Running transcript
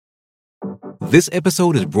This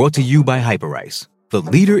episode is brought to you by Hyperice, the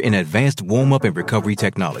leader in advanced warm-up and recovery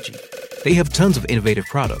technology. They have tons of innovative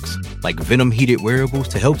products, like Venom-heated wearables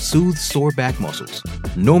to help soothe sore back muscles,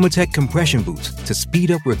 Normatec compression boots to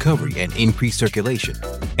speed up recovery and increase circulation,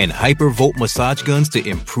 and Hypervolt massage guns to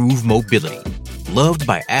improve mobility. Loved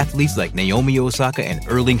by athletes like Naomi Osaka and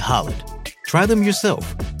Erling Haaland. Try them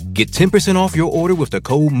yourself. Get 10% off your order with the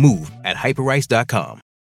code MOVE at hyperice.com.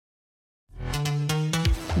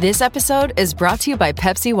 This episode is brought to you by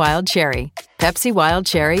Pepsi Wild Cherry. Pepsi Wild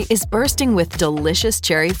Cherry is bursting with delicious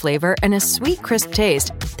cherry flavor and a sweet, crisp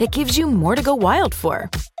taste that gives you more to go wild for.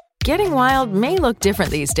 Getting wild may look different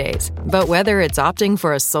these days, but whether it's opting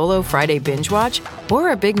for a solo Friday binge watch or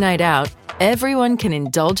a big night out, everyone can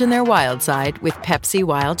indulge in their wild side with Pepsi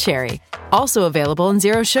Wild Cherry. Also available in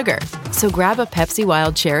Zero Sugar. So grab a Pepsi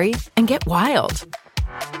Wild Cherry and get wild.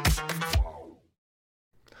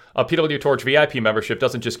 A PWTorch VIP membership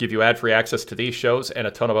doesn't just give you ad-free access to these shows and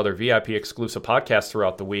a ton of other VIP exclusive podcasts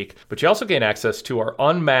throughout the week, but you also gain access to our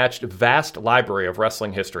unmatched, vast library of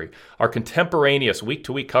wrestling history, our contemporaneous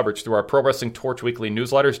week-to-week coverage through our Pro Wrestling Torch weekly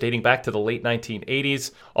newsletters dating back to the late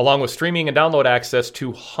 1980s, along with streaming and download access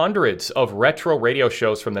to hundreds of retro radio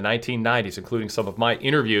shows from the 1990s, including some of my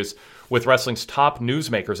interviews with wrestling's top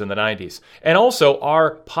newsmakers in the 90s. And also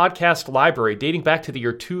our podcast library dating back to the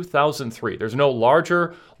year 2003. There's no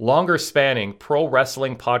larger, longer spanning pro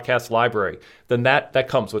wrestling podcast library than that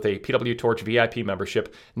comes with a PWTorch VIP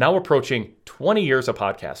membership, now approaching 20 years of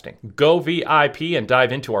podcasting. Go VIP and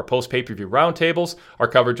dive into our post-pay-per-view roundtables, our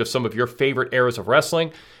coverage of some of your favorite eras of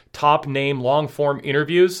wrestling, top name long-form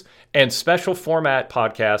interviews, and special format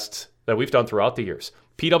podcasts that we've done throughout the years.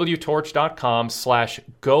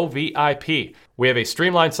 PWTorch.com/GoVIP. We have a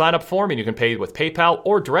streamlined sign-up form, and you can pay with PayPal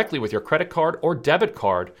or directly with your credit card or debit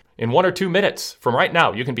card in 1 or 2 minutes. From right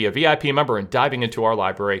now, you can be a VIP member and diving into our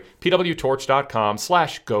library,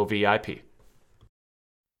 PWTorch.com/GoVIP.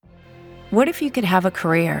 What if you could have a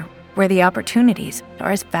career where the opportunities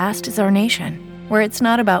are as vast as our nation, where it's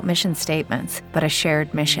not about mission statements, but a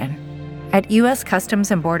shared mission? At U.S. Customs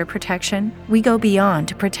and Border Protection, we go beyond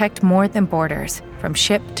to protect more than borders. From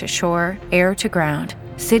ship to shore, air to ground,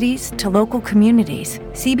 cities to local communities,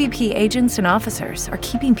 CBP agents and officers are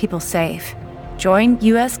keeping people safe. Join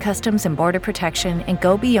U.S. Customs and Border Protection and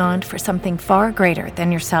go beyond for something far greater than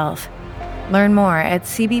yourself. Learn more at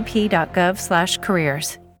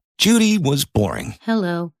cbp.gov/careers. Judy was boring.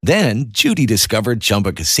 Hello. Then Judy discovered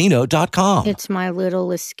ChumbaCasino.com. It's my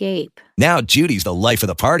little escape. Now Judy's the life of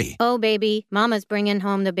the party. Oh, baby, mama's bringing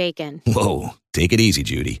home the bacon. Whoa, take it easy,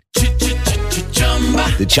 Judy.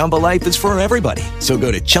 The Chumba life is for everybody. So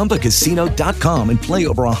go to ChumbaCasino.com and play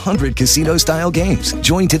over 100 casino-style games.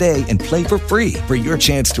 Join today and play for free for your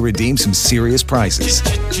chance to redeem some serious prizes.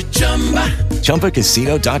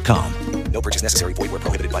 ChumbaCasino.com. No purchase necessary. Void where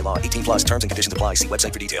prohibited by law. 18 plus terms and conditions apply. See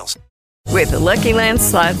website for details. With the Lucky Land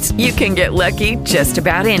Slots, you can get lucky just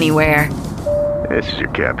about anywhere. This is your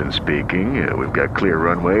captain speaking. We've got clear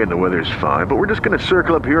runway and the weather's fine, but we're just going to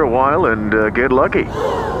circle up here a while and get lucky.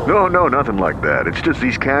 No, nothing like that. It's just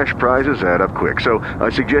these cash prizes add up quick. So I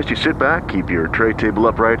suggest you sit back, keep your tray table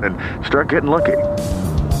upright, and start getting lucky.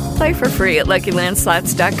 Play for free at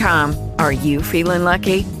LuckyLandSlots.com. Are you feeling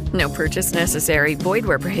lucky? No purchase necessary. Void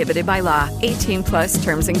where prohibited by law. 18 plus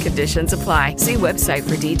terms and conditions apply. See website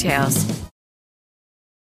for details.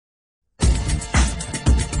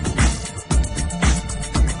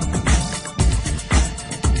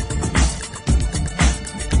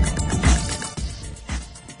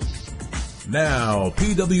 Now,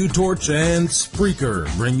 PWTorch and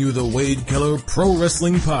Spreaker bring you the Wade Keller Pro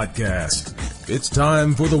Wrestling Podcast. It's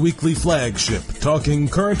time for the weekly flagship, talking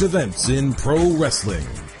current events in pro wrestling.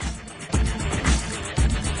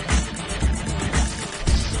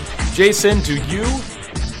 Jason, do you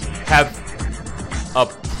have a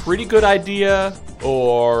pretty good idea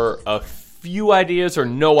or a few ideas or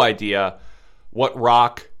no idea what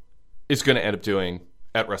Rock is going to end up doing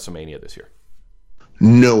at WrestleMania this year?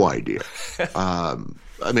 No idea. I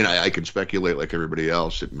mean, I can speculate like everybody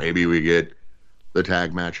else that maybe we get the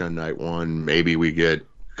tag match on night one. Maybe we get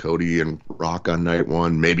Cody and Rock on night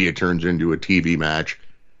one. Maybe it turns into a TV match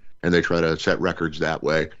and they try to set records that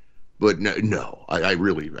way. But no,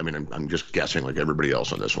 I'm just guessing like everybody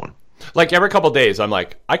else on this one. Like every couple of days, I'm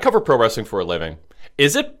like, I cover pro wrestling for a living.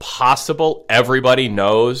 Is it possible everybody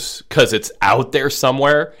knows because it's out there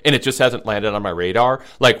somewhere and it just hasn't landed on my radar,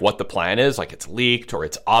 like what the plan is, like it's leaked or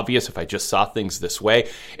it's obvious if I just saw things this way?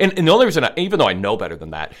 And the only reason, even though I know better than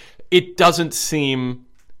that, it doesn't seem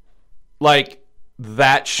like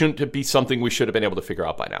that shouldn't be something we should have been able to figure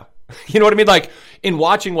out by now. You know what I mean? Like, in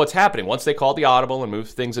watching what's happening, once they call the audible and move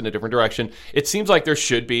things in a different direction, it seems like there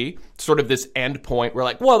should be sort of this end point where,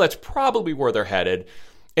 like, well, that's probably where they're headed.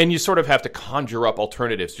 And you sort of have to conjure up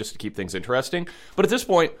alternatives just to keep things interesting. But at this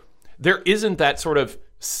point, there isn't that sort of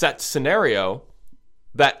set scenario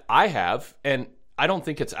that I have, and I don't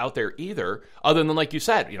think it's out there either, other than, like you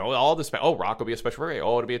said, all this, Rock will be a special variant.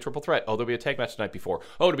 It'll be a triple threat. There'll be a tag match the night before.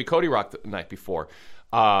 It'll be Cody Rock the night before.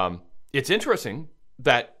 It's interesting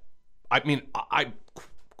that, I'm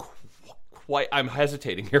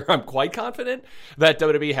hesitating here. I'm quite confident that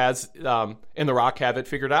WWE has, and The Rock have it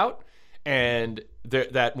figured out, and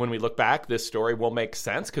that when we look back, this story will make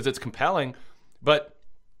sense because it's compelling. But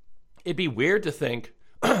it'd be weird to think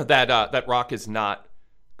that Rock is not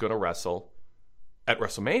going to wrestle at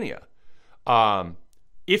WrestleMania.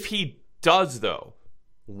 If he does, though,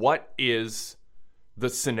 what is the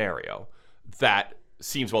scenario that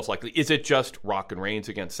seems most likely? Is it just Rock and Reigns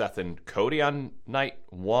against Seth and Cody on night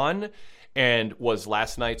one? And was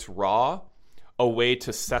last night's Raw a way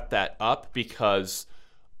to set that up? Because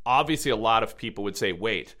obviously a lot of people would say,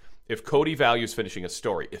 wait, if Cody values finishing a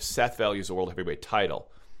story, if Seth values the World Heavyweight title,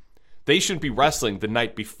 they shouldn't be wrestling the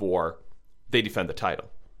night before they defend the title.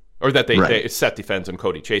 Or that Seth defends and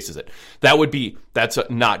Cody chases it. That's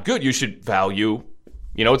not good. You should value,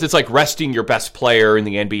 it's like resting your best player in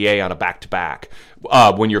the NBA on a back-to-back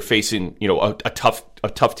when you're facing, a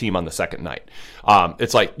tough team on the second night.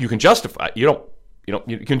 It's like you can justify you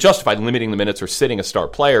can justify limiting the minutes or sitting a star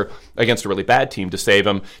player against a really bad team to save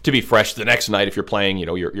them to be fresh the next night if you're playing,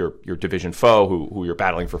 your division foe who you're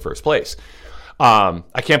battling for first place.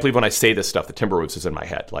 I can't believe when I say this stuff, the Timberwolves is in my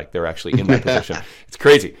head. Like, they're actually in that position. It's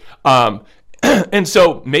crazy. And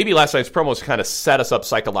so maybe last night's promos kind of set us up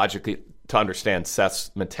psychologically to understand Seth's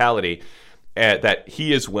mentality, that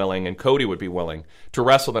he is willing, and Cody would be willing, to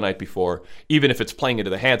wrestle the night before, even if it's playing into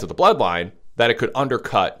the hands of the Bloodline, that it could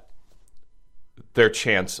undercut their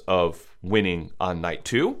chance of winning on night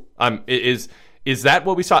two. Is that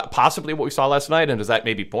what we saw, possibly what we saw last night, and does that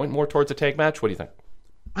maybe point more towards a tag match? What do you think?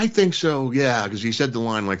 I think so, yeah, because he said the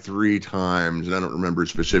line like 3 times, and I don't remember it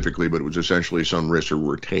specifically, but it was essentially some risks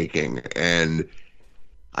we're taking, and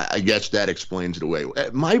I guess that explains it away.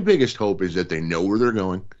 My biggest hope is that they know where they're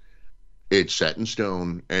going. It's set in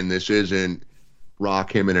stone, and this isn't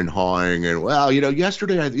Rock him and hawing, and,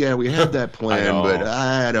 yesterday, we had that plan, but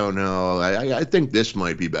I don't know. I think this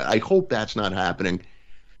might be bad. I hope that's not happening,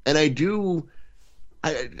 and I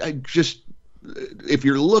just... If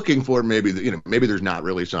you're looking for maybe there's not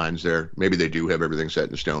really signs there. Maybe they do have everything set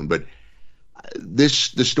in stone. But the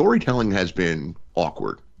storytelling has been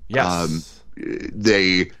awkward. Yes.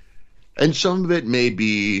 And some of it may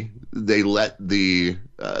be they let the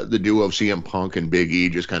duo of CM Punk and Big E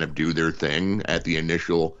just kind of do their thing at the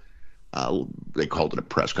initial, they called it a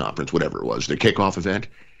press conference, whatever it was, the kickoff event,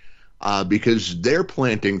 because they're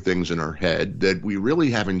planting things in our head that we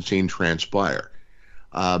really haven't seen transpire.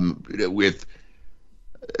 With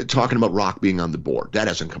talking about Rock being on the board, that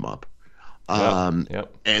hasn't come up.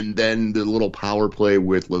 Yep. And then the little power play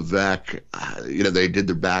with Levesque, they did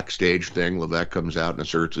their backstage thing. Levesque comes out and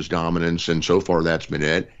asserts his dominance, and so far that's been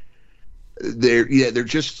it.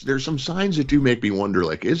 There's some signs that do make me wonder,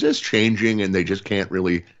 like, is this changing and they just can't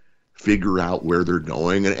really figure out where they're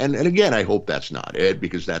going? And again, I hope that's not it,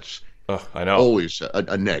 because that's always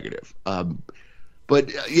a negative.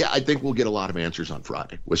 But, I think we'll get a lot of answers on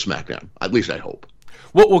Friday with SmackDown. At least I hope.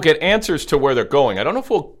 Well, we'll get answers to where they're going. I don't know if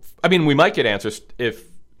we might get answers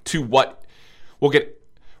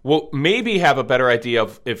we'll maybe have a better idea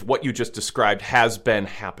of if what you just described has been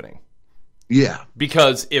happening. Yeah.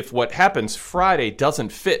 Because if what happens Friday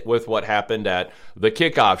doesn't fit with what happened at the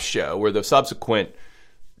kickoff show or the subsequent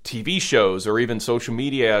TV shows or even social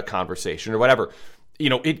media conversation or whatever,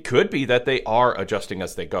 it could be that they are adjusting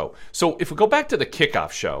as they go. So if we go back to the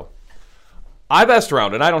kickoff show, I've asked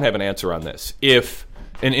around, and I don't have an answer on this.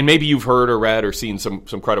 And maybe you've heard or read or seen some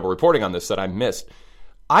credible reporting on this that I missed.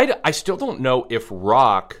 I still don't know if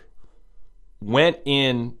Rock went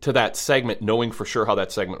into that segment knowing for sure how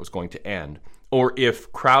that segment was going to end, or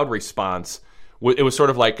if crowd response, it was sort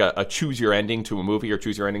of like a choose your ending to a movie or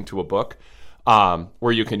choose your ending to a book,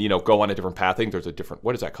 where you can go on a different path. I think there's a different,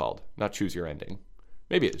 what is that called? Not choose your ending.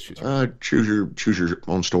 Maybe it's choose your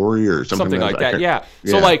own story or something like that. Yeah.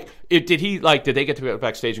 So did they get to go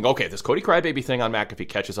backstage and go, okay, this Cody Crybaby thing on McAfee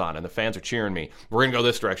catches on and the fans are cheering me, we're gonna go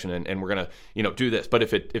this direction and we're gonna do this. But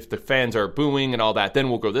if the fans are booing and all that, then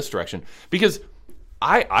we'll go this direction. Because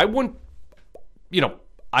I wouldn't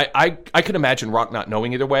I could imagine Rock not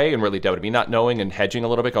knowing either way, and really WWE not knowing and hedging a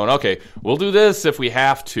little bit, going, okay, we'll do this if we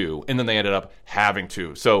have to. And then they ended up having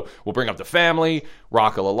to. So we'll bring up the family,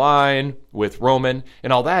 Rock will align with Roman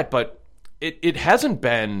and all that. But it hasn't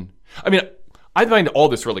been, I mean, I find all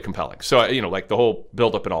this really compelling. So, like the whole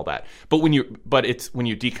buildup and all that. But when you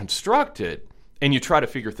deconstruct it and you try to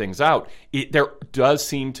figure things out, there does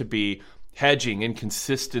seem to be hedging,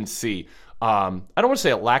 inconsistency. I don't want to say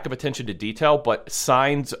a lack of attention to detail, but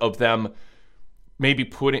signs of them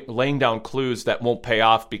maybe laying down clues that won't pay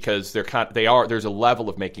off because there's a level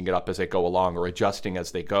of making it up as they go along or adjusting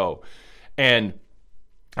as they go. And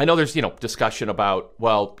I know there's, discussion about,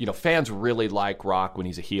 fans really like Rock when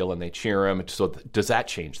he's a heel and they cheer him. So does that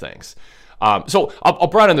change things? So I'll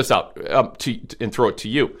broaden this out and throw it to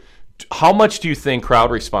you. How much do you think crowd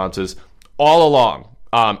responses all along,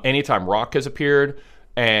 anytime Rock has appeared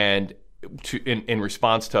and in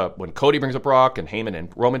response to when Cody brings up Rock and Heyman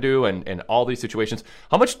and Roman do and all these situations,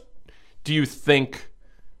 how much do you think,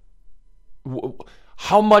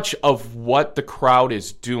 how much of what the crowd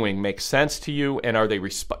is doing makes sense to you, and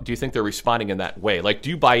do you think they're responding in that way? Like,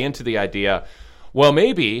 do you buy into the idea, well,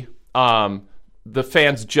 maybe the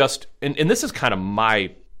fans just, and this is kind of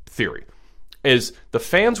my theory, is the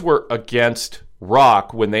fans were against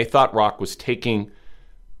Rock when they thought Rock was taking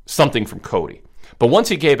something from Cody. But once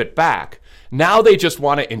he gave it back, now they just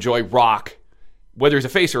want to enjoy Rock, whether he's a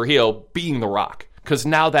face or a heel, being the Rock. Because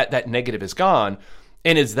now that negative is gone.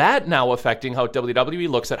 And is that now affecting how WWE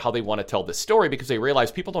looks at how they want to tell this story? Because they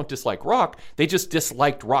realize people don't dislike Rock. They just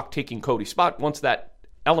disliked Rock taking Cody's spot. Once that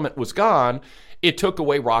element was gone, it took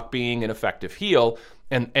away Rock being an effective heel.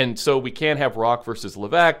 And so we can't have Rock versus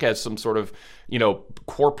Levesque as some sort of,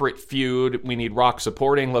 corporate feud. We need Rock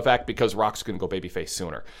supporting Levesque because Rock's going to go babyface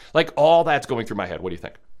sooner. Like, all that's going through my head. What do you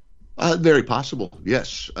think? Very possible,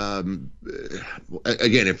 yes. Again,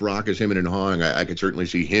 if Rock is him and hawing, I could certainly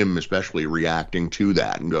see him especially reacting to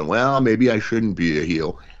that and going, well, maybe I shouldn't be a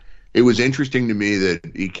heel. It was interesting to me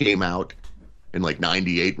that he came out in like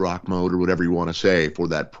 98 Rock mode or whatever you want to say for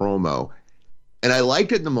that promo. And I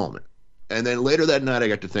liked it in the moment. And then later that night, I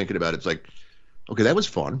got to thinking about it. It's like, okay, that was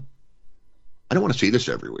fun. I don't want to see this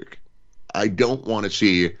every week. I don't want to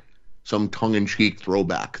see some tongue-in-cheek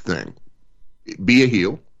throwback thing. Be a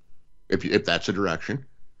heel, if that's the direction.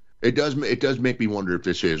 It does make me wonder if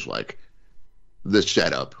this is like the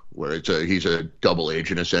setup where he's a double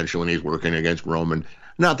agent essentially, and he's working against Roman.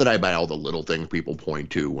 Not that I buy all the little things people point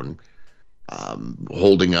to when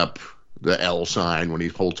holding up the L sign when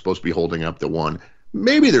he's supposed to be holding up the one.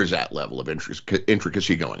 Maybe there's that level of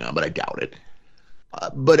intricacy going on, but I doubt it.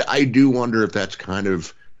 But I do wonder if that's kind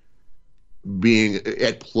of being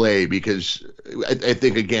at play because I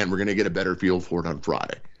think, again, we're going to get a better feel for it on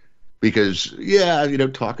Friday. Because,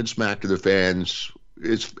 talking smack to the fans,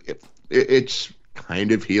 it's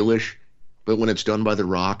kind of heelish. But when it's done by The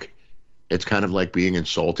Rock, it's kind of like being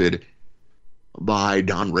insulted by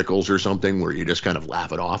Don Rickles or something where you just kind of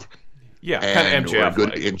laugh it off. Yeah, kind of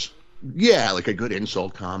MJF. Like a good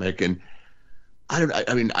insult comic. And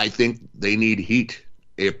I think they need heat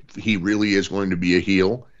if he really is going to be a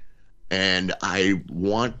heel. And I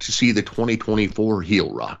want to see the 2024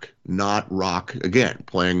 heel Rock, not Rock, again,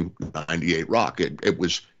 playing 98 Rock. It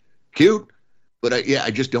was cute, but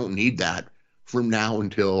I just don't need that from now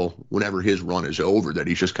until whenever his run is over, that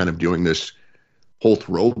he's just kind of doing this whole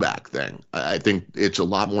throwback thing. I think it's a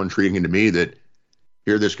lot more intriguing to me that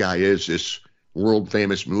here this guy is, this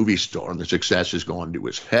world-famous movie star, and the success has gone to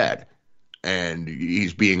his head. And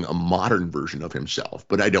he's being a modern version of himself.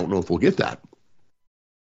 But I don't know if we'll get that.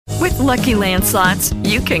 With Lucky Land Slots,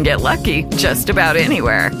 you can get lucky just about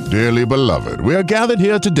anywhere. Dearly beloved, we are gathered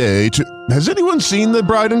here today to... Has anyone seen the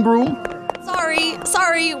bride and groom?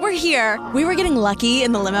 Sorry, we're here. We were getting lucky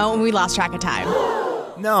in the limo and we lost track of time.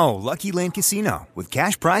 No, Lucky Land Casino, with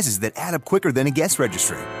cash prizes that add up quicker than a guest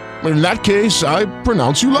registry. In that case, I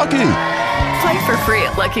pronounce you lucky. Play for free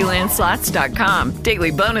at LuckyLandSlots.com.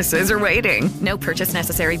 Daily bonuses are waiting. No purchase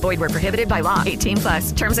necessary. Void where prohibited by law.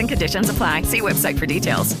 18+. Terms and conditions apply. See website for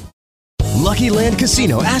details. Lucky Land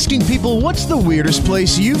Casino, asking people, what's the weirdest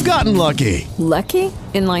place you've gotten lucky? Lucky?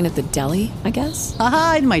 In line at the deli, I guess?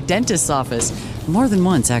 Aha, in my dentist's office. More than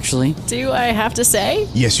once, actually. Do I have to say?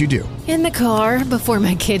 Yes, you do. In the car before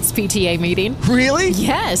my kids' PTA meeting. Really?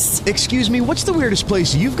 Yes. Excuse me, what's the weirdest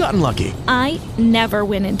place you've gotten lucky? I never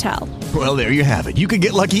win and tell. Well, there you have it. You can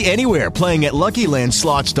get lucky anywhere, playing at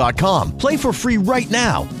LuckyLandSlots.com. Play for free right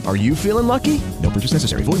now. Are you feeling lucky? No purchase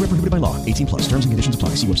necessary. Void where prohibited by law. 18+. Terms and conditions apply.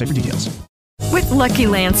 See website for details. With Lucky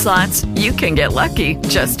Land Slots, you can get lucky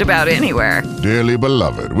just about anywhere. Dearly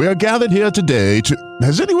beloved, we are gathered here today to...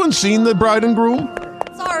 Has anyone seen the bride and groom?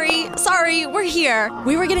 Sorry, we're here.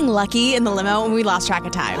 We were getting lucky in the limo and we lost track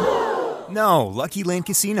of time. No, Lucky Land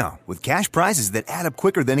Casino, with cash prizes that add up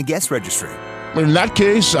quicker than a guest registry. In that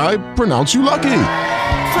case, I pronounce you lucky.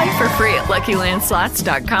 Play for free at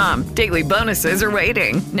LuckyLandSlots.com. Daily bonuses are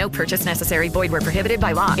waiting. No purchase necessary. Void where prohibited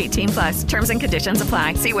by law. 18+. Terms and conditions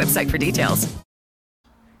apply. See website for details.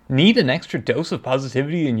 Need an extra dose of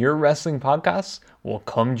positivity in your wrestling podcasts? Well,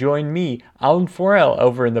 come join me, Alan Forel,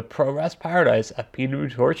 over in the Pro Wrest Paradise at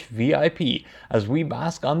PWTorch VIP as we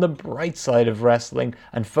bask on the bright side of wrestling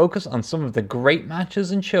and focus on some of the great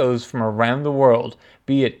matches and shows from around the world,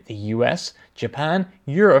 be it the US, Japan,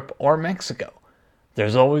 Europe, or Mexico.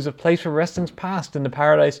 There's always a place for wrestling's past in the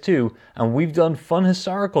Paradise too, and we've done fun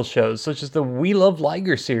historical shows such as the We Love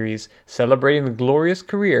Liger series, celebrating the glorious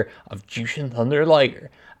career of Jushin Thunder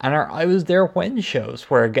Liger, and our I Was There When shows,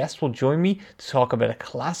 where a guest will join me to talk about a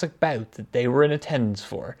classic bout that they were in attendance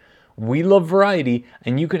for. We love variety,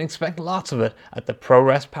 and you can expect lots of it at the Pro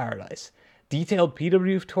Wrest Paradise. Detailed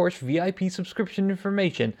PWTorch VIP subscription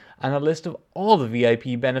information and a list of all the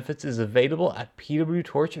VIP benefits is available at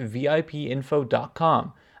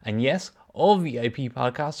pwtorchvipinfo.com. And yes, all VIP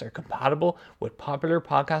podcasts are compatible with popular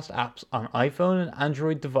podcast apps on iPhone and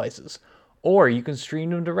Android devices, or you can stream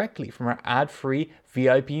them directly from our ad-free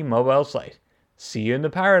VIP mobile site. See you in the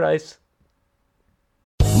Paradise.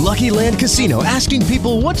 Lucky Land Casino, asking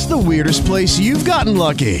people, what's the weirdest place you've gotten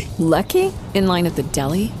lucky? Lucky? In line at the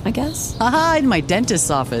deli, I guess? Aha, in my dentist's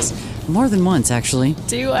office. More than once, actually.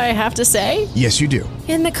 Do I have to say? Yes, you do.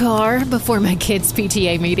 In the car before my kids'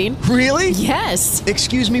 PTA meeting. Really? Yes.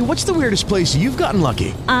 Excuse me, what's the weirdest place you've gotten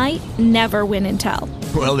lucky? I never win and tell.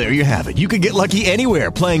 Well, there you have it. You can get lucky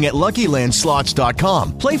anywhere, playing at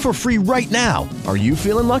LuckyLandSlots.com. Play for free right now. Are you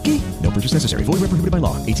feeling lucky? No purchase necessary. Void where prohibited by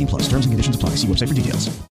law. 18+. Terms and conditions apply. See website for details.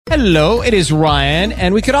 Hello, it is Ryan,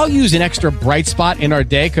 and we could all use an extra bright spot in our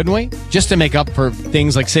day, couldn't we? Just to make up for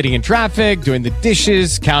things like sitting in traffic, doing the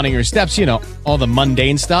dishes, counting your steps, you know, all the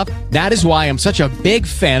mundane stuff. That is why I'm such a big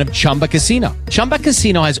fan of Chumba Casino. Chumba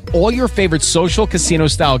Casino has all your favorite social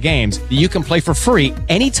casino-style games that you can play for free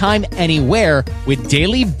anytime, anywhere with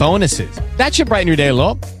daily bonuses. That should brighten your day a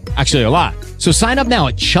little. Actually, a lot. So sign up now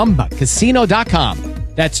at ChumbaCasino.com.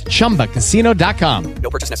 That's ChumbaCasino.com. No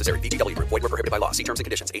purchase necessary. VGW Group. Void where prohibited by law. See terms and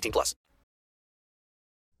conditions. 18+.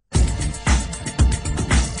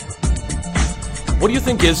 What do you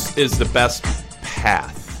think is the best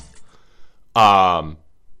path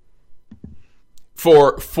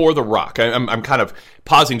for The Rock? I'm kind of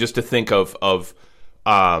pausing just to think of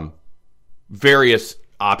various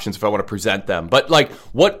options if I want to present them. But like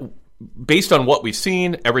what, based on what we've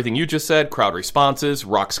seen, everything you just said, crowd responses,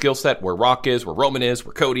 Rock's skill set, where Rock is, where Roman is,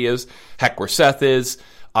 where Cody is, heck, where Seth is,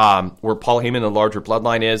 where Paul Heyman and the larger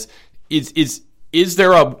bloodline is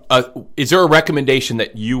there a recommendation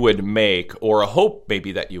that you would make, or a hope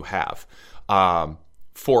maybe that you have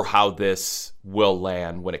for how this will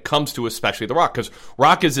land when it comes to especially The Rock? Because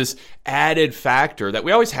Rock is this added factor that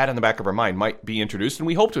we always had in the back of our mind might be introduced, and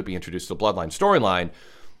we hoped would be introduced to the bloodline storyline.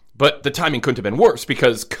 But the timing couldn't have been worse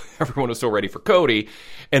because everyone was so ready for Cody.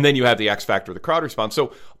 And then you have the X factor, the crowd response.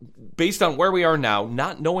 So based on where we are now,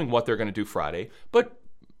 not knowing what they're going to do Friday, but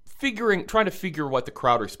trying to figure what the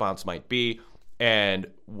crowd response might be and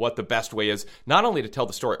what the best way is, not only to tell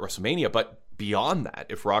the story at WrestleMania, but beyond that,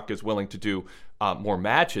 if Rock is willing to do more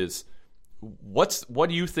matches, what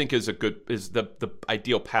do you think is the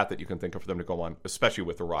ideal path that you can think of for them to go on, especially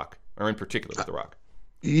with The Rock, or in particular with The Rock?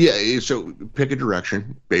 Yeah, so pick a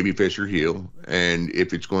direction, babyface or heel, and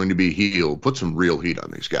if it's going to be heel, put some real heat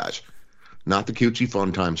on these guys. Not the cutesy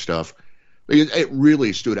fun time stuff. It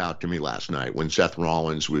really stood out to me last night when Seth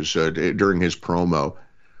Rollins was, during his promo,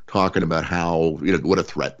 talking about how, what a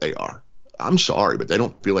threat they are. I'm sorry, but they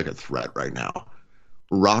don't feel like a threat right now.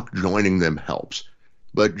 Rock joining them helps.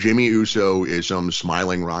 But Jimmy Uso is some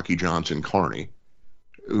smiling Rocky Johnson carny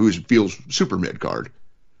who feels super mid-card.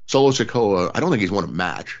 Solo Sikoa, I don't think he's won a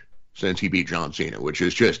match since he beat John Cena, which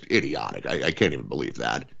is just idiotic. I can't even believe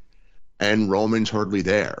that. And Roman's hardly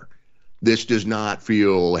there. This does not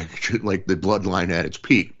feel like the bloodline at its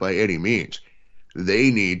peak by any means.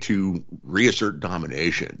 They need to reassert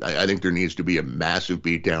domination. I think there needs to be a massive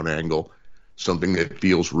beatdown angle, something that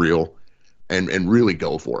feels real, and really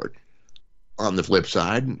go for it. On the flip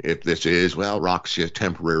side, if this is, Rock's a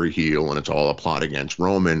temporary heel and it's all a plot against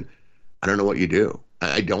Roman, I don't know what you do.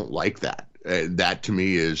 I don't like that. That to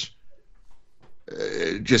me is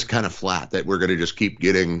just kind of flat, that we're going to just keep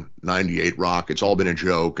getting 98 Rock. It's all been a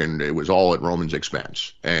joke, and it was all at Roman's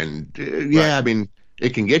expense. And right. I mean,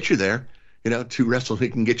 it can get you there, it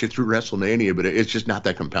can get you through WrestleMania, but it's just not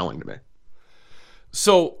that compelling to me.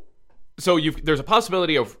 So So there's a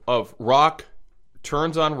possibility of Rock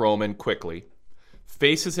turns on Roman quickly,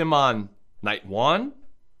 faces him on night one,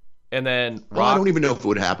 and then Rock... I don't even know if it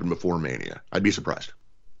would happen before Mania. I'd be surprised.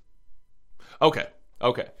 Okay.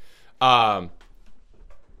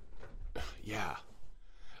 Yeah.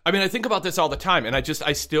 I mean, I think about this all the time, and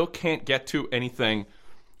I still can't get to anything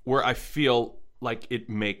where I feel like it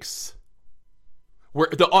makes...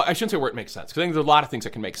 I shouldn't say where it makes sense, because I think there's a lot of things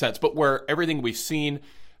that can make sense, but where everything we've seen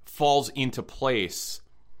falls into place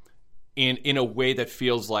in a way that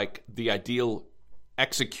feels like the ideal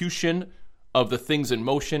execution of the things in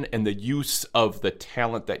motion and the use of the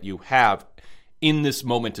talent that you have in this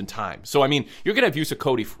moment in time. So, I mean, you're going to have use of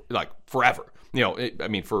Cody forever.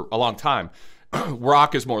 For a long time.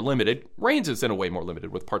 Rock is more limited. Reigns is in a way more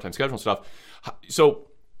limited with part-time schedule and stuff. So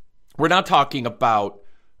we're not talking about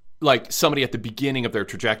like somebody at the beginning of their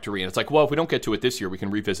trajectory, and it's like, well, if we don't get to it this year, we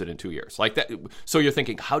can revisit in 2 years. Like that. So you're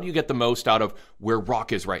thinking, how do you get the most out of where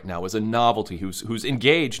Rock is right now as a novelty, who's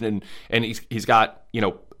engaged and he's got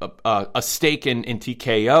a stake in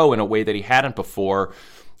TKO in a way that he hadn't before,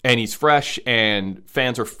 and he's fresh, and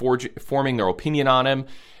fans are forming their opinion on him,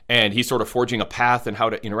 and he's sort of forging a path and how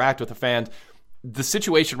to interact with the fans. The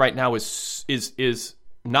situation right now is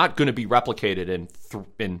not going to be replicated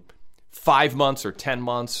in 5 months or 10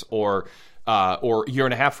 months or a year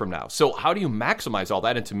and a half from now. So how do you maximize all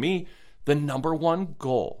that? And to me, the number one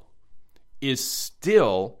goal is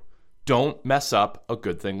still don't mess up a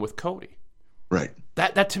good thing with Cody. Right.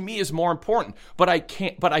 That to me is more important. But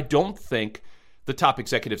I don't think the top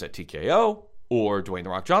executives at TKO or Dwayne "The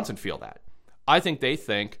Rock" Johnson feel that. I think they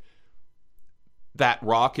think that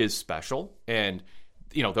Rock is special, and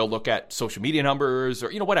they'll look at social media numbers or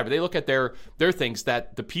whatever. They look at their things,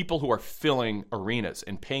 that the people who are filling arenas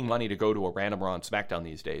and paying money to go to a random Raw and SmackDown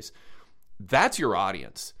these days, that's your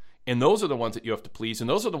audience. And those are the ones that you have to please, and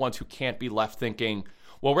those are the ones who can't be left thinking,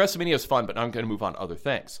 well, WrestleMania is fun, but I'm going to move on to other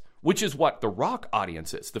things, which is what the Rock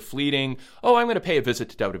audience is. The fleeting, I'm going to pay a visit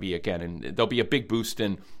to WWE again, and there'll be a big boost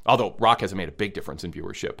in, although Rock hasn't made a big difference in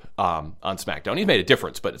viewership on SmackDown. He's made a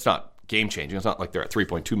difference, but it's not game-changing. It's not like they're at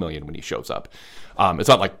 3.2 million when he shows up. It's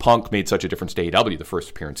not like Punk made such a difference to AEW the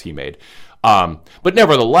first appearance he made. But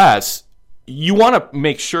nevertheless, you want to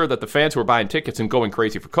make sure that the fans who are buying tickets and going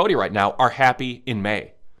crazy for Cody right now are happy in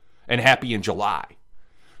May and happy in July.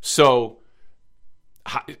 So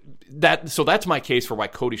that's my case for why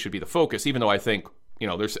Cody should be the focus, even though I think,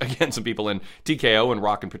 there's, again, some people in TKO and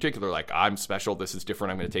Rock in particular, like, I'm special, this is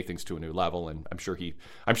different, I'm going to take things to a new level. And I'm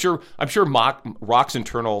sure Rock's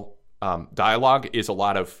internal dialogue is a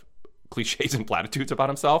lot of cliches and platitudes about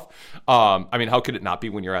himself. I mean, how could it not be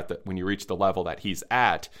when you reach the level that he's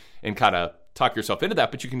at, and kind of talk yourself into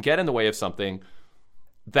that? But you can get in the way of something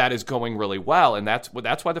that is going really well, and that's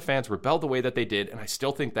why the fans rebelled the way that they did, and I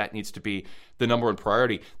still think that needs to be the number one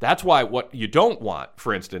priority. That's why what you don't want,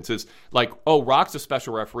 for instance, is like, oh, Rock's a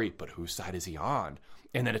special referee, but whose side is he on?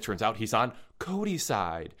 And then it turns out he's on Cody's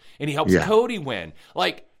side, and he helps Cody win.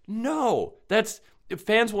 Like, no,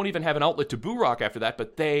 fans won't even have an outlet to boo Rock after that,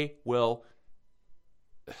 but they will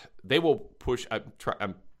push.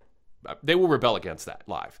 They will rebel against that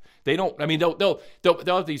live. They don't. I mean, they'll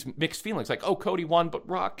have these mixed feelings, like, oh, Cody won, but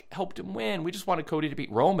Rock helped him win. We just wanted Cody to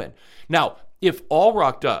beat Roman. Now, if all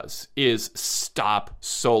Rock does is stop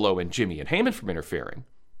Solo and Jimmy and Heyman from interfering,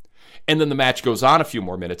 and then the match goes on a few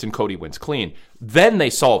more minutes and Cody wins clean, then they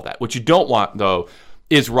solve that. What you don't want, though,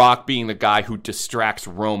 is Rock being the guy who distracts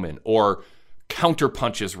Roman or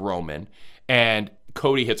counterpunches Roman, and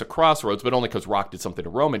Cody hits a crossroads, but only because Rock did something to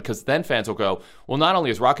Roman, because then fans will go, well, not only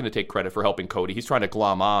is Rock going to take credit for helping Cody, he's trying to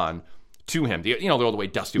glom on to him. The way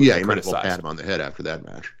Dusty would criticize. Yeah, pat him on the head after that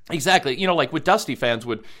match. Exactly. Like with Dusty, fans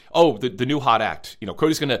would, the new hot act.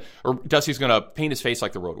 Cody's going to, or Dusty's going to paint his face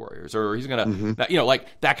like the Road Warriors, or he's going to, like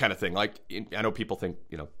that kind of thing. Like, I know people think,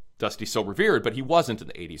 Dusty's so revered, but he wasn't in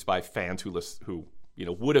the 80s by fans who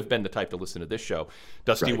would have been the type to listen to this show.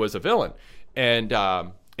 Dusty was a villain.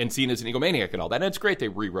 And seen as an egomaniac and all that. And it's great they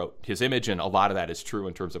rewrote his image, and a lot of that is true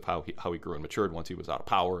in terms of how he grew and matured once he was out of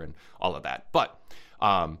power and all of that. But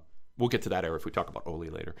we'll get to that era if we talk about Oli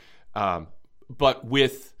later. But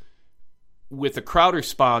with the crowd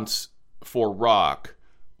response for Rock,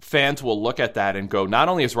 fans will look at that and go, not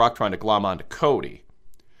only is Rock trying to glom onto Cody,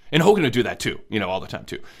 and Hogan will do that too, all the time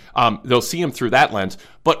too. They'll see him through that lens,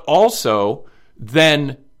 but also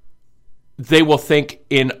then they will think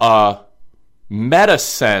in a meta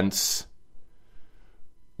sense,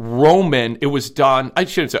 Roman, it was done, I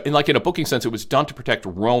shouldn't say, in a booking sense, it was done to protect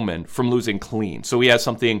Roman from losing clean. So he has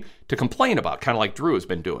something to complain about, kind of like Drew has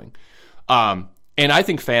been doing. And I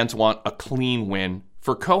think fans want a clean win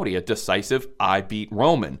for Cody, a decisive I beat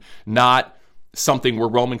Roman, not something where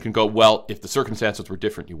Roman can go, well, if the circumstances were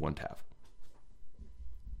different, you wouldn't have.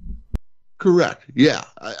 Correct. Yeah.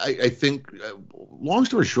 I think, long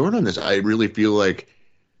story short on this, I really feel like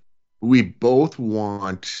we both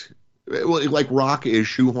want, well, like Rock is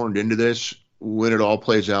shoehorned into this. When it all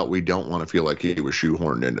plays out, we don't want to feel like he was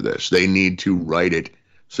shoehorned into this. They need to write it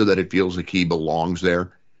so that it feels like he belongs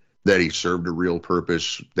there, that he served a real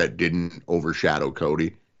purpose that didn't overshadow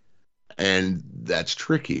Cody. And that's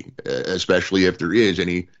tricky, especially if there is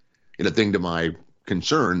any thing to my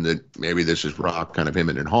concern that maybe this is Rock kind of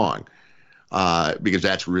hemming and hawing, because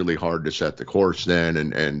that's really hard to set the course then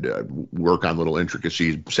and work on little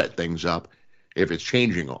intricacies, set things up if it's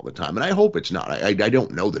changing all the time. And I hope it's not. I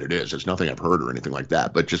don't know that it is. It's nothing I've heard or anything like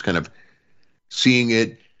that, but just kind of seeing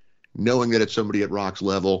it, knowing that it's somebody at Rock's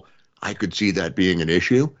level, I could see that being an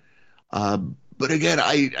issue. But again,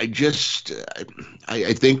 I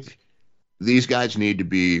think these guys need to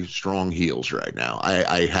be strong heels right now.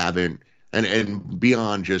 I haven't, and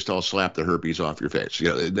beyond just I'll slap the herpes off your face.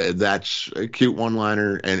 That's a cute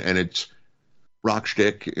one-liner, and it's Rock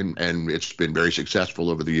shtick, and it's been very successful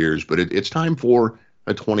over the years. But it's time for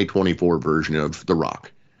a 2024 version of The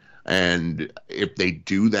Rock, and if they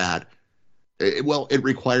do that, it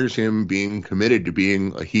requires him being committed to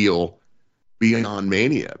being a heel beyond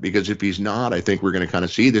Mania, because if he's not, I think we're going to kind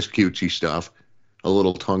of see this cutesy stuff, a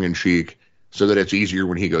little tongue-in-cheek, so that it's easier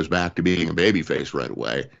when he goes back to being a babyface right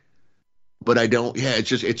away. But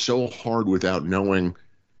it's so hard without knowing,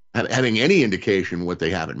 having any indication what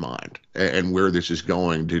they have in mind and where this is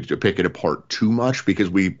going, to pick it apart too much,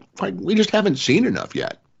 because we just haven't seen enough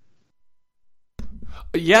yet.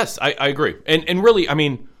 Yes, I agree. And really, I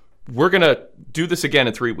mean, we're going to do this again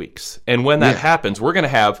in 3 weeks. And when that happens, we're going to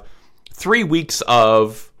have 3 weeks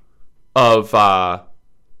of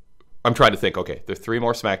I'm trying to think, okay, there's 3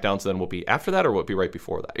 more SmackDowns, then we'll be after that, or will it be right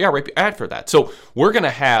before that? Yeah, right after that. So we're going to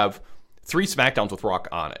have 3 SmackDowns with Rock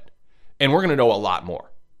on it, and we're going to know a lot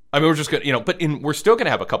more. I mean, we're just going to, we're still going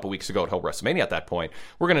to have a couple weeks to go until WrestleMania at that point.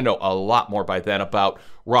 We're going to know a lot more by then about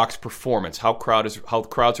Rock's performance, how the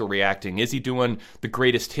crowds are reacting. Is he doing the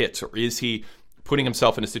greatest hits, or is he putting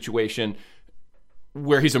himself in a situation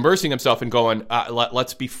where he's immersing himself and going,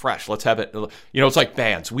 let's be fresh. Let's have it. It's like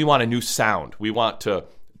bands. We want a new sound. We want to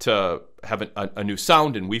have a new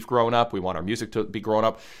sound, and we've grown up. We want our music to be grown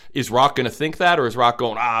up. Is Rock going to think that, or is Rock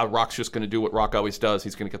going, Rock's just going to do what Rock always does?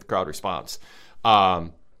 He's going to get the crowd response.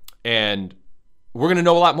 And we're going to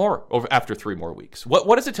know a lot more after 3 more weeks.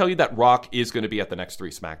 What does it tell you that Rock is going to be at the next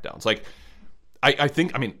 3 SmackDowns? Like, I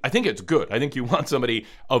think it's good. I think you want somebody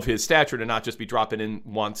of his stature to not just be dropping in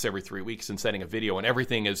once every 3 weeks and sending a video, and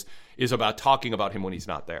everything is about talking about him when he's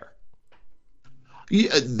not there.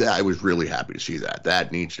 Yeah, I was really happy to see that.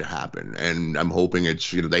 That needs to happen, and I'm hoping it's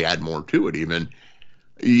they add more to it. Even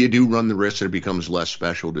you do run the risk that it becomes less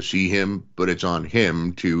special to see him, but it's on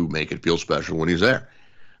him to make it feel special when he's there,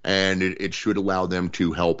 and it should allow them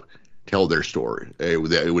to help tell their story. It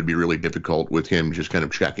would be really difficult with him just kind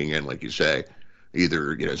of checking in, like you say,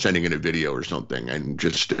 either sending in a video or something, and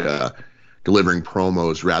just delivering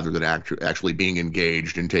promos rather than actually being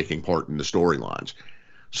engaged and taking part in the storylines.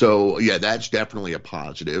 So, yeah, that's definitely a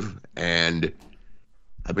positive. And,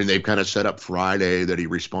 I mean, they've kind of set up Friday that he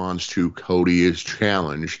responds to Cody's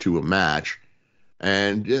challenge to a match.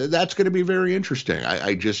 And that's going to be very interesting.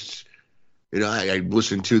 I just, I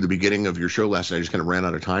listened to the beginning of your show last night. I just kind of ran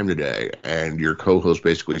out of time today. And your co-host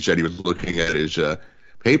basically said he was looking at his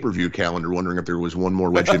pay-per-view calendar, wondering if there was one more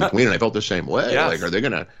wedge in between. And I felt the same way. Yes. Like, are they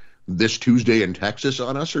going to this Tuesday in Texas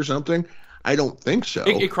on us or something? I don't think so.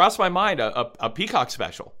 It crossed my mind, a Peacock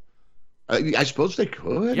special. I suppose they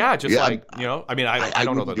could. Yeah, I mean, I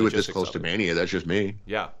don't know the do it this close to Mania. That's just me.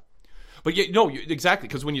 Yeah. But exactly,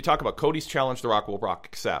 because when you talk about Cody's challenge, The Rock will Rock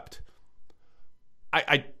accept.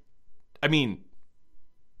 I mean,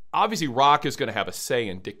 obviously Rock is going to have a say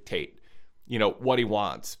and dictate, what he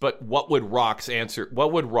wants. But what would Rock's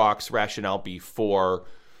rationale be for,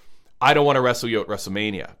 I don't want to wrestle you at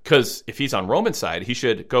WrestleMania? Because if he's on Roman's side, he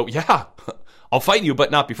should go, yeah, I'll fight you,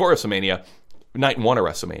 but not before WrestleMania. Night 1 of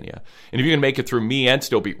WrestleMania. And if you can make it through me and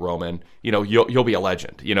still beat Roman, you'll be a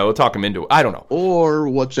legend. Talk him into it. I don't know. Or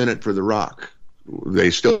what's in it for The Rock?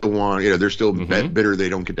 They still want, they're still bitter they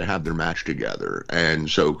don't get to have their match together. And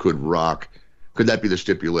so could that be the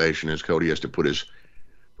stipulation, is Cody has to put his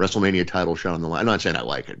WrestleMania title shot on the line? I'm not saying I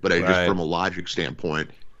like it, but just from a logic standpoint,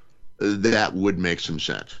 that would make some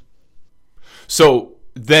sense. So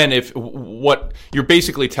then what you're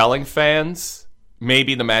basically telling fans,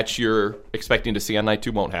 maybe the match you're expecting to see on night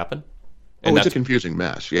 2 won't happen? And it's a confusing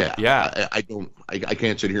mess. Yeah. Yeah. I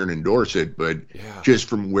can't sit here and endorse it, but just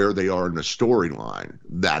from where they are in the storyline,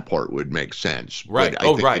 that part would make sense. Right.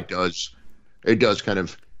 But I think it does kind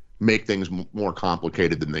of make things more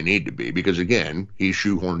complicated than they need to be, because again, he's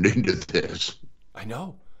shoehorned into this. I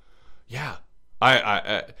know. Yeah.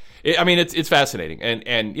 I mean, it's fascinating.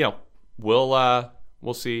 And you know,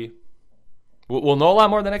 we'll see. We'll know a lot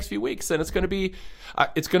more in the next few weeks, and it's going to be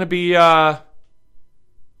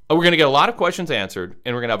we're going to get a lot of questions answered,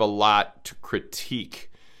 and we're going to have a lot to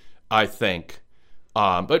critique, I think.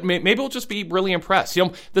 But maybe we'll just be really impressed. You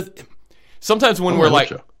know, sometimes when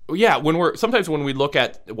sometimes when we look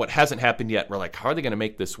at what hasn't happened yet, we're like, how are they going to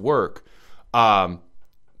make this work?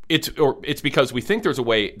 It's because we think there's a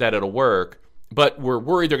way that it'll work, but we're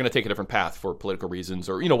worried they're going to take a different path for political reasons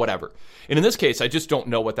or, you know, whatever. And in this case, I just don't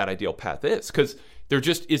know what that ideal path is, because there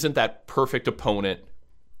just isn't that perfect opponent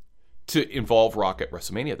to involve Rock at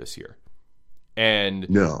WrestleMania this year. And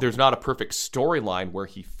there's not a perfect storyline where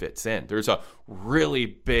he fits in. There's a really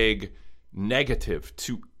big negative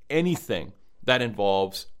to anything that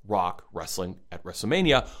involves Rock wrestling at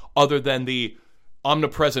WrestleMania, other than the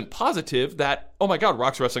omnipresent positive that, oh my God,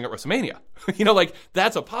 Rock's wrestling at WrestleMania. You know, like,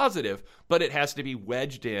 that's a positive, but it has to be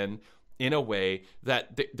wedged in a way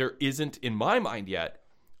that there isn't, in my mind yet,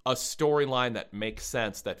 a storyline that makes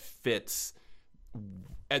sense, that fits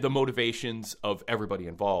the motivations of everybody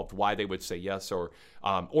involved, why they would say yes, or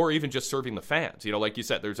even just serving the fans. You know, like you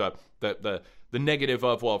said, there's the negative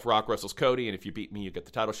of, well, if Rock wrestles Cody, and if you beat me, you get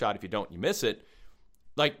the title shot. If you don't, you miss it.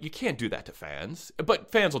 Like, you can't do that to fans,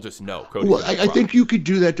 but fans will just know Cody. Well, I think you could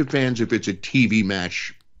do that to fans if it's a TV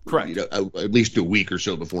match. Correct. You know, at least a week or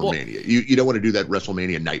so before Mania. You don't want to do that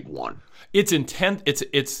WrestleMania night one.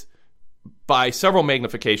 It's by several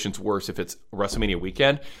magnifications worse if it's WrestleMania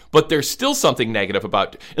weekend, but there's still something negative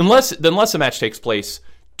about, unless the match takes place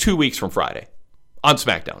 2 weeks from Friday on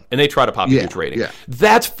SmackDown, and they try to pop a huge rating. Yeah.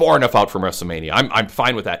 That's far enough out from WrestleMania. I'm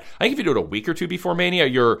fine with that. I think if you do it a week or two before Mania,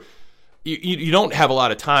 you don't have a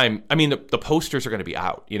lot of time. I mean, the posters are going to be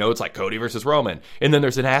out. You know, it's like Cody versus Roman, and then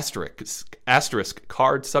there's an asterisk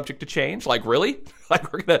card subject to change. Like, really?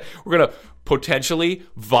 Like, we're gonna potentially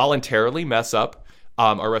voluntarily mess up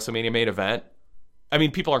our WrestleMania main event. I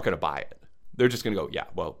mean, people aren't going to buy it. They're just going to go, yeah,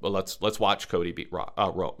 well, let's watch Cody beat Rock.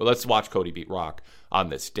 Let's watch Cody beat Rock on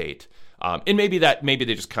this date. And maybe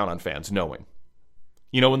they just count on fans knowing.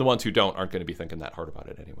 You know, and the ones who don't aren't going to be thinking that hard about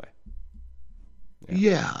it anyway.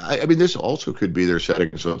 Yeah, I mean, this also could be they're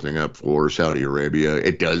setting something up for Saudi Arabia.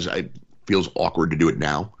 It feels awkward to do it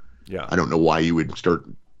now. Yeah, I don't know why you would start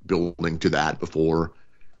building to that before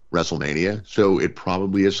WrestleMania. So it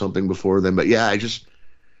probably is something before then. But yeah,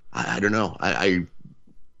 I don't know. I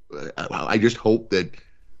just hope that they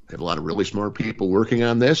have a lot of really smart people working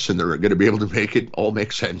on this, and they're going to be able to make it all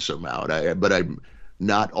make sense somehow. But I'm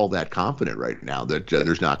not all that confident right now that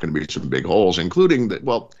there's not going to be some big holes, including that.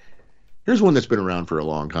 Well, here's one that's been around for a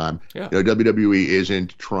long time. Yeah. You know, WWE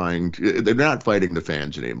isn't they're not fighting the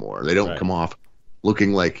fans anymore. They don't come off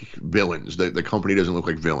looking like villains. The company doesn't look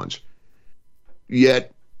like villains.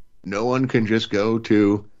 Yet, no one can just go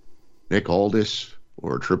to Nick Aldis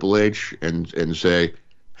or Triple H and say,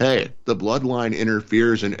 hey, the bloodline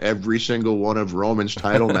interferes in every single one of Roman's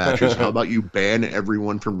title matches. How about you ban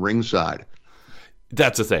everyone from ringside?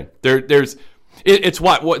 That's the thing. It's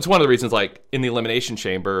one of the reasons, like, in the Elimination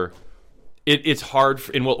Chamber, it's hard,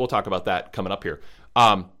 and we'll talk about that coming up here.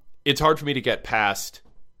 It's hard for me to get past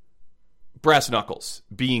brass knuckles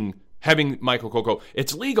having Michael Cole go,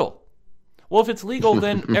 it's legal. Well, if it's legal,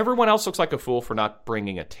 then everyone else looks like a fool for not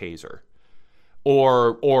bringing a taser,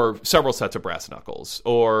 or several sets of brass knuckles,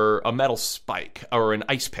 or a metal spike, or an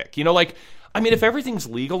ice pick. You know, like, I mean, if everything's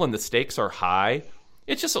legal and the stakes are high,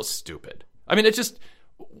 it's just so stupid. I mean,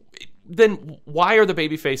 then why are the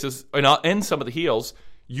baby faces and some of the heels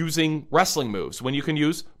using wrestling moves when you can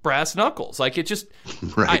use brass knuckles? Like, it just,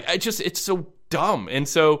 right. It's so dumb. And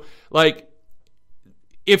so, like,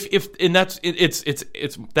 it's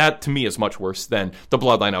that to me is much worse than the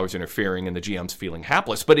bloodline always interfering and the GMs feeling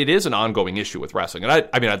hapless. But it is an ongoing issue with wrestling, and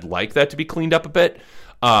I mean, I'd like that to be cleaned up a bit,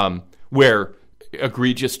 where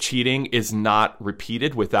egregious cheating is not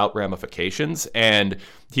repeated without ramifications, and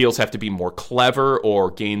heels have to be more clever or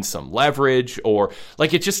gain some leverage, or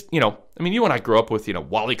like, it just, you know, I mean, you and I grew up with, you know,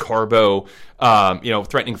 Wally Carbo,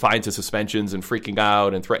 threatening fines and suspensions and freaking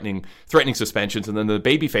out and threatening suspensions, and then the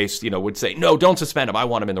babyface, you know, would say, no, don't suspend him, I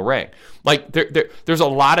want him in the ring. Like, there's a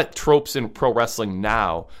lot of tropes in pro wrestling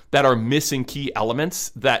now that are missing key elements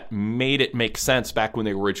that made it make sense back when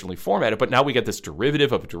they were originally formatted, but now we get this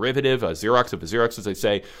derivative of a derivative, a Xerox of a Xerox, as they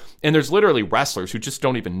say, and there's literally wrestlers who just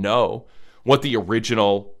don't even know what the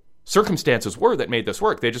original circumstances were that made this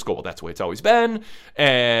work. They just go, well, that's the way it's always been,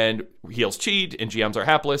 and heels cheat, and GMs are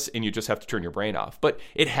hapless, and you just have to turn your brain off. But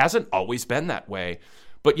it hasn't always been that way.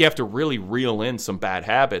 But you have to really reel in some bad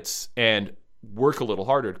habits and work a little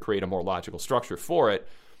harder to create a more logical structure for it.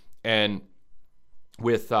 And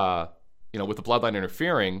with the bloodline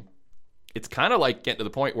interfering, it's kind of like getting to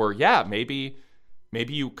the point where, yeah, maybe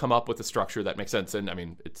you come up with a structure that makes sense. And I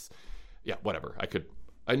mean, whatever. I could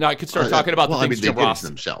start talking about the things Jim Ross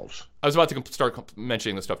themselves. I was about to start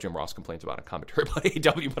mentioning the stuff Jim Ross complains about in commentary about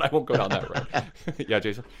AEW, but I won't go down that road. Yeah,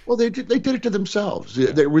 Jason. Well, they did it to themselves.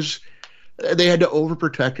 Yeah. They had to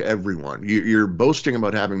overprotect everyone. You're boasting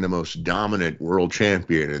about having the most dominant world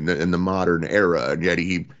champion in the modern era, and yet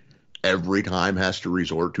he every time has to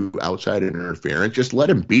resort to outside interference. Just let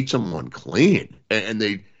him beat someone clean. And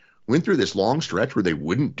they went through this long stretch where they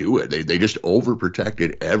wouldn't do it. They just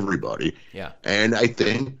overprotected everybody. Yeah. And I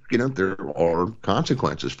think, there are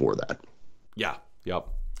consequences for that. Yeah. Yep.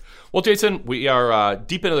 Well, Jason, we are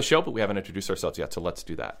deep into the show, but we haven't introduced ourselves yet, so let's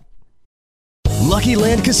do that. Lucky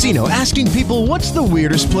Land Casino, asking people, what's the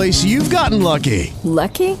weirdest place you've gotten lucky?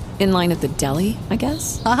 Lucky? In line at the deli, I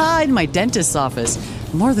guess? Aha, in my dentist's office.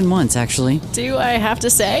 More than once, actually. Do I have to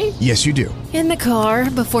say? Yes, you do. In the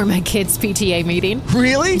car before my kids' PTA meeting.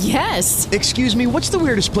 Really? Yes. Excuse me, what's the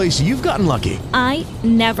weirdest place you've gotten lucky? I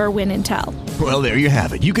never win and tell. Well, there you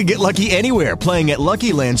have it. You can get lucky anywhere, playing at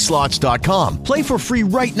LuckyLandSlots.com. Play for free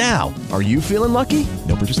right now. Are you feeling lucky?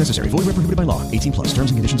 No purchase necessary. Void where prohibited by law. 18+.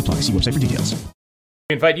 Terms and conditions apply. See website for details.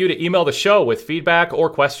 We invite you to email the show with feedback or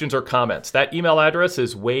questions or comments. That email address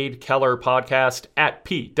is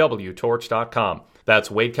wadekellerpodcast@pwtorch.com. That's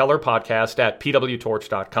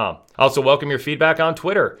wadekellerpodcast@pwtorch.com. I also welcome your feedback on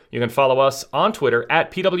Twitter. You can follow us on Twitter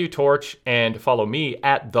 @pwtorch and follow me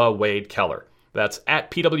 @TheWadeKeller. That's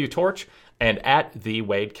 @pwtorch and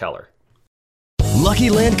 @TheWadeKeller.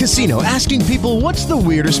 Lucky Land Casino, asking people, what's the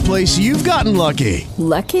weirdest place you've gotten lucky?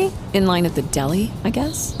 Lucky? In line at the deli, I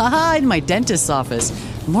guess? Aha, in my dentist's office.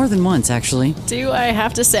 More than once, actually. Do I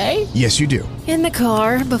have to say? Yes, you do. In the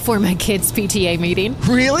car before my kids' PTA meeting.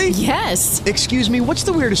 Really? Yes. Excuse me, what's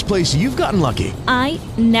the weirdest place you've gotten lucky? I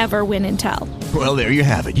never win and tell. Well, there you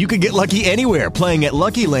have it. You can get lucky anywhere, playing at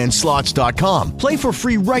LuckyLandSlots.com. Play for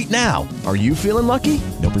free right now. Are you feeling lucky?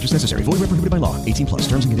 No purchase necessary. Void where prohibited by law. 18+.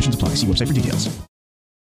 Terms and conditions apply. See website for details.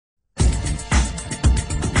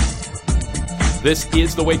 This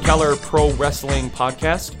is the Wade Keller Pro Wrestling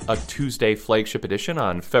Podcast, a Tuesday Flagship edition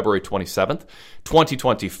on February 27th,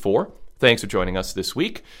 2024. Thanks for joining us this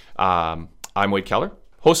week. I'm Wade Keller,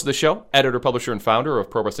 host of the show, editor, publisher, and founder of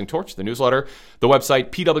Pro Wrestling Torch, the newsletter, the website,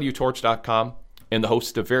 PWTorch.com, and the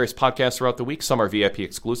host of various podcasts throughout the week. Some are VIP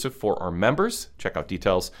exclusive for our members. Check out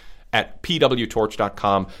details at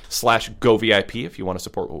PWTorch.com/GoVIP if you want to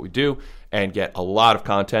support what we do and get a lot of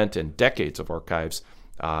content and decades of archives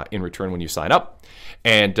in return when you sign up.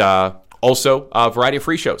 And also a variety of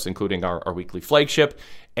free shows, including our weekly flagship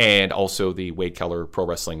and also the Wade Keller Pro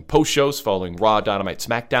Wrestling post shows following Raw, Dynamite,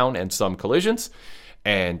 SmackDown, and some collisions.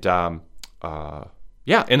 And and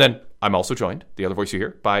then I'm also joined, the other voice you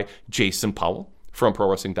hear, by Jason Powell from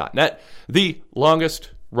ProWrestling.net, the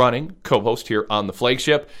longest running co-host here on the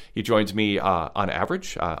flagship. He joins me on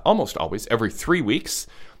average, almost always, every 3 weeks.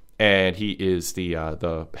 And he is the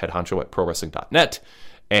head honcho at ProWrestling.net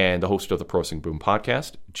and the host of the Pro Wrestling Boom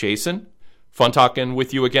podcast. Jason, fun talking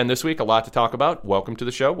with you again this week. A lot to talk about. Welcome to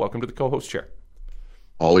the show. Welcome to the co-host chair.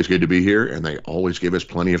 Always good to be here, and they always give us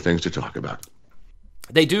plenty of things to talk about.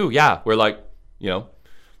 They do, yeah. We're like,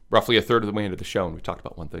 roughly a third of the way into the show, and we've talked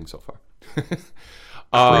about one thing so far.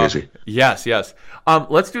 Crazy. Yes.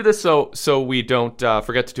 Let's do this so we don't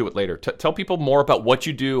forget to do it later. Tell people more about what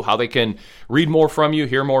you do, how they can read more from you,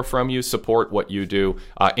 hear more from you, support what you do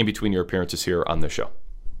in between your appearances here on the show.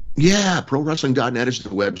 Yeah, ProWrestling.net is the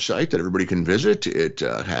website that everybody can visit. It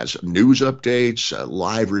has news updates,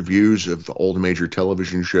 live reviews of all the major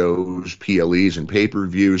television shows, PLEs, and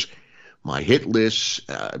pay-per-views, my hit lists,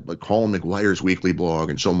 Colin McGuire's weekly blog,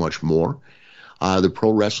 and so much more. The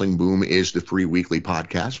Pro Wrestling Boom is the free weekly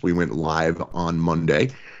podcast. We went live on Monday.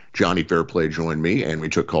 Johnny Fairplay joined me, and we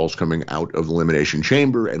took calls coming out of Elimination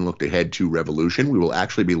Chamber and looked ahead to Revolution. We will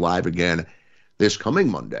actually be live again this coming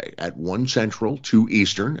Monday at 1 Central, 2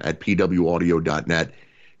 Eastern at pwaudio.net,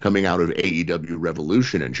 coming out of AEW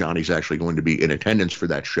Revolution. And Johnny's actually going to be in attendance for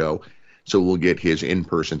that show, so we'll get his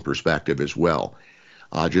in-person perspective as well.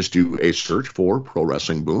 Just do a search for Pro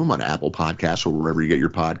Wrestling Boom on Apple Podcasts or wherever you get your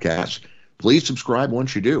podcasts. Please subscribe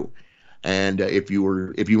once you do. And if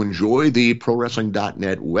you enjoy the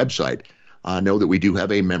ProWrestling.net website, know that we do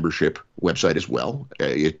have a membership website as well.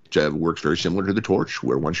 It works very similar to the Torch,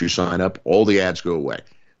 where once you sign up, all the ads go away.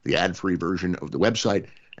 the ad-free version of the website,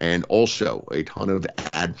 and also a ton of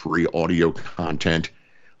ad-free audio content.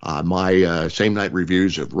 My same-night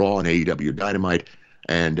reviews of Raw and AEW Dynamite,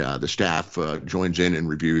 and the staff joins in and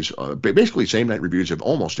reviews, basically same-night reviews of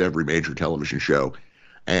almost every major television show,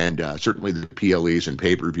 and certainly the PLEs and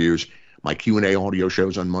pay-per-views. My Q&A audio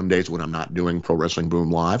shows on Mondays when I'm not doing Pro Wrestling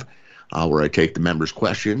Boom Live, where I take the members'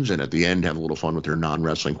 questions and at the end have a little fun with their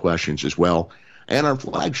non-wrestling questions as well. And our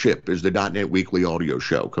flagship is the .NET Weekly audio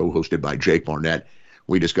show, co-hosted by Jake Barnett.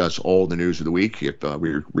 We discuss all the news of the week. If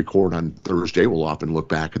we record on Thursday, we'll often look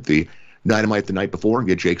back at the Dynamite the night before and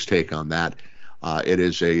get Jake's take on that. It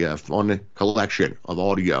is a fun collection of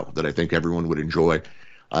audio that I think everyone would enjoy.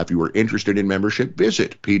 If you are interested in membership,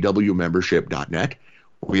 visit pwmembership.net.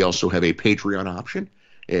 We also have a Patreon option,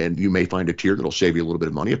 and you may find a tier that'll save you a little bit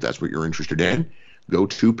of money if that's what you're interested in. Go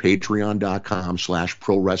to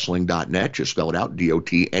patreon.com/prowrestling.net. Just spell it out,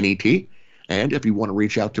 DOTNET. And if you want to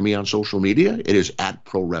reach out to me on social media, it is at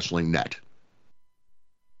ProWrestlingNet.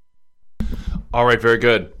 All right, very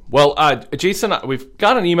good. Well, Jason, we've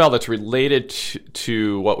got an email that's related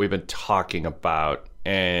to what we've been talking about,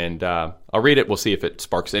 and I'll read it. We'll see if it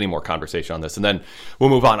sparks any more conversation on this, and then we'll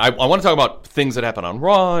move on. I want to talk about things that happen on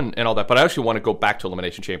Raw and all that, but I actually want to go back to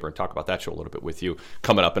Elimination Chamber and talk about that show a little bit with you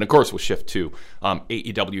coming up. And, of course, we'll shift to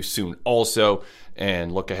AEW soon also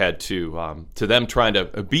and look ahead to them trying to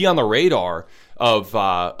be on the radar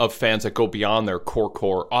of fans that go beyond their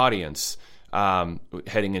core audience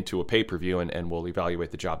heading into a pay-per-view, and we'll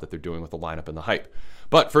evaluate the job that they're doing with the lineup and the hype.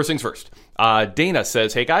 But first things first, Dana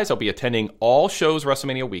says, hey guys, I'll be attending all shows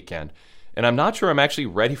WrestleMania weekend, and I'm not sure I'm actually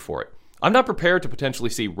ready for it. I'm not prepared to potentially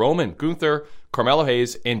see Roman, Gunther, Carmelo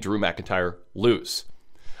Hayes, and Drew McIntyre lose.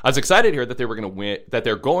 I was excited to hear that they were going to win, that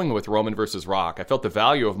they're going with Roman versus Rock. I felt the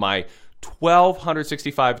value of my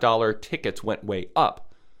 $1,265 tickets went way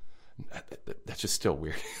up. That's just still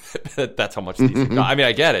weird. That's how much these things got. I mean,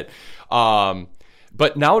 I get it.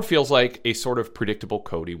 But now it feels like a sort of predictable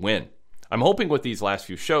Cody win. I'm hoping with these last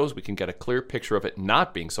few shows we can get a clear picture of it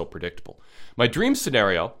not being so predictable. My dream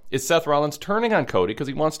scenario is Seth Rollins turning on Cody because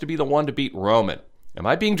he wants to be the one to beat Roman. Am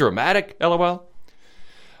I being dramatic? LOL.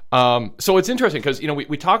 So it's interesting because,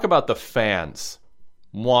 we talk about the fans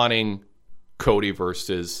wanting Cody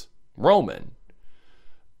versus Roman.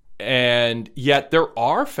 And yet there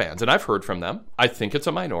are fans, and I've heard from them, I think it's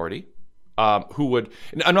a minority, who would,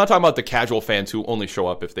 and I'm not talking about the casual fans who only show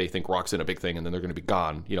up if they think Rock's in a big thing and then they're going to be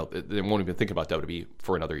gone. They won't even think about WWE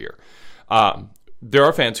for another year. There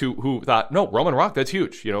are fans who thought, no, Roman Rock, that's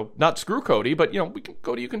huge. Not screw Cody, but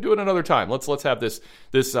Cody, you can do it another time. Let's have this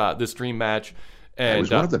dream match. And I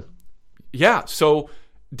was one of them. Yeah, so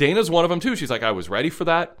Dana's one of them too. She's like, I was ready for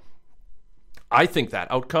that. I think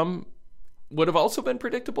that outcome would have also been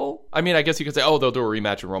predictable. I mean, I guess you could say, oh, they'll do a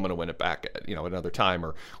rematch and Roman will win it back at another time,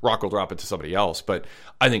 or Rock will drop it to somebody else. But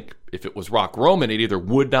I think if it was Rock Roman, it either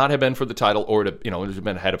would not have been for the title, or it would have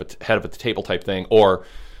been head of a table type thing, or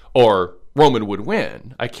Roman would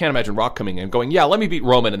win. I can't imagine Rock coming in going, yeah, let me beat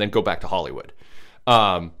Roman and then go back to Hollywood.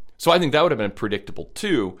 So I think that would have been predictable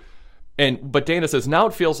too. But Dana says now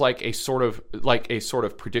it feels like a sort of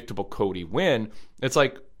predictable Cody win. It's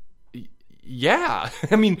like, yeah,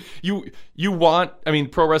 I mean,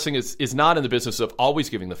 pro wrestling is not in the business of always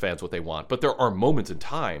giving the fans what they want, but there are moments in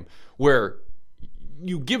time where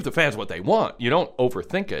you give the fans what they want. You don't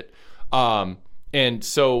overthink it. And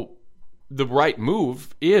so the right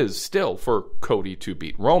move is still for Cody to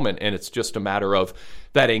beat Roman, and it's just a matter of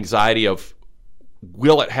that anxiety of,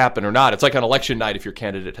 will it happen or not? It's like on election night, if your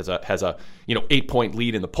candidate has a 8-point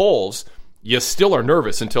lead in the polls, you still are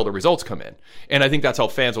nervous until the results come in. And I think that's how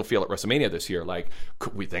fans will feel at WrestleMania this year. Like,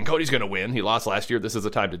 we think Cody's going to win. He lost last year. This is the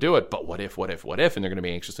time to do it. But what if? And they're going to be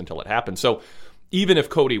anxious until it happens. So even if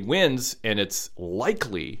Cody wins, and it's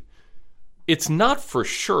likely, it's not for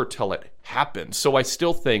sure till it happens. So I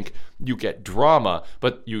still think you get drama,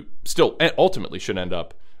 but you still ultimately should end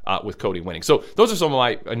up with Cody winning. So those are some of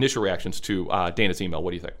my initial reactions to Dana's email. What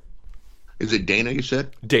do you think? Is it Dana you said?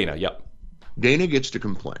 Dana, yep. Dana gets to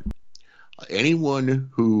complain. Anyone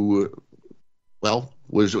who,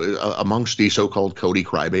 was amongst the so-called Cody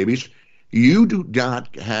crybabies, you do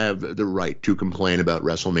not have the right to complain about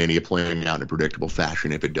WrestleMania playing out in a predictable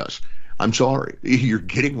fashion if it does. I'm sorry. You're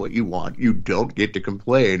getting what you want. You don't get to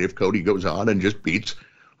complain if Cody goes on and just beats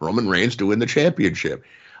Roman Reigns to win the championship.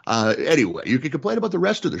 Anyway, you can complain about the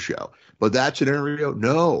rest of the show, but that scenario,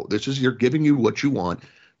 no, you're giving you what you want.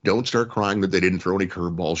 Don't start crying that they didn't throw any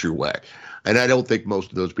curveballs your way. And I don't think most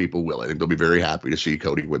of those people will. I think they'll be very happy to see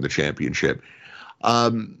Cody win the championship.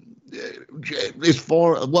 Bring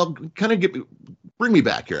me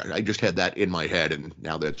back here. I just had that in my head, and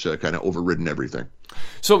now that's kind of overridden everything.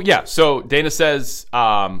 So Dana says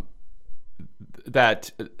that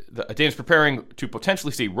Dana's preparing to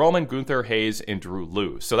potentially see Roman, Gunther, Hayes, and Drew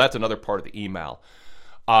lose. So that's another part of the email.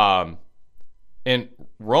 And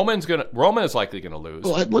Roman is likely going to lose.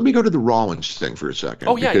 Well, let me go to the Rollins thing for a second.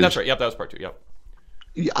 Oh yeah, that's right. Yep, that was part 2. Yep.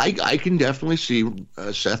 I can definitely see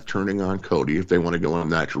Seth turning on Cody if they want to go in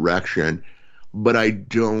that direction, but I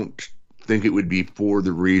don't think it would be for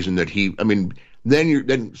the reason that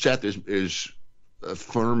then Seth is a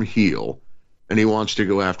firm heel, and he wants to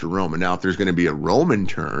go after Roman. Now, if there's going to be a Roman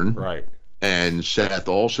turn, right, and Seth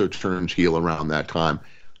also turns heel around that time,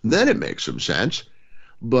 then it makes some sense.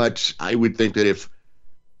 But I would think that if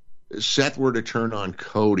Seth were to turn on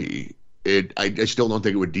Cody, I still don't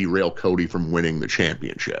think it would derail Cody from winning the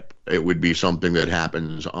championship. It would be something that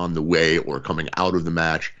happens on the way or coming out of the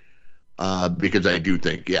match. Because I do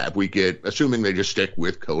think, if we get, assuming they just stick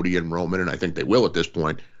with Cody and Roman, and I think they will at this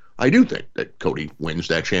point, I do think that Cody wins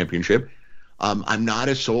that championship. I'm not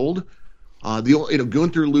as sold.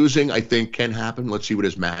 Gunther losing, I think, can happen. Let's see what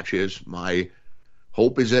his match is. My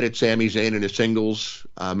hope is that it's Sami Zayn in his singles,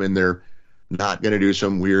 and they're not going to do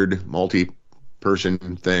some weird multi-person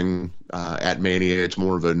thing at Mania. It's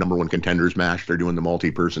more of a number one contenders match they're doing the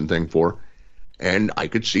multi-person thing for. And I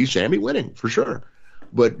could see Sami winning, for sure.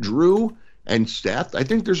 But Drew and Seth, I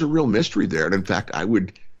think there's a real mystery there. And in fact, I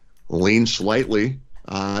would lean slightly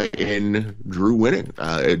in Drew winning.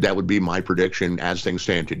 That would be my prediction as things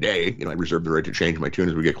stand today. I reserve the right to change my tune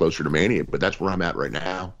as we get closer to Mania, but that's where I'm at right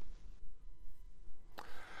now.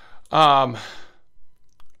 I'm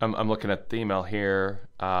looking at the email here.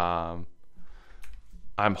 I'm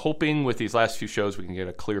hoping with these last few shows we can get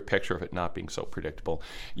a clear picture of it not being so predictable.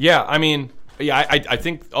 I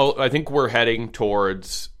think we're heading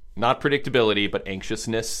towards not predictability, but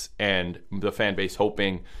anxiousness and the fan base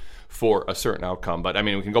hoping for a certain outcome. But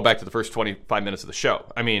we can go back to the first 25 minutes of the show.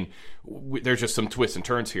 There's just some twists and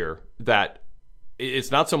turns here that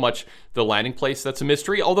it's not so much the landing place that's a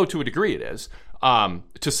mystery, although to a degree it is,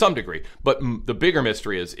 to some degree. But the bigger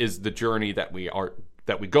mystery is the journey that we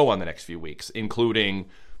go on the next few weeks, including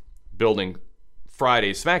building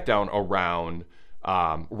Friday's SmackDown around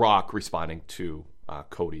Rock responding to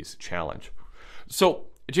Cody's challenge. So,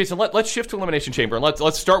 Jason, let's shift to Elimination Chamber, and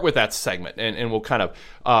let's start with that segment, and we'll kind of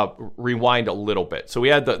rewind a little bit. So we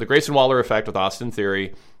had the Grayson Waller effect with Austin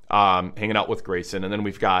Theory hanging out with Grayson, and then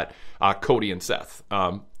we've got Cody and Seth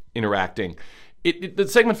interacting. The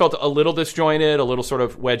segment felt a little disjointed, a little sort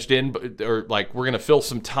of wedged in, or like we're going to fill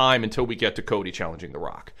some time until we get to Cody challenging The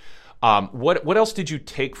Rock. What else did you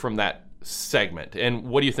take from that segment, and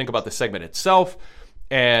what do you think about the segment itself,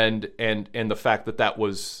 and the fact that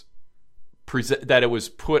was that it was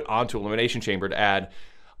put onto Elimination Chamber to add,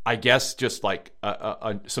 I guess, just like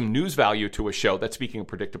some news value to a show that, speaking of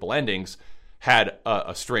predictable endings, had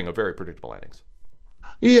a string of very predictable endings.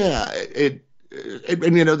 Yeah,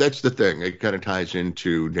 that's the thing. It kind of ties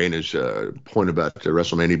into Dana's point about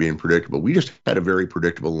WrestleMania being predictable. We just had a very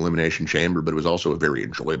predictable Elimination Chamber, but it was also a very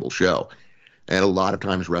enjoyable show. And a lot of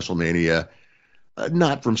times WrestleMania,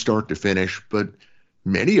 not from start to finish, but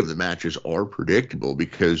many of the matches are predictable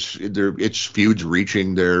because it's feuds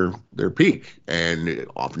reaching their peak. And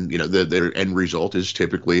often, their end result is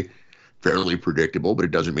typically fairly predictable, but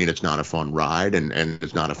it doesn't mean it's not a fun ride and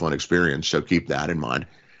it's not a fun experience. So keep that in mind.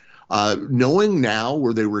 Knowing now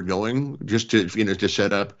where they were going, just to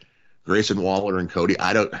set up Grayson Waller and Cody.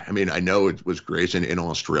 I know it was Grayson in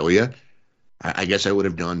Australia. I guess I would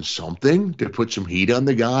have done something to put some heat on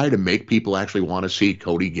the guy to make people actually want to see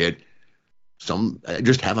Cody get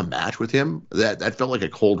just have a match with him. That felt like a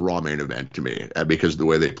cold Raw main event to me because of the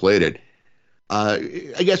way they played it.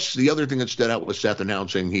 I guess the other thing that stood out was Seth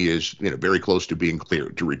announcing he is very close to being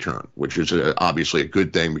cleared to return, which is obviously a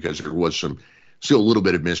good thing because there was still a little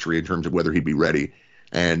bit of mystery in terms of whether he'd be ready.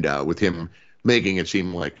 And with him making it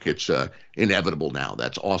seem like it's inevitable now,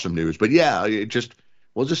 that's awesome news. But yeah, it just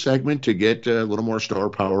was a segment to get a little more star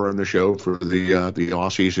power on the show for the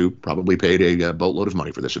Aussies who probably paid a boatload of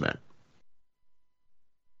money for this event.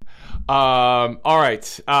 All right.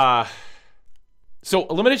 So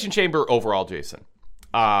Elimination Chamber overall, Jason.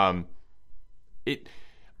 I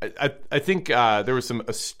think there was some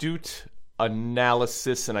astute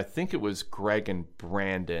analysis, and I think it was Greg and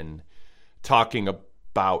Brandon talking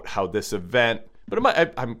about how this event. But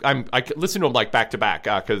I listened to them like back to back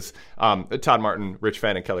because Todd Martin, Rich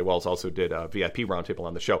Fenn, and Kelly Wells also did a VIP roundtable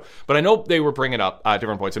on the show. But I know they were bringing up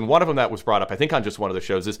different points, and one of them that was brought up, I think, on just one of the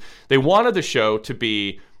shows is they wanted the show to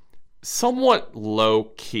be somewhat low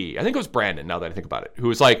key. I think it was Brandon, now that I think about it, who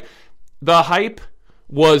was like, the hype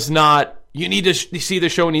was not you need to see the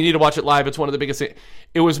show and you need to watch it live. It's one of the biggest things.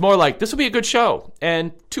 It was more like, this will be a good show.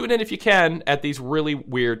 And tune in if you can at these really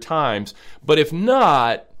weird times. But if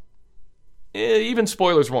not, even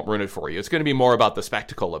spoilers won't ruin it for you. It's going to be more about the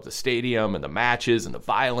spectacle of the stadium and the matches and the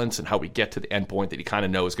violence and how we get to the end point that you kind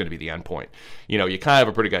of know is going to be the end point. You know, you kind of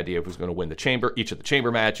have a pretty good idea of who's going to win each of the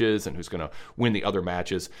chamber matches and who's going to win the other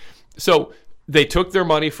matches. So they took their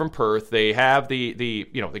money from Perth. They have they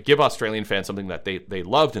give Australian fans something that they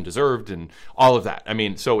loved and deserved and all of that. I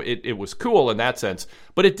mean, so it was cool in that sense.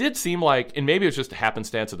 But it did seem like, and maybe it was just a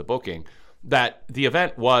happenstance of the booking, that the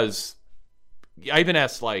event was, I even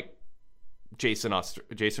asked like Jason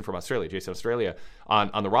from Australia, Jason Australia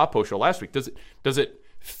on the Raw post show last week, does it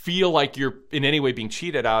feel like you're in any way being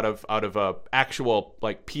cheated out of a actual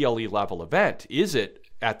like PLE level event? Is it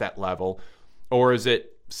at that level, or is it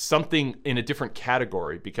something in a different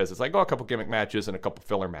category? Because it's like, a couple gimmick matches and a couple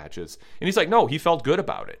filler matches. And he's like, no, he felt good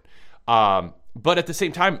about it. But at the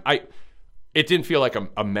same time, it didn't feel like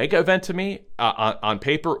a mega event to me on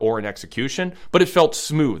paper or in execution, but it felt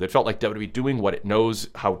smooth. It felt like WWE doing what it knows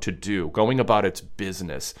how to do, going about its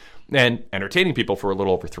business and entertaining people for a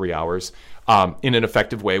little over 3 hours in an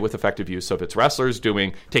effective way with effective use of its wrestlers,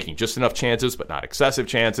 taking just enough chances, but not excessive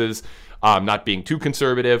chances, not being too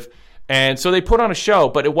conservative. And so they put on a show,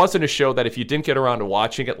 but it wasn't a show that if you didn't get around to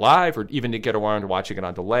watching it live or even didn't get around to watching it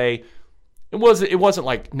on delay, it wasn't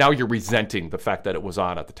like now you're resenting the fact that it was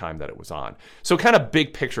on at the time that it was on. So kind of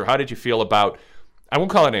big picture, how did you feel about, I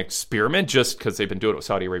won't call it an experiment just because they've been doing it with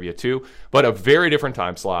Saudi Arabia too, but a very different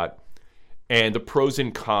time slot and the pros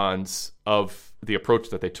and cons of the approach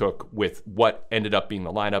that they took with what ended up being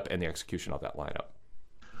the lineup and the execution of that lineup?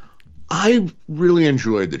 I really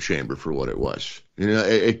enjoyed the chamber for what it was. You know,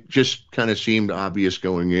 it just kind of seemed obvious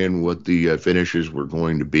going in what the finishes were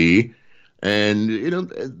going to be. And, you know,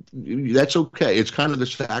 that's okay. It's kind of the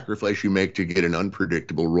sacrifice you make to get an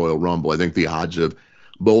unpredictable Royal Rumble. I think the odds of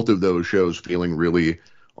both of those shows feeling really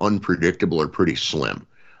unpredictable are pretty slim,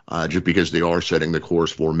 just because they are setting the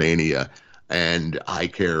course for Mania. And I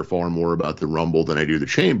care far more about the Rumble than I do the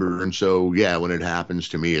Chamber. And so, yeah, when it happens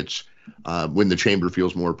to me, it's when the Chamber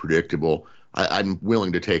feels more predictable, I'm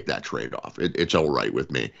willing to take that trade-off. It's all right with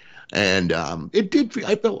me. And it did feel,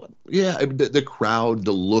 I felt, the crowd,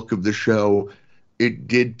 the look of the show, it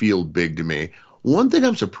did feel big to me. One thing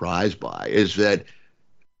I'm surprised by is that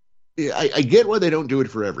I get why they don't do it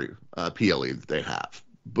for every PLE that they have.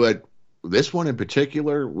 But this one in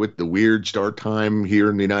particular, with the weird start time here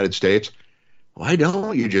in the United States, why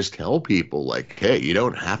don't you just tell people, like, hey, you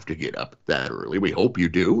don't have to get up that early. We hope you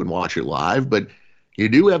do and watch it live, but you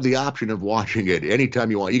do have the option of watching it anytime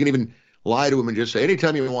you want. You can even lie to them and just say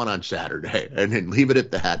anytime you want on Saturday and then leave it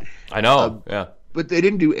at that. I know, yeah. But they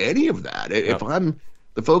didn't do any of that. If I'm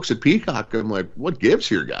the folks at Peacock, I'm like, what gives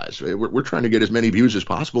here, guys? We're trying to get as many views as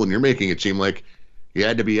possible, and you're making it seem like you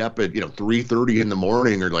had to be up at 3:30 in the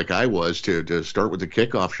morning, or like I was, to start with the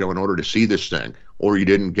kickoff show in order to see this thing, or you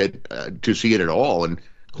didn't get to see it at all. And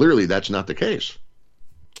clearly that's not the case.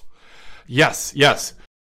 Yes.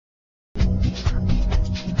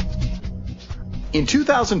 In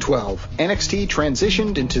 2012, NXT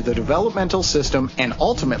transitioned into the developmental system and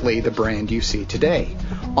ultimately the brand you see today.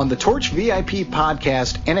 On the Torch VIP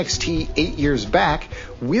podcast, NXT 8 Years Back,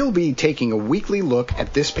 we'll be taking a weekly look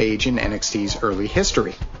at this page in NXT's early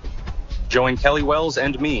history. Join Kelly Wells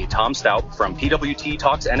and me, Tom Stout, from PWT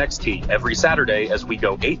Talks NXT every Saturday as we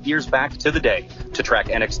go 8 years back to the day to track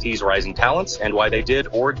NXT's rising talents and why they did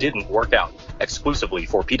or didn't work out, exclusively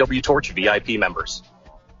for PWTorch VIP members.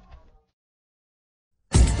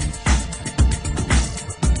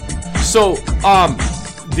 So,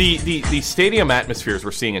 the stadium atmospheres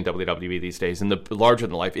we're seeing in WWE these days, and the larger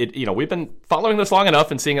than life, we've been following this long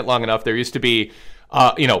enough and seeing it long enough. There used to be,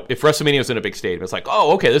 if WrestleMania was in a big stadium, it's like,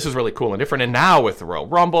 oh, okay, this is really cool and different. And now with the Royal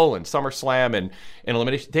Rumble and SummerSlam and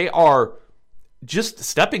Elimination, they are just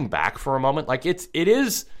stepping back for a moment. Like it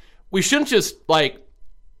is, we shouldn't just like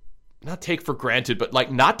not take for granted, but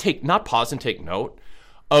like not pause and take note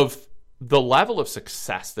of the level of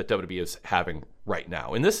success that WWE is having right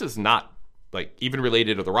now. And this is not like even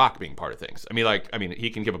related to The Rock being part of things. I mean,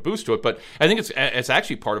 he can give a boost to it, but I think it's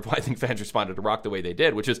actually part of why I think fans responded to Rock the way they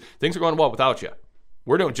did, which is things are going well without you.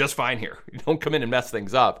 We're doing just fine here. You don't come in and mess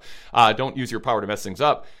things up. Don't use your power to mess things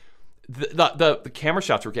up. The camera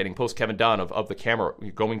shots we're getting post Kevin Dunn of the camera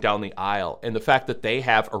going down the aisle, and the fact that they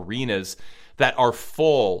have arenas that are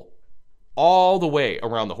full all the way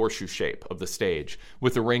around the horseshoe shape of the stage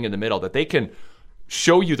with the ring in the middle, that they can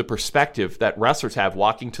show you the perspective that wrestlers have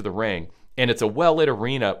walking to the ring. And it's a well-lit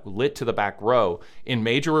arena, lit to the back row in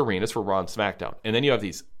major arenas for Raw and SmackDown. And then you have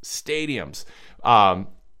these stadiums.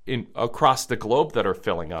 across the globe that are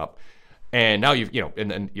filling up. And now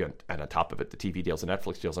and on top of it, the TV deals and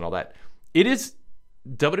Netflix deals and all that.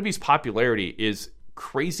 WWE's popularity is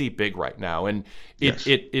crazy big right now, and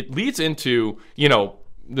it leads into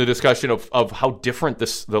the discussion of how different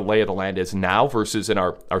the lay of the land is now versus in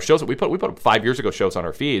our shows that we put up 5 years ago shows on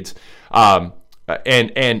our feeds, and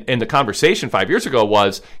the conversation 5 years ago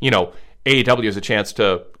was AEW has a chance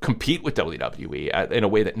to compete with WWE in a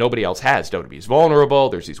way that nobody else has. WWE is vulnerable.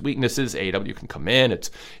 There's these weaknesses. AEW can come in.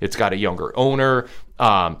 It's got a younger owner,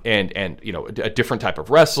 and a different type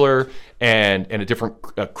of wrestler, and a different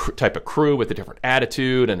type of crew with a different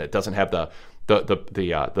attitude, and it doesn't have the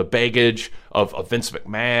baggage of Vince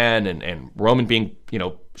McMahon and Roman being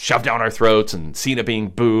shoved down our throats and Cena being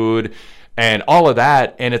booed and all of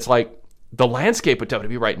that. And it's like, the landscape with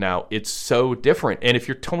WWE right now, it's so different. And if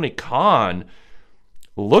you're Tony Khan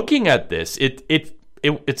looking at this, it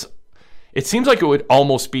seems like it would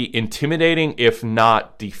almost be intimidating, if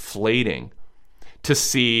not deflating, to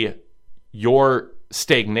see your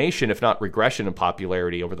stagnation, if not regression in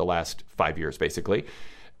popularity over the last 5 years, basically,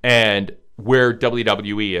 and where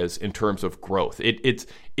WWE is in terms of growth.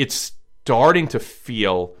 It's starting to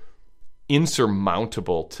feel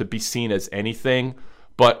insurmountable to be seen as anything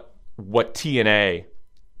but what TNA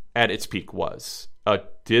at its peak was, a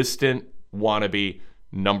distant wannabe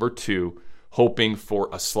number 2, hoping for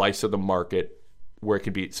a slice of the market where it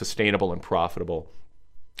could be sustainable and profitable,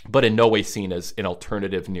 but in no way seen as an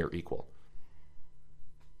alternative near equal.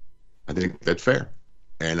 I think that's fair,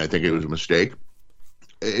 and I think it was a mistake.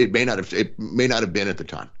 It may not have been at the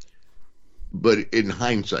time, but in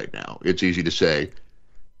hindsight now, it's easy to say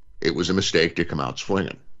it was a mistake to come out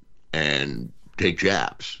swinging and take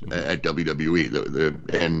jabs at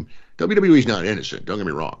WWE. And WWE's not innocent, don't get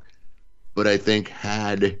me wrong. But I think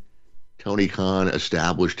had Tony Khan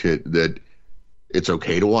established that it's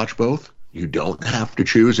okay to watch both, you don't have to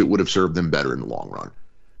choose, it would have served them better in the long run.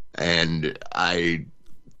 And I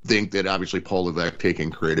think that obviously Paul Levesque taking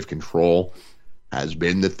creative control has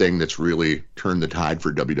been the thing that's really turned the tide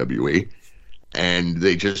for WWE. And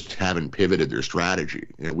they just haven't pivoted their strategy.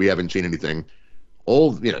 We haven't seen anything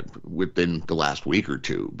within the last week or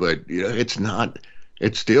two, but it's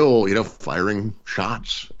still firing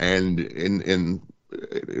shots, and on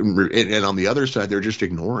the other side they're just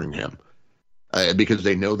ignoring him because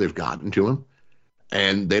they know they've gotten to him,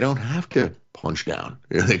 and they don't have to punch down.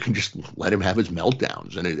 They can just let him have his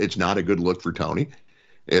meltdowns, and it's not a good look for Tony.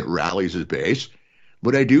 It rallies his base,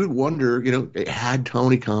 but I do wonder, had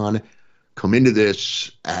Tony Khan come into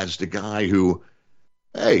this as the guy who,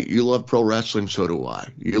 hey, you love pro wrestling, so do I.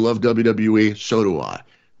 You love WWE, so do I.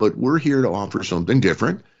 But we're here to offer something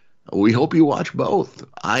different. We hope you watch both.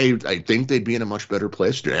 I think they'd be in a much better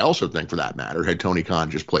place. I also think, for that matter, had Tony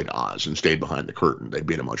Khan just played Oz and stayed behind the curtain, they'd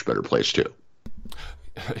be in a much better place too.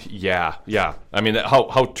 Yeah. I mean,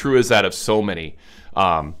 how true is that of so many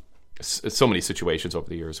situations over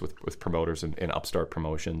the years with promoters and upstart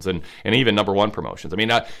promotions and even number one promotions. I mean,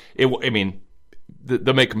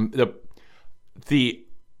 the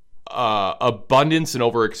abundance and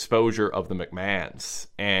overexposure of the McMahons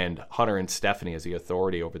and Hunter and Stephanie as the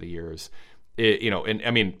authority over the years,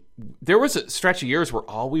 there was a stretch of years where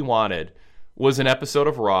all we wanted was an episode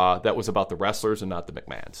of Raw that was about the wrestlers and not the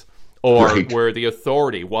McMahons, or where the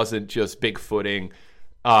authority wasn't just bigfooting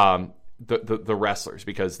the wrestlers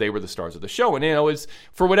because they were the stars of the show. And, it's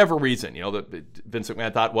for whatever reason, Vince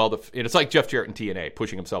McMahon thought, well, it's like Jeff Jarrett in TNA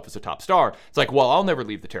pushing himself as a top star. It's like, well, I'll never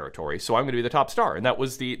leave the territory, so I'm going to be the top star. And that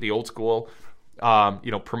was the old school,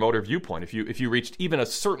 promoter viewpoint. If you reached even a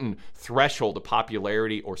certain threshold of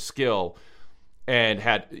popularity or skill and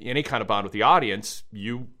had any kind of bond with the audience,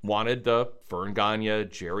 you wanted the Vern Gagne,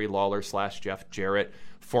 Jerry Lawler / Jeff Jarrett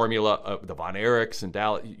formula of the Von Erichs and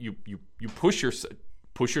Dallas. You push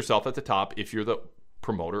yourself at the top if you're the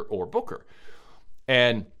promoter or booker.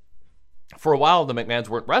 And for a while, the McMahons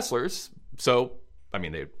weren't wrestlers. So,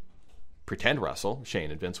 they pretend wrestle, Shane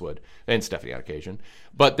and Vince would, and Stephanie on occasion,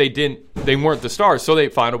 but they weren't the stars. So they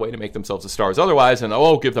found a way to make themselves the stars otherwise, and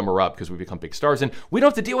give them a rub because we become big stars. And we don't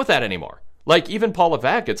have to deal with that anymore. Like, even Paul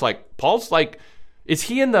Levesque, it's like, Paul's like, is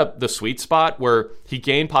he in the sweet spot where he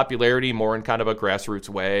gained popularity more in kind of a grassroots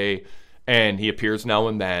way, and he appears now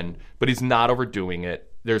and then, but he's not overdoing it.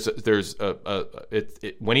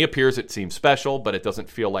 When he appears, it seems special, but it doesn't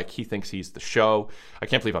feel like he thinks he's the show. I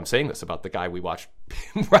can't believe I'm saying this about the guy we watched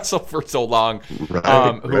wrestle for so long,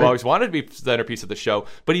 who always wanted to be the centerpiece of the show.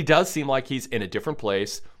 But he does seem like he's in a different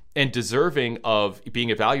place and deserving of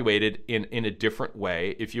being evaluated in a different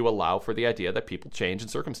way if you allow for the idea that people change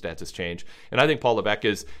and circumstances change. And I think Paul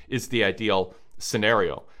Levesque is the ideal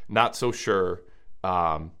scenario. Not so sure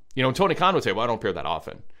Tony Khan would say, well, I don't appear that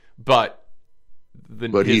often. But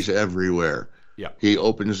he's everywhere. Yeah. He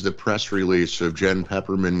opens the press release of Jen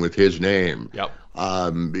Pepperman with his name. Yep.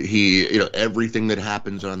 Everything that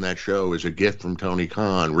happens on that show is a gift from Tony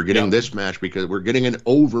Khan. We're getting this match because we're getting an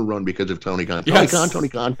overrun because of Tony Khan.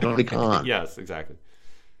 Tony Khan. Yes, exactly.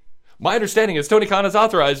 My understanding is Tony Khan has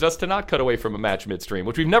authorized us to not cut away from a match midstream,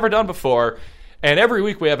 which we've never done before. And every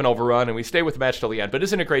week we have an overrun and we stay with the match till the end. But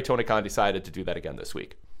isn't it great Tony Khan decided to do that again this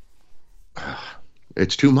week?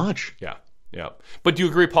 It's too much. Yeah. But do you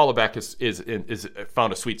agree Paul Levesque is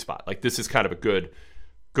found a sweet spot? Like, this is kind of a good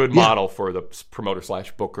model for the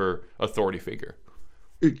promoter/booker authority figure.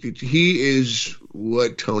 He is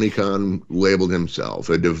what Tony Khan labeled himself,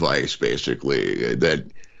 a device, basically, that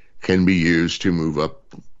can be used to move up,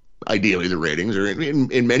 ideally, the ratings. Or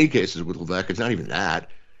in many cases with Levesque, it's not even that.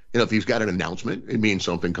 If he's got an announcement, it means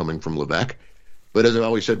something coming from Levesque. But as I've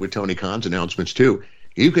always said with Tony Khan's announcements, too,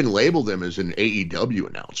 you can label them as an AEW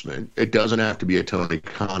announcement. It doesn't have to be a Tony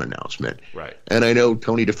Khan announcement. Right. And I know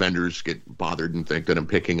Tony defenders get bothered and think that I'm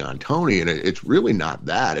picking on Tony, and it's really not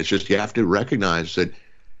that. It's just you have to recognize that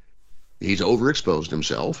he's overexposed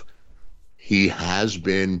himself. He has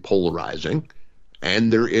been polarizing,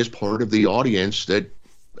 and there is part of the audience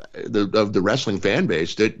of the wrestling fan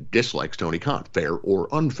base that dislikes Tony Khan, fair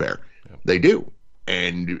or unfair. Yep. They do.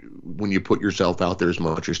 And when you put yourself out there as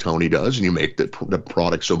much as Tony does and you make the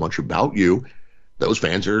product so much about you, those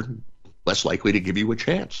fans are less likely to give you a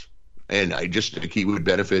chance. And I just think he would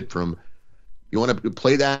benefit from, you want to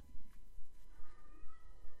play that?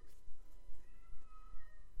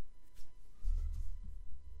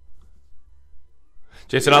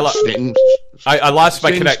 Jason, I lost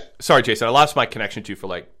my connection. Sorry, Jason, I lost my connection to you for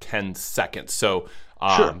like 10 seconds. So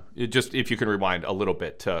sure. Just if you can rewind a little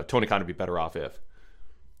bit, Tony Khan would be better off if.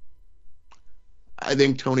 I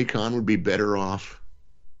think Tony Khan would be better off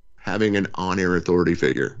having an on-air authority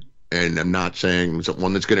figure. And I'm not saying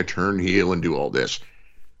one that's going to turn heel and do all this.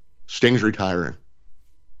 Sting's retiring.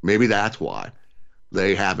 Maybe that's why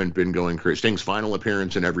they haven't been going crazy. Sting's final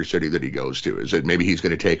appearance in every city that he goes to is that maybe he's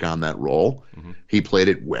going to take on that role. Mm-hmm. He played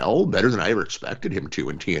it well, better than I ever expected him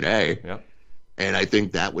to in TNA. Yeah. And I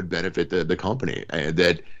think that would benefit the company. And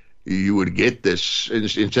that you would get this,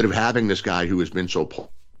 instead of having this guy who has been so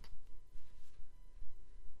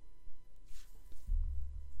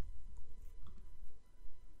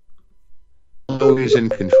always in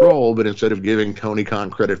control, but instead of giving Tony Khan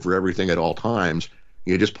credit for everything at all times,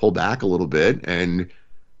 you just pull back a little bit, and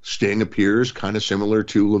Sting appears kind of similar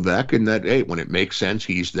to Levesque in that, hey, when it makes sense,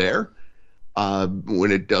 he's there.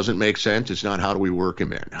 When it doesn't make sense, it's not how do we work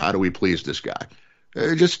him in? How do we please this guy?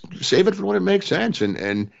 Just save it for when it makes sense.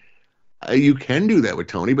 And you can do that with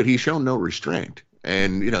Tony, but he's shown no restraint.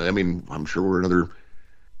 And, I'm sure we're another...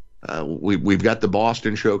 we've got the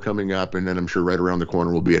Boston show coming up, and then I'm sure right around the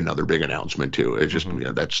corner will be another big announcement too. It's just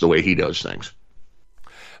that's the way he does things.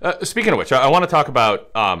 Speaking of which, I want to talk about.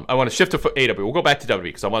 I want to shift to AEW. We'll go back to WWE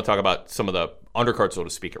because I want to talk about some of the undercards, so to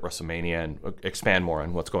speak, at WrestleMania and expand more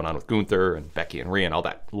on what's going on with Gunther and Becky and Rhea and all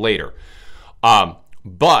that later.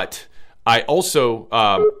 But I also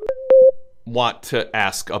want to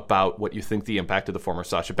ask about what you think the impact of the former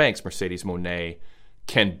Sasha Banks, Mercedes Monet,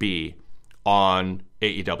 can be on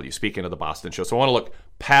AEW, speaking of the Boston show. So I want to look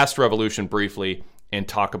past Revolution briefly and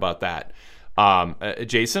talk about that.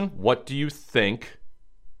 Jason, what do you think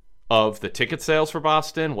of the ticket sales for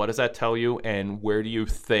Boston? What does that tell you? And where do you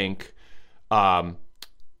think, what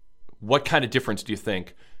kind of difference do you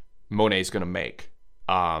think Monet is going to make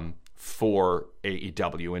for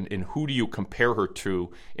AEW? And who do you compare her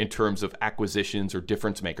to in terms of acquisitions or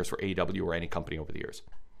difference makers for AEW or any company over the years?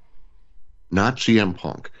 Not CM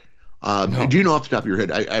Punk. No. Do you know off the top of your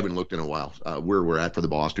head? I haven't looked in a while. Where we're at for the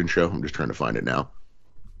Boston show. I'm just trying to find it now.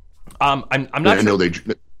 I'm not. I know they.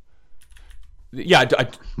 Yeah, I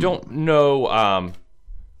don't know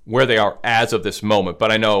where they are as of this moment,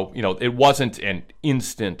 but I know it wasn't an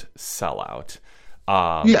instant sellout.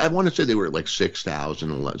 I want to say they were at like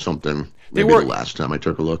 6,000 something. Maybe the last time I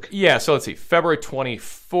took a look. Yeah, so let's see. February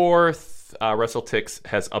 24th, WrestleTix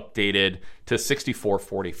has updated to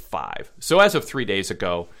 6,445. So as of 3 days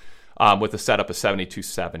ago. With a setup of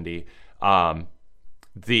 7,270.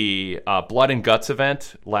 The Blood and Guts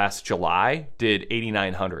event last July did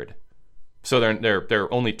 8,900. So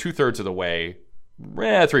they're only 2/3 of the way,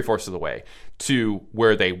 3/4 of the way to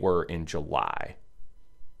where they were in July.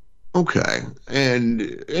 Okay,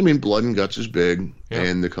 and Blood and Guts is big,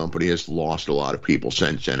 and the company has lost a lot of people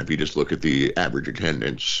since then. If you just look at the average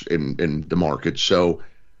attendance in the market, so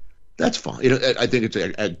that's fine. I think it's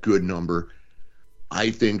a good number. I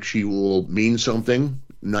think she will mean something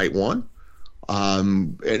night one.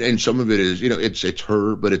 And some of it is, it's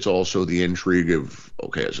her, but it's also the intrigue of,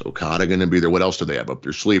 okay, is Okada going to be there? What else do they have up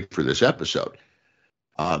their sleeve for this episode?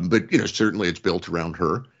 But certainly it's built around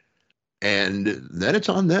her, and then it's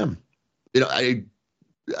on them. I'd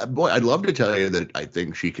love to tell you that I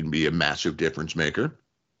think she can be a massive difference maker.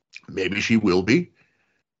 Maybe she will be.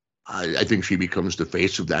 I think she becomes the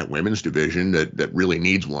face of that women's division that really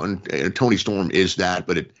needs one. And Toni Storm is that,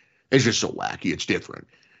 but it's just so wacky. It's different.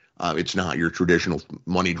 It's not your traditional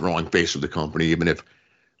money drawing face of the company, even if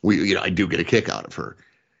I do get a kick out of her.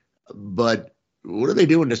 But what are they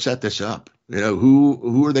doing to set this up?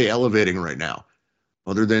 Who are they elevating right now?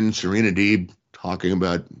 Other than Serena Deeb talking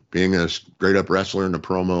about being a straight up wrestler in a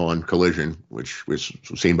promo on Collision, which was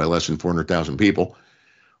seen by less than 400,000 people.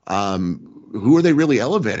 Who are they really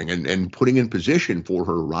elevating and putting in position for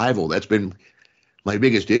her rival? That's been my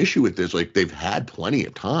biggest issue with this. Like, they've had plenty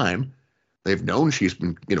of time. They've known she's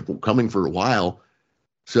been, coming for a while.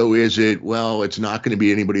 So is it, well, it's not going to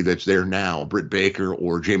be anybody that's there now. Britt Baker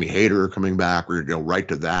or Jamie Hayter are coming back. We're going to go right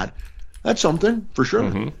to that. That's something for sure.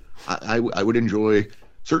 Mm-hmm. I would enjoy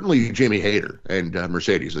certainly Jamie Hayter and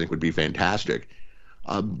Mercedes. I think would be fantastic.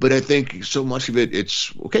 But I think so much of it,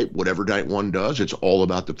 it's okay, whatever night one does, it's all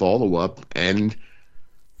about the follow-up. And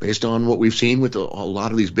based on what we've seen with a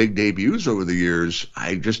lot of these big debuts over the years,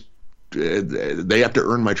 they have to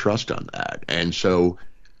earn my trust on that. And so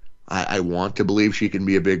I want to believe she can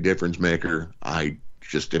be a big difference maker. I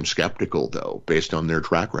just am skeptical, though, based on their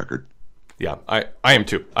track record. Yeah, I am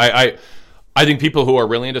too. I think people who are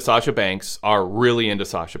really into Sasha Banks are really into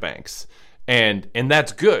Sasha Banks. And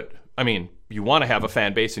that's good. I mean, you want to have a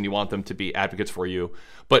fan base and you want them to be advocates for you.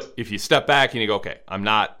 But if you step back and you go, okay, I'm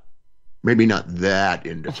not. Maybe not that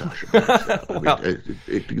into Sasha Banks. Well,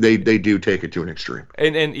 they do take it to an extreme.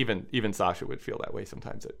 And even Sasha would feel that way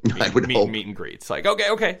sometimes at meet and greets. Like,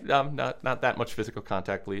 okay, not that much physical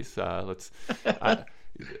contact, please. Let's.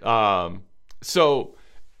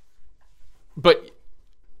 But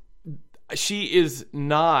she is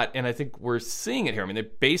not, and I think we're seeing it here. I mean, they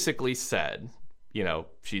basically said,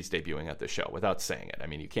 she's debuting at the show without saying it. I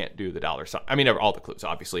mean, you can't do the dollar sign. I mean, all the clues,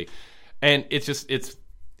 obviously. And it's just,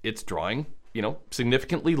 it's drawing,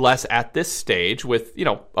 significantly less at this stage with, a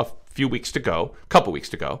couple weeks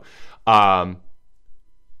to go.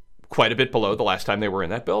 Quite a bit below the last time they were in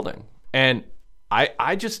that building. And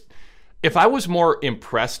I just, if I was more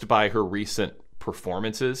impressed by her recent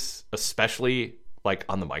performances, especially like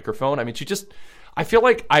on the microphone, I mean, I feel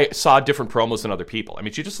like I saw different promos than other people. I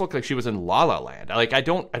mean, she just looked like she was in La La Land. Like, I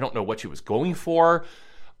don't know what she was going for.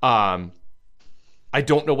 I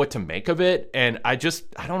don't know what to make of it. And I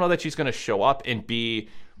don't know that she's going to show up and be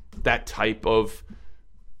that type of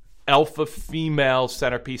alpha female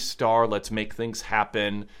centerpiece star. Let's make things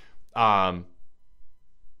happen.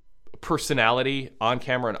 Personality on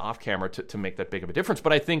camera and off camera to make that big of a difference.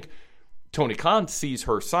 But I think Tony Khan sees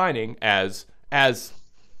her signing as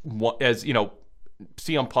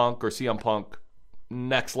CM Punk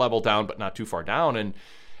next level down, but not too far down.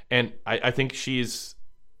 And I think she's,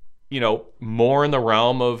 more in the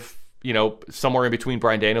realm of, somewhere in between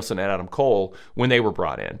Bryan Danielson and Adam Cole when they were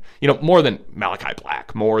brought in, more than Malachi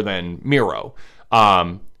Black, more than Miro,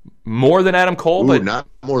 more than Adam Cole. But not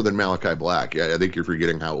more than Malachi Black. I think you're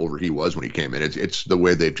forgetting how over he was when he came in. It's the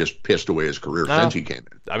way they've just pissed away his career since he came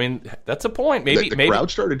in. I mean, that's a point. Maybe the crowd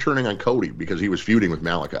started turning on Cody because he was feuding with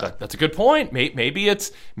Malachi. That's a good point.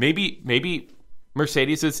 Maybe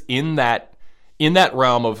Mercedes is in that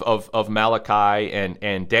realm of Malachi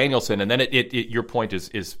and Danielson, and then your point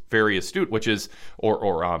is very astute, which is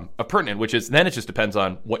or pertinent, which is then it just depends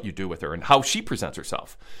on what you do with her and how she presents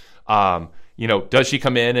herself. Does she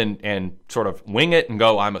come in and sort of wing it and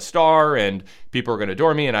go, I'm a star and people are going to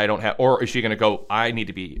adore me and I don't have, or is she going to go, I need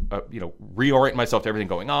to be, reorient myself to everything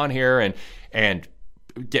going on here and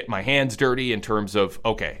get my hands dirty in terms of,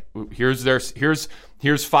 okay, here's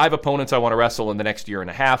 5 opponents I want to wrestle in the next year and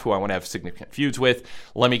a half who I want to have significant feuds with.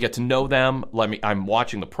 Let me get to know them. I'm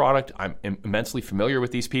watching the product. I'm immensely familiar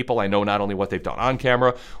with these people. I know not only what they've done on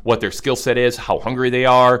camera, what their skill set is, how hungry they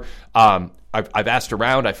are. I've asked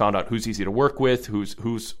around. I found out who's easy to work with,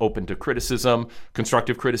 who's open to criticism,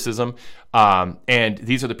 constructive criticism. And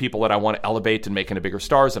these are the people that I want to elevate and make into bigger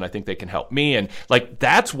stars, and I think they can help me. And like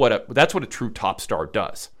that's what a true top star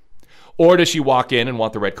does. Or does she walk in and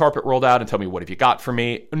want the red carpet rolled out and tell me, what have you got for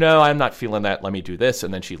me? No, I'm not feeling that. Let me do this.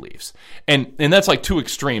 And then she leaves. And that's like two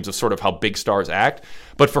extremes of sort of how big stars act.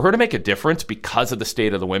 But for her to make a difference because of the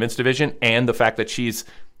state of the women's division and the fact that she's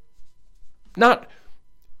not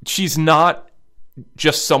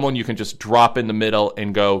just someone you can just drop in the middle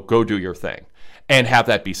and go do your thing and have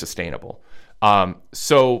that be sustainable.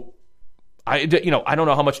 So I don't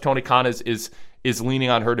know how much Tony Khan is leaning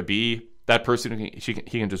on her to be that person he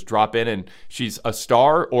can just drop in and she's a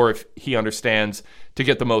star, or if he understands to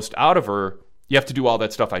get the most out of her, you have to do all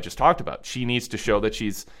that stuff I just talked about. She needs to show that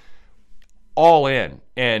she's all in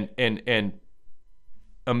and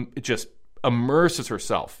just immerses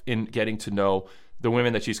herself in getting to know the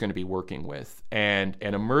women that she's going to be working with, and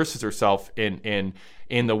immerses herself in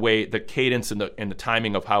the way, the cadence and the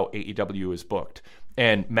timing of how AEW is booked,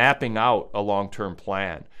 and mapping out a long-term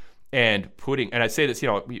plan. And I say this,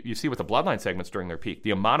 you see with the Bloodline segments during their peak,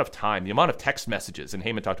 the amount of time, the amount of text messages, and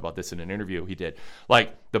Heyman talked about this in an interview he did,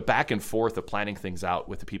 like the back and forth of planning things out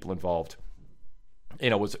with the people involved.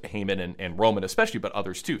 Was Heyman and Roman especially, but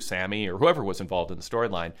others too, Sammy or whoever was involved in the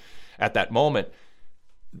storyline at that moment.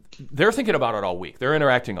 They're thinking about it all week. They're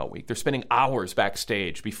interacting all week. They're spending hours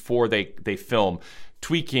backstage before they film,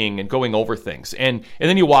 tweaking and going over things. And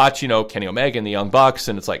then you watch, Kenny Omega and the Young Bucks,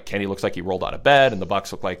 and it's like Kenny looks like he rolled out of bed, and the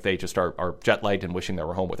Bucks look like they just are jet-lagged and wishing they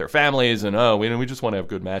were home with their families. And we just want to have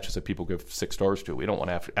good matches that people give 6 stars to. We don't want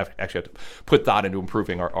to actually have to put thought into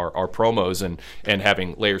improving our promos and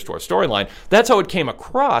having layers to our storyline. That's how it came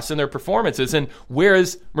across in their performances. And where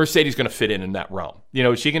is Mercedes going to fit in that realm?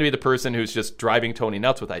 Is she going to be the person who's just driving Tony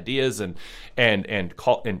nuts with ideas and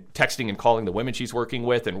texting and calling the women she's working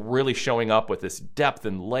with, and really showing up with this depth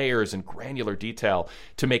and layers and granular detail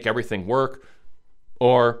to make everything work?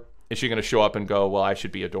 Or is she going to show up and go, well, I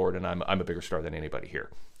should be adored and I'm a bigger star than anybody here?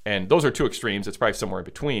 And those are two extremes. It's probably somewhere in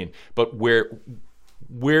between. But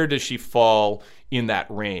where does she fall in that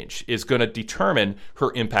range is going to determine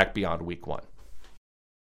her impact beyond week 1.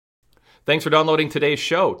 Thanks for downloading today's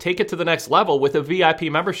show. Take it to the next level with a VIP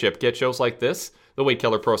membership. Get shows like this, the Wade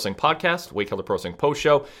Keller Pro Wrestling Podcast, Wade Keller Pro Wrestling Post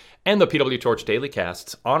Show, and the PWTorch Daily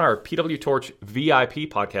Casts on our PWTorch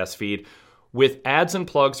VIP podcast feed, with ads and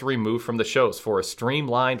plugs removed from the shows for a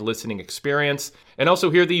streamlined listening experience. And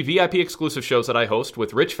also hear the VIP exclusive shows that I host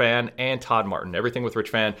with Rich Fan and Todd Martin. Everything with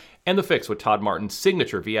Rich Fan and The Fix with Todd Martin's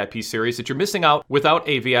signature VIP series that you're missing out without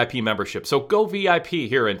a VIP membership. So go VIP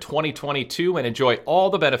here in 2022 and enjoy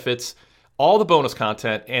all the benefits, all the bonus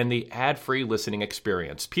content, and the ad-free listening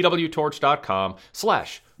experience.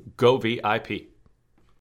 PWTorch.com/GoVIP.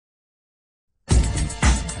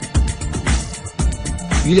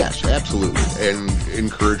 Yes, absolutely. And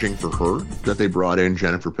encouraging for her that they brought in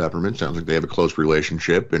Jennifer Peppermint. Sounds like they have a close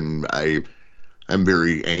relationship, and I'm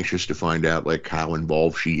very anxious to find out how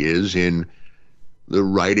involved she is in the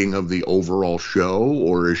writing of the overall show,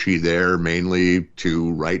 or is she there mainly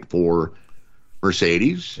to write for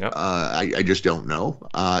Mercedes? Yep. I just don't know.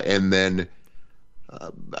 And then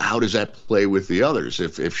how does that play with the others?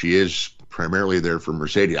 If she is primarily there for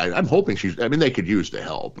Mercedes, I'm hoping they could use the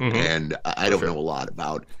help. Mm-hmm. And I don't know a lot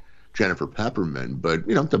about Jennifer Peppermint, but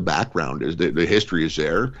the background is the history is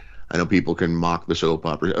there. I know people can mock the soap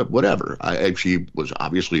opera, whatever. She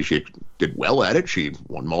did well at it. She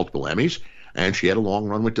won multiple Emmys, and she had a long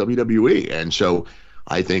run with WWE. And so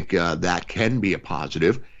I think that can be a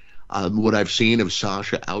positive. What I've seen of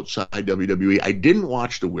Sasha outside WWE, I didn't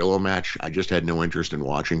watch the Willow match. I just had no interest in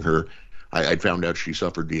watching her. I found out she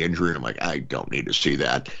suffered the injury, and I'm like, I don't need to see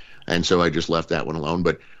that. And so I just left that one alone.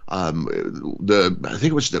 But I think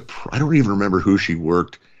it was I don't even remember who she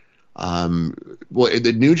worked.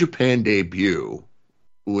 The New Japan debut,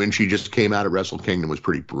 when she just came out of Wrestle Kingdom, was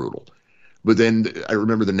pretty brutal. But then I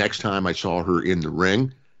remember the next time I saw her in the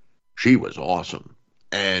ring, she was awesome.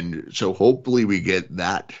 And so hopefully we get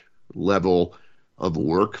that level of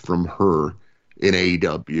work from her in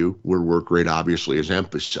AEW, where work rate obviously is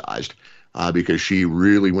emphasized, because she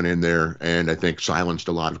really went in there and I think silenced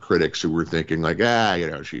a lot of critics who were thinking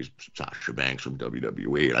she's Sasha Banks from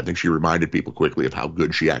WWE. And I think she reminded people quickly of how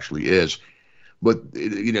good she actually is. But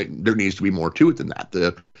there needs to be more to it than that.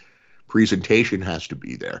 The presentation has to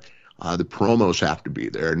be there. The promos have to be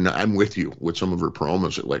there. And I'm with you with some of her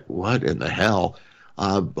promos. What in the hell?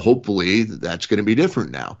 Hopefully that's going to be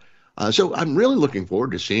different now. So I'm really looking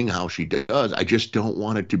forward to seeing how she does. I just don't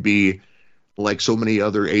want it to be like so many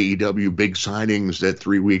other AEW big signings that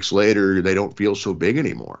 3 weeks later they don't feel so big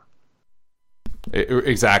anymore.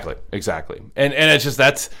 Exactly. And it's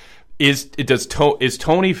just is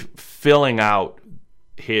Tony filling out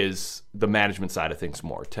the management side of things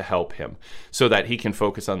more to help him so that he can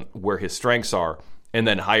focus on where his strengths are, and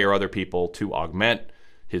then hire other people to augment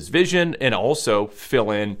his vision and also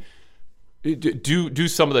fill in, do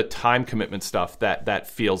some of the time commitment stuff that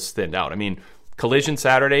feels thinned out. I mean, Collision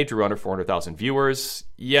Saturday drew under 400,000 viewers.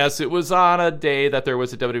 Yes, it was on a day that there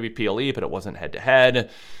was a WWE PLE, but it wasn't head-to-head.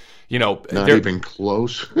 Not even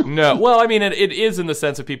close. No. Well, I mean, it is in the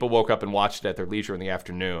sense that people woke up and watched it at their leisure in the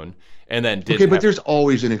afternoon and then didn't. Okay, but there's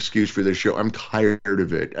always an excuse for this show. I'm tired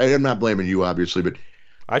of it. I'm not blaming you, obviously, but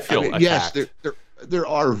I feel attacked. Yes, there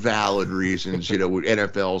are valid reasons, with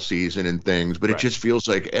NFL season and things, but it just feels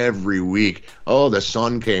like every week, the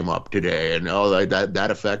sun came up today, and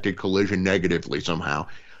that affected Collision negatively somehow.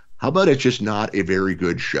 How about it's just not a very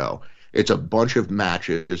good show? It's a bunch of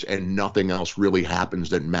matches, and nothing else really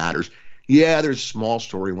happens that matters. Yeah, there's small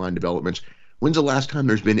storyline developments. When's the last time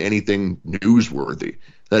there's been anything newsworthy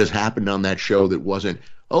that has happened on that show that wasn't,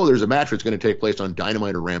 there's a match that's going to take place on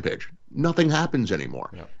Dynamite or Rampage? Nothing happens anymore.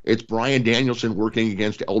 Yeah. It's Bryan Danielson working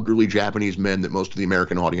against elderly Japanese men that most of the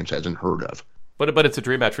American audience hasn't heard of. But it's a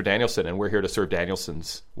dream match for Danielson, and we're here to serve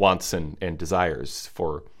Danielson's wants and desires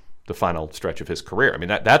for the final stretch of his career. I mean,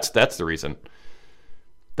 that's the reason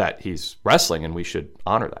that he's wrestling, and we should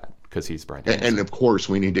honor that because he's Bryan Danielson. And of course,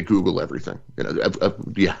 we need to Google everything.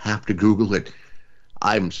 You have to Google it.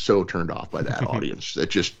 I'm so turned off by that audience. That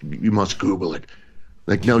just, you must Google it.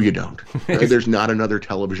 Like, no, you don't. There's not another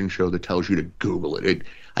television show that tells you to Google it.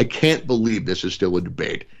 I can't believe this is still a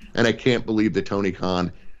debate. And I can't believe that Tony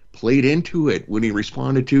Khan played into it when he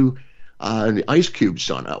responded to Ice Cube's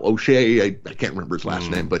son, O'Shea. I can't remember his last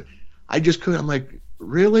name, but I just couldn't. I'm like,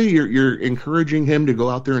 really? You're encouraging him to go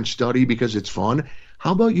out there and study because it's fun?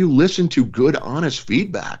 How about you listen to good, honest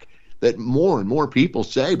feedback that more and more people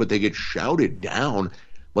say, but they get shouted down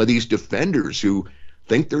by these defenders who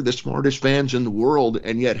think they're the smartest fans in the world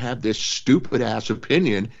and yet have this stupid-ass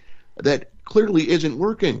opinion that clearly isn't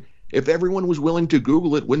working. If everyone was willing to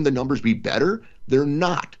Google it, wouldn't the numbers be better? They're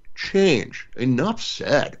not. Change. Enough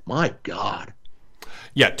said. My God.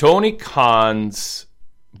 Yeah, Tony Khan's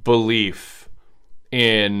belief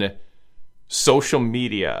in social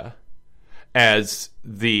media as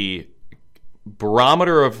the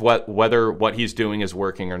barometer of whether what he's doing is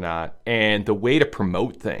working or not, and the way to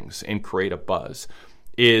promote things and create a buzz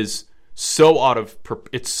is so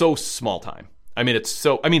it's so small time. I mean,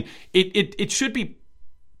 it should be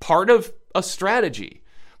part of a strategy,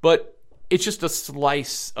 but it's just a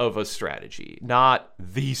slice of a strategy, not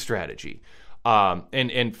the strategy.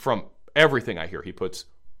 And from everything I hear, he puts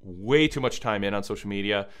way too much time in on social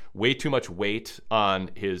media, way too much weight on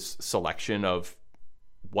his selection of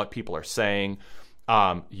what people are saying,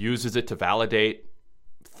 uses it to validate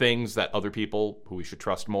things that other people who we should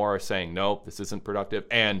trust more are saying, no, this isn't productive,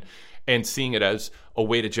 and seeing it as a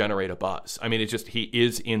way to generate a buzz. I mean, it's just, he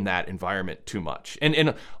is in that environment too much.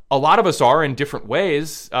 And a lot of us are in different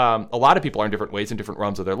ways. A lot of people are in different ways in different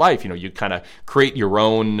realms of their life. You kind of create your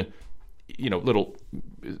own, little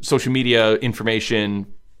social media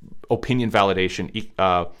information, opinion validation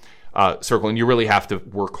circle, and you really have to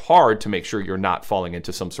work hard to make sure you're not falling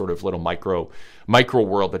into some sort of little micro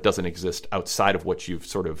world that doesn't exist outside of what you've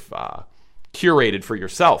sort of curated for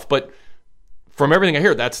yourself. But from everything I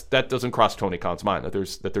hear, that doesn't cross Tony Khan's mind,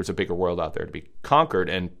 that there's a bigger world out there to be conquered,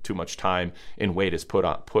 and too much time and weight is put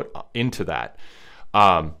into that.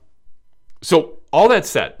 So all that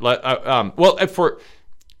said, as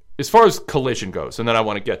far as Collision goes, and then I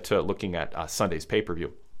want to get to looking at Sunday's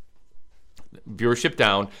pay-per-view. Viewership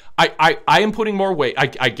down. I am putting more weight.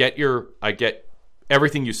 I get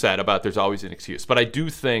everything you said about there's always an excuse, but I do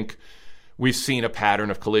think we've seen a pattern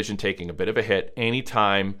of Collision taking a bit of a hit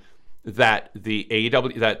anytime that the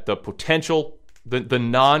AEW, that the potential, the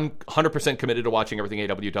non 100% committed to watching everything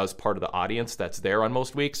AEW does part of the audience that's there on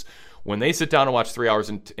most weeks, when they sit down and watch 3 hours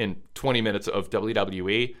and 20 minutes of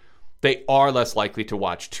WWE, they are less likely to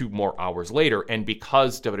watch 2 more hours later. And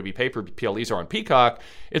because WWE pay-per-view PLEs are on Peacock,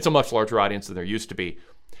 it's a much larger audience than there used to be.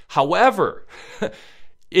 However,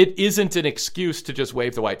 it isn't an excuse to just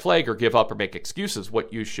wave the white flag or give up or make excuses.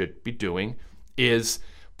 What you should be doing is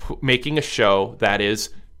making a show that is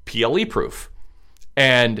PLE-proof.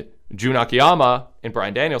 And Jun Akiyama and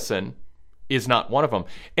Bryan Danielson is not one of them,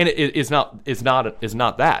 and it is not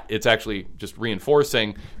that. It's actually just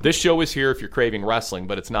reinforcing this show is here if you're craving wrestling,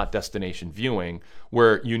 but it's not destination viewing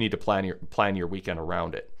where you need to plan your weekend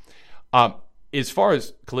around it. As far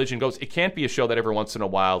as Collision goes, it can't be a show that every once in a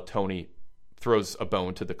while Tony throws a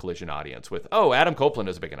bone to the Collision audience with, Adam Copeland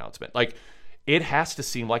is a big announcement. Like, it has to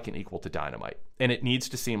seem like an equal to Dynamite, and it needs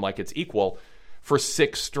to seem like it's equal for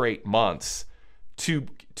 6 straight months to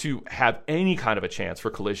have any kind of a chance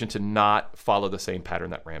for Collision to not follow the same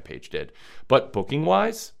pattern that Rampage did. But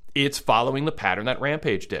booking-wise, it's following the pattern that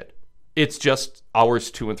Rampage did. It's just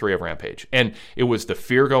hours 2 and 3 of Rampage. And it was the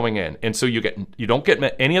fear going in. And so you don't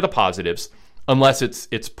get any of the positives unless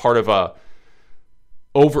it's part of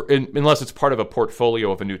unless it's part of a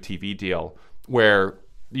portfolio of a new TV deal where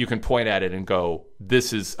you can point at it and go,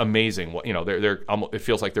 this is amazing. You know, it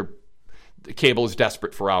feels like the cable is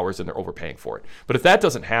desperate for hours and they're overpaying for it. But if that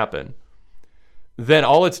doesn't happen, then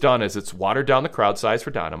all it's done is it's watered down the crowd size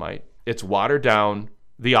for Dynamite. It's watered down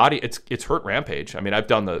the audience. It's hurt Rampage. I mean, I've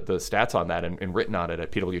done the stats on that and written on it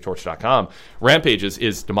at PWTorch.com. Rampage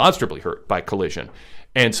is demonstrably hurt by Collision.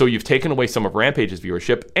 And so you've taken away some of Rampage's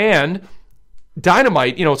viewership. And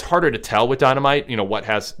Dynamite, you know, it's harder to tell with Dynamite, you know, what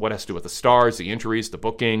has to do with the stars, the injuries, the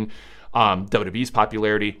booking, WWE's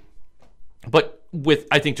popularity. But with,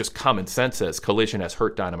 I think, just common sense says Collision has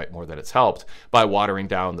hurt Dynamite more than it's helped by watering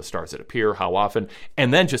down the stars that appear, how often,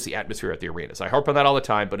 and then just the atmosphere at the arenas. I harp on that all the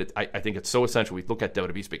time, but I think it's so essential. We look at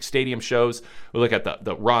WWE's big stadium shows. We look at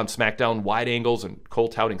the Raw and SmackDown wide angles and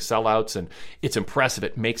cold touting sellouts, and it's impressive.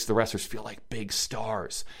 It makes the wrestlers feel like big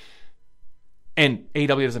stars. And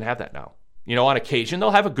AEW doesn't have that now. You know, on occasion, they'll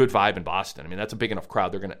have a good vibe in Boston. I mean, that's a big enough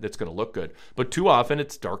crowd that's going to look good. But too often,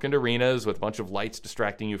 it's darkened arenas with a bunch of lights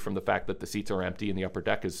distracting you from the fact that the seats are empty and the upper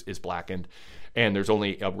deck is blackened, and there's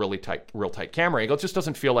only a real tight camera angle. It just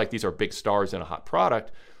doesn't feel like these are big stars in a hot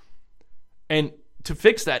product. And to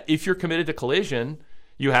fix that, if you're committed to Collision,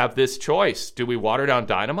 you have this choice. Do we water down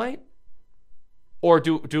Dynamite? Or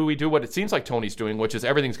do we do what it seems like Tony's doing, which is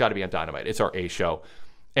everything's got to be on Dynamite. It's our A show.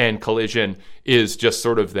 And Collision is just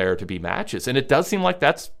sort of there to be matches. And it does seem like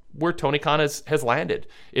that's where Tony Khan has landed.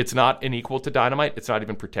 It's not an equal to Dynamite. It's not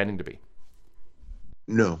even pretending to be.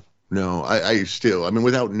 No. I still, I mean,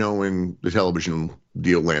 without knowing the television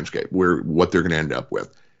deal landscape, what they're going to end up with.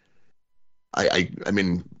 I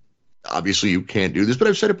mean, obviously you can't do this, but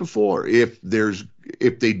I've said it before. If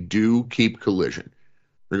they do keep Collision,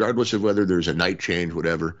 regardless of whether there's a night change,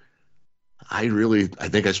 whatever, I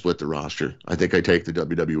think I split the roster. I think I take the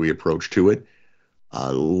WWE approach to it.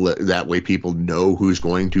 That way people know who's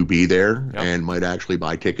going to be there and might actually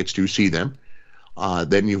buy tickets to see them.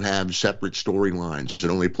 Then you have separate storylines that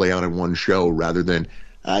only play out in one show rather than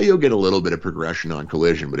you'll get a little bit of progression on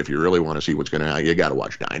Collision. But if you really want to see what's going to happen, you got to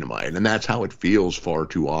watch Dynamite. And that's how it feels far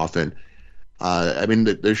too often. I mean,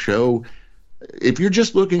 the show, if you're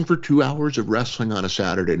just looking for 2 hours of wrestling on a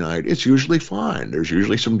Saturday night, it's usually fine. There's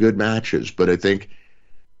usually some good matches, but I think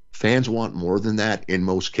fans want more than that in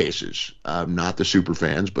most cases. Not the super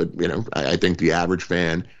fans, but you know, I think the average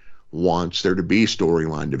fan wants there to be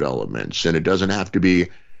storyline developments, and it doesn't have to be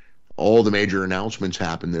all the major announcements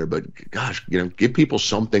happen there, but gosh, you know, give people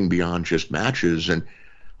something beyond just matches. And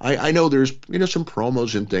I know there's, you know, some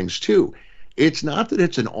promos and things too. It's not that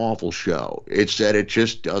it's an awful show. It's that it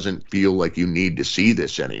just doesn't feel like you need to see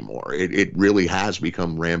this anymore. It really has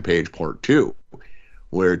become Rampage Part 2,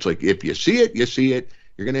 where it's like, if you see it, you see it.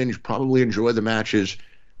 You're going to probably enjoy the matches.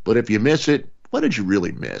 But if you miss it, what did you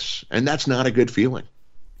really miss? And that's not a good feeling.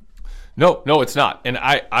 No, it's not. And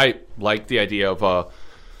I like the idea of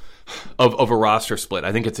a roster split.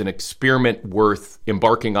 I think it's an experiment worth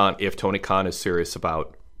embarking on if Tony Khan is serious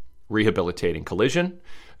about rehabilitating Collision.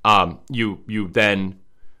 You then,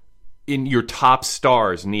 in your top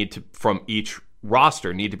stars from each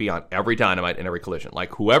roster need to be on every Dynamite and every Collision.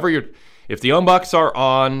 Like if the Young Bucks are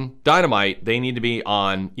on Dynamite, they need to be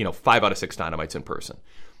on, 5 out of 6 Dynamites in person.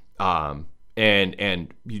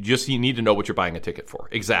 And you need to know what you're buying a ticket for.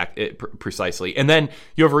 Precisely. And then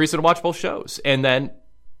you have a reason to watch both shows. And then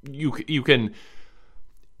you can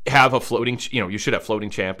have a floating, you should have floating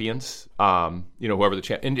champions, whoever the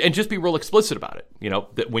champion, and just be real explicit about it.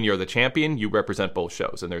 That when you're the champion, you represent both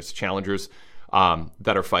shows, and there's challengers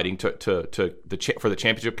that are fighting for the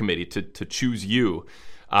championship committee to choose you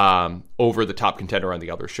over the top contender on the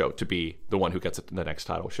other show to be the one who gets the next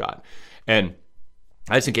title shot. And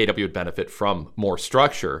I think AEW would benefit from more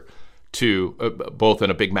structure to both in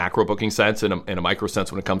a big macro booking sense and a micro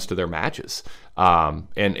sense when it comes to their matches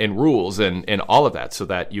and rules and all of that, so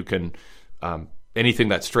that you can anything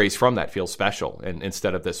that strays from that feels special. And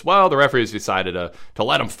instead of this, the referees decided to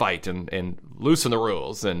let them fight and loosen the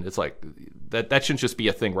rules, and it's like that shouldn't just be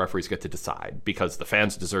a thing referees get to decide because the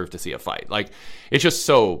fans deserve to see a fight. Like, it's just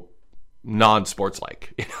so non-sports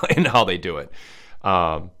like in how they do it.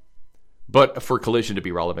 But for Collision to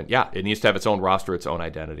be relevant, it needs to have its own roster, its own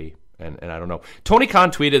identity. And I don't know. Tony Khan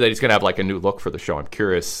tweeted that he's going to have like a new look for the show. I'm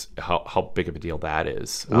curious how big of a deal that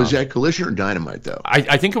is. Was that Collision or Dynamite, though?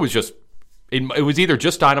 I think it was just it was either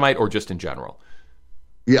just Dynamite or just in general.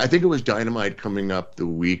 Yeah, I think it was Dynamite coming up the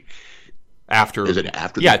week after. Is it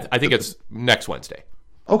after? Yeah, I think it's next Wednesday.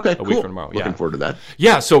 Okay, a week from tomorrow. Looking forward to that.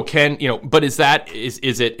 Yeah. So but is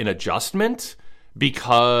it an adjustment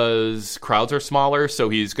because crowds are smaller? So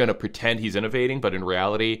he's going to pretend he's innovating, but in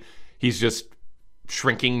reality, he's just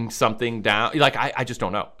shrinking something down? Like, I just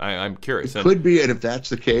don't know. I'm curious. It could be, and if that's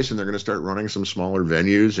the case, and they're going to start running some smaller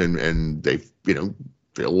venues, and they,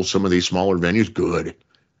 fill some of these smaller venues, good.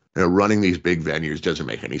 Running these big venues doesn't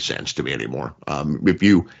make any sense to me anymore. If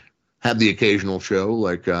you have the occasional show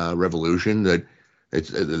like Revolution that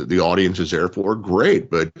the audience is there for, great,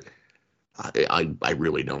 but I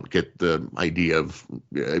really don't get the idea of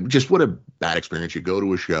just what a bad experience. You go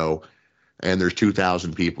to a show and there's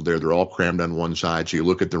 2,000 people there. They're all crammed on one side. So you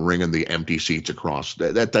look at the ring and the empty seats across.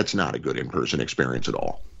 That's not a good in-person experience at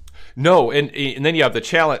all. No, and then you have the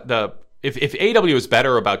challenge. If AEW is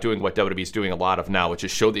better about doing what WWE is doing a lot of now, which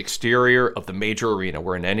is show the exterior of the major arena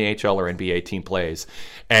where an NHL or NBA team plays,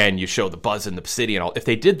 and you show the buzz in the city and all. If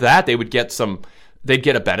they did that, they'd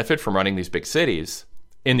get a benefit from running these big cities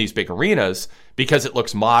in these big arenas because it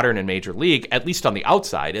looks modern and major league, at least on the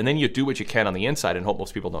outside, and then you do what you can on the inside and hope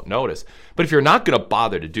most people don't notice. But if you're not going to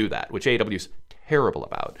bother to do that, which AEW is terrible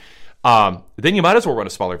about, then you might as well run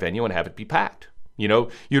a smaller venue and have it be packed.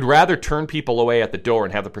 You'd rather turn people away at the door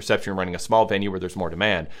and have the perception of running a small venue where there's more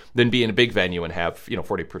demand than be in a big venue and have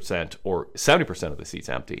 40% or 70% of the seats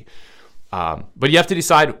empty. But you have to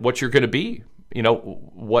decide what you're going to be.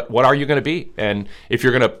 What are you going to be? And if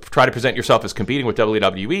you're going to try to present yourself as competing with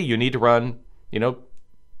WWE, you need to run,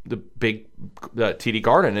 the big TD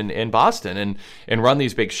Garden in Boston and run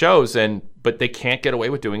these big shows. But they can't get away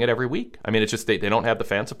with doing it every week. I mean, it's just they don't have the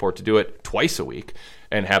fan support to do it twice a week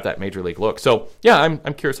and have that major league look. So yeah,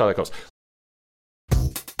 I'm curious how that goes.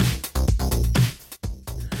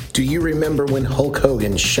 Do you remember when Hulk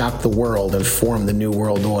Hogan shocked the world and formed the New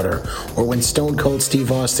World Order? Or when Stone Cold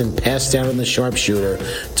Steve Austin passed out on the sharpshooter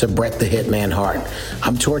to Bret the Hitman Hart?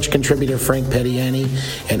 I'm Torch contributor Frank Pettiani,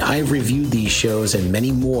 and I've reviewed these shows and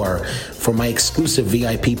many more for my exclusive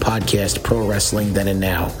VIP podcast, Pro Wrestling Then and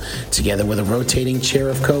Now. Together with a rotating chair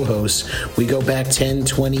of co-hosts, we go back 10,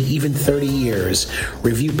 20, even 30 years,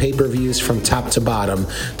 review pay-per-views from top to bottom,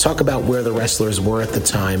 talk about where the wrestlers were at the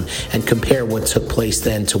time, and compare what took place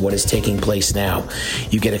then to what is taking place now.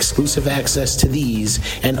 You get exclusive access to these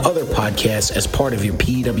and other podcasts as part of your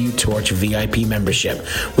PWTorch VIP membership,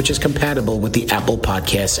 which is compatible with the Apple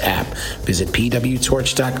Podcasts app. Visit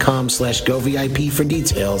pwtorch.com/govip for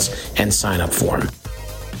details and sign up form.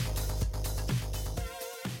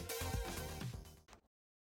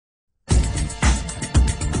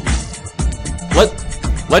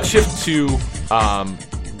 Let's shift to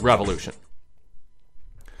Revolution.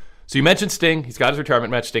 So you mentioned Sting. He's got his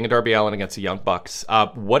retirement match, Sting and Darby Allin against the Young Bucks.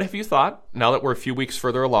 What have you thought, now that we're a few weeks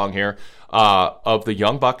further along here, of the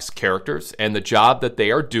Young Bucks characters and the job that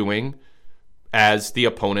they are doing as the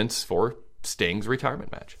opponents for Sting's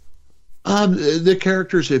retirement match? The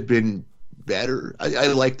characters have been better. I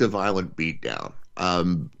like the violent beatdown.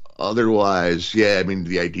 Otherwise, yeah, I mean,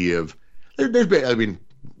 the idea of there's been,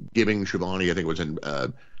 giving Shivani, I think it was an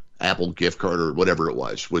Apple gift card or whatever it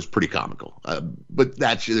was pretty comical. But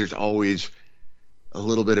there's always a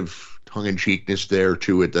little bit of tongue-in-cheekness there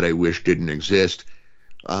to it that I wish didn't exist.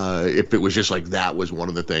 If it was just like that was one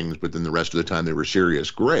of the things, but then the rest of the time they were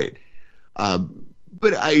serious, great.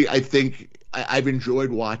 But I think I've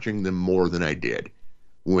enjoyed watching them more than I did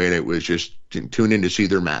when it was just tune in to see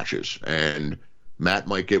their matches. And Matt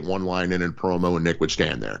might get one line in a promo and Nick would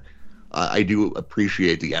stand there. I do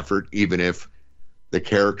appreciate the effort, even if the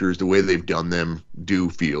characters, the way they've done them, do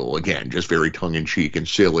feel, again, just very tongue-in-cheek and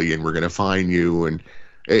silly, and we're going to fine you, and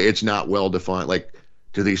it's not well-defined. Like,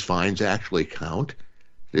 do these fines actually count?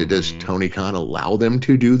 Does Tony Khan allow them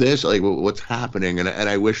to do this? Like, what's happening? And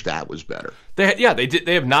I wish that was better. They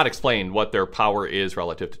have not explained what their power is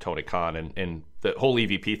relative to Tony Khan, and the whole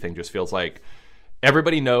EVP thing just feels like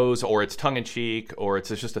everybody knows, or it's tongue-in-cheek, or it's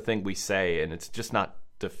just a thing we say, and it's just not.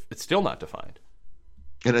 It's still not defined.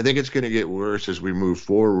 And I think it's going to get worse as we move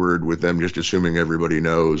forward with them just assuming everybody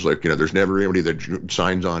knows. Like, there's never anybody that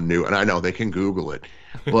signs on new. And I know they can Google it.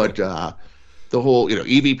 But the whole,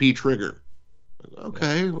 EVP trigger.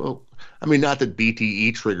 Okay, well, I mean, not that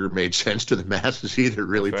BTE trigger made sense to the masses either,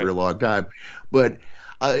 really, for a long time. But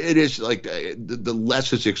it is like the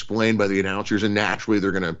less it's explained by the announcers, and naturally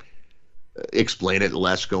they're going to explain it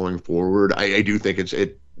less going forward. I do think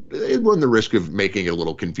it run the risk of making it a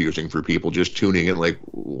little confusing for people just tuning in, like,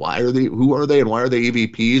 who are they and why are they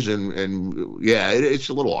EVPs? And yeah, it's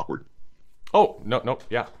a little awkward. Oh, no,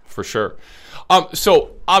 yeah, for sure.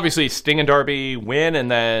 So obviously Sting and Darby win, and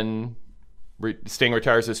then Sting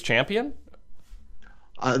retires as champion?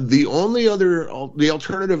 The only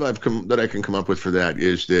alternative that I can come up with for that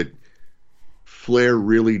is that Flair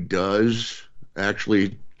really does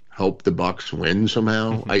actually help the Bucks win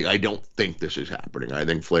somehow. I don't think this is happening. I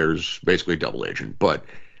think Flair's basically a double agent, but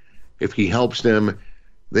If he helps them,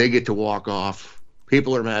 they get to walk off.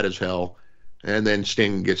 People are mad as hell. And then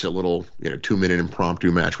Sting gets a little 2-minute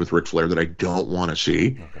impromptu match with Ric Flair that I don't want to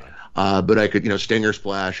see. Okay. But I could, Stinger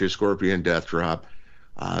splashes, Scorpion death drop,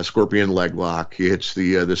 Scorpion leg lock. He hits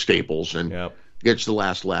the staples and gets the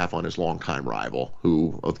last laugh on his longtime rival,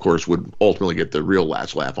 who, of course, would ultimately get the real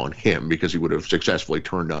last laugh on him because he would have successfully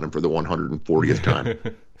turned on him for the 140th time.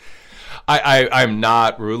 I'm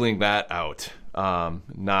not ruling that out.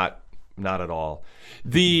 Not at all.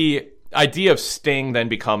 The idea of Sting then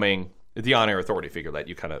becoming the on-air authority figure that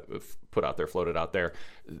you kind of floated out there.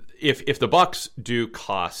 If the Bucks do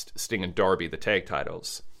cost Sting and Darby the tag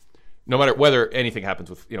titles, no matter whether anything happens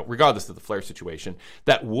with, regardless of the Flair situation,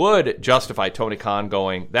 that would justify Tony Khan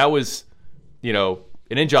going, that was, an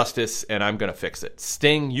injustice and I'm going to fix it.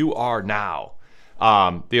 Sting, you are now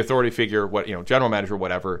the authority figure, general manager,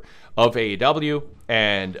 whatever, of AEW,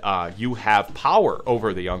 and you have power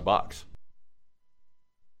over the Young Bucks.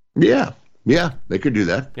 Yeah, they could do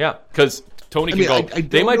that. Yeah, because Tony can go. I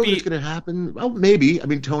don't know if it's going to happen. Well, maybe. I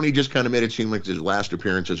mean, Tony just kind of made it seem like his last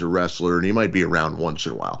appearance as a wrestler, and he might be around once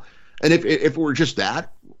in a while. And if it were just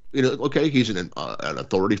that, okay, he's an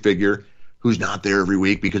authority figure who's not there every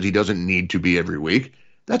week because he doesn't need to be every week.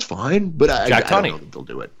 That's fine. But I don't know if they'll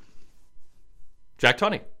do it. Jack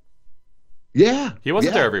Tunney. Yeah, he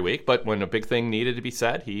wasn't there every week, but when a big thing needed to be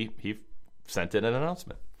said, he sent in an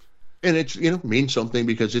announcement. And it's, means something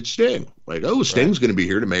because it's Sting. Like, Sting's going to be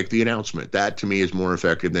here to make the announcement. That, to me, is more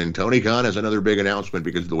effective than Tony Khan has another big announcement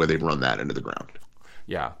because of the way they've run that into the ground.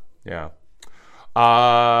 Yeah.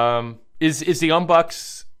 Is the Young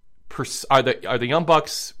Bucks, are the Young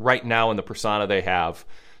Bucks right now in the persona they have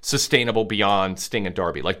sustainable beyond Sting and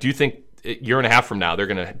Darby? Like, do you think a year and a half from now they're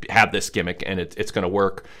going to have this gimmick and it's going to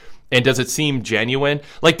work? And does it seem genuine?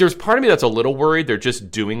 Like, there's part of me that's a little worried they're just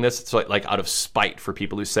doing this. It's like out of spite for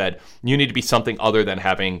people who said you need to be something other than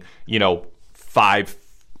having 5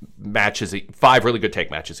 really good tag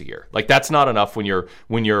matches a year. Like, that's not enough when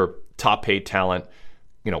you're top paid talent,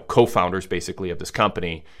 co-founders basically of this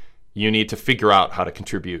company. You need to figure out how to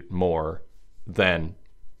contribute more than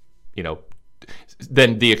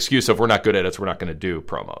the excuse of we're not good at it, so we're not going to do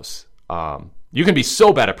promos. You can be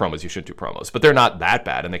so bad at promos you shouldn't do promos, but they're not that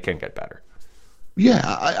bad, and they can get better. Yeah,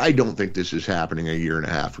 I don't think this is happening a year and a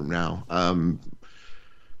half from now.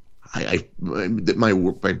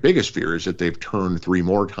 My biggest fear is that they've turned 3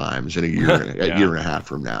 more times in a year year and a half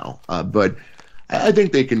from now. But I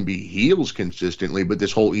think they can be heels consistently. But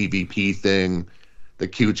this whole EVP thing, the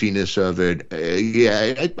cutesiness of it,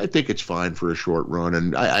 I think it's fine for a short run.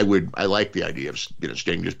 And I like the idea of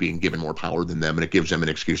Sting just being given more power than them, and it gives them an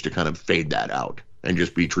excuse to kind of fade that out and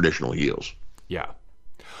just be traditional heels. Yeah.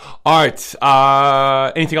 All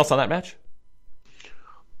right. Anything else on that match?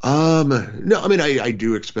 No, I mean, I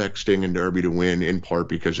do expect Sting and Darby to win in part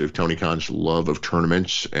because of Tony Khan's love of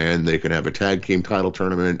tournaments, and they can have a tag team title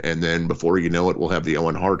tournament, and then before you know it, we'll have the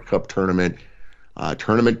Owen Hart Cup tournament.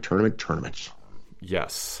 Tournaments.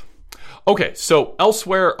 Yes. Okay, so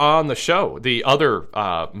elsewhere on the show, the other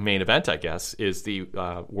main event, I guess, is the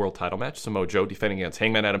world title match. Samoa Joe defending against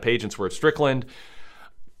Hangman Adam Page and Swerve Strickland.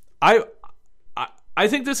 I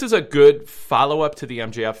think this is a good follow-up to the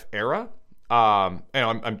MJF era. And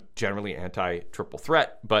I'm generally anti-triple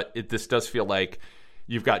threat, but this does feel like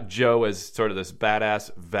you've got Joe as sort of this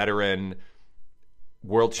badass veteran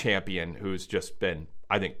world champion who's just been,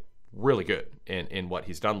 I think, really good in what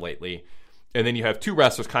he's done lately. And then you have 2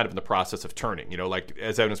 wrestlers kind of in the process of turning, like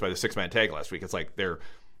as evidenced by the 6-man tag last week. It's like they're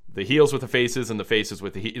the heels with the faces and the faces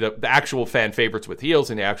with the actual fan favorites with heels,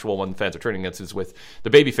 and the actual one the fans are turning against is with the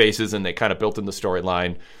baby faces. And they kind of built in the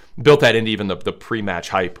storyline, built that into even the pre-match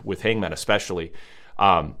hype with Hangman, especially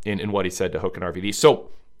in what he said to Hook and RVD. So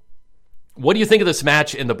what do you think of this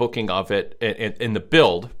match in the booking of it, in the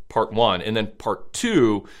build, part 1, and then part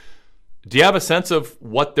 2? Do you have a sense of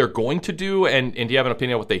what they're going to do, and do you have an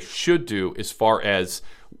opinion on what they should do as far as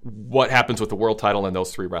what happens with the world title and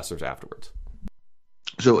those 3 wrestlers afterwards?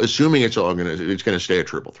 So, assuming it's going to stay a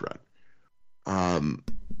triple threat. I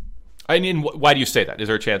mean, why do you say that? Is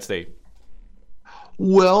there a chance they?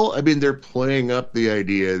 Well, I mean, they're playing up the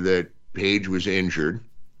idea that Page was injured,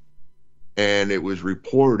 and it was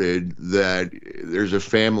reported that there's a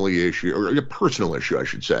family issue, or a personal issue, I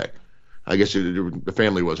should say. I guess the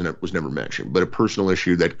family was never mentioned, but a personal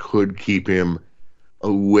issue that could keep him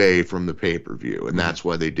away from the pay-per-view, and that's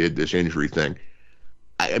why they did this injury thing.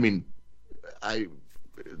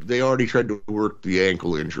 They already tried to work the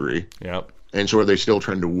ankle injury. Yep. And so are they still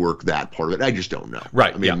trying to work that part of it? I just don't know.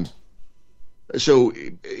 Right. I mean, so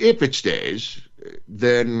if it stays,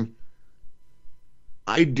 then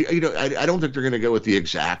I don't think they're going to go with the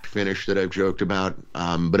exact finish that I've joked about,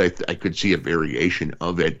 but I could see a variation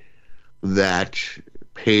of it that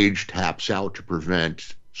Paige taps out to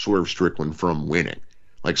prevent Swerve Strickland from winning.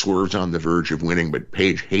 Like Swerve's on the verge of winning, but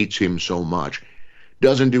Paige hates him so much.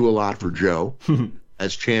 Doesn't do a lot for Joe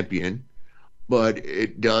as champion, but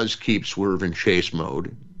it does keep Swerve in chase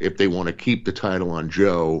mode if they want to keep the title on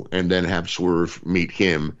Joe and then have Swerve meet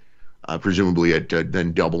him, presumably at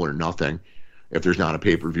then Double or Nothing, if there's not a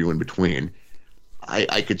pay-per-view in between.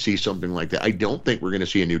 I could see something like that. I don't think we're going to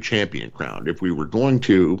see a new champion crowned. If we were going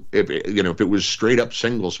to, if it was straight up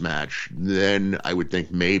singles match, then I would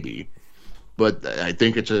think maybe. But I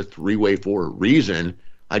think it's a three-way for a reason.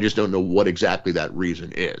 I just don't know what exactly that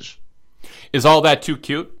reason is. Is all that too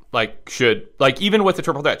cute? Even with the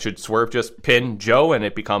triple threat, should Swerve just pin Joe and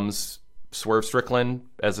it becomes Swerve Strickland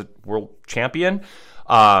as a world champion?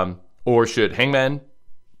 Or should Hangman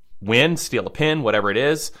win, steal a pin, whatever it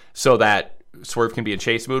is, so that Swerve can be in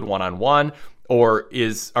chase mood one-on-one? Or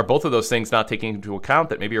are both of those things not taking into account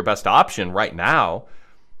that maybe your best option right now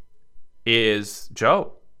is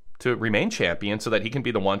Joe to remain champion so that he can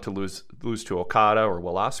be the one to lose to Okada or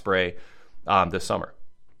Will Ospreay this summer?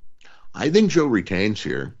 I think Joe retains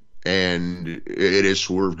here, and it is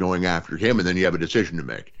Swerve going after him, and then you have a decision to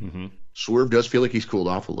make. Mm-hmm. Swerve does feel like he's cooled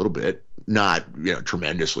off a little bit, not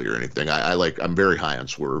tremendously or anything. I'm very high on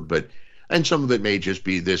Swerve, and some of it may just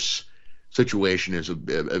be this situation is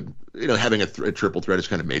having a triple threat has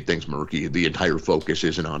kind of made things murky. The entire focus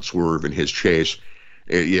isn't on Swerve and his chase.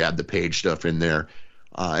 You have the Paige stuff in there,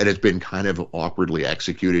 and it's been kind of awkwardly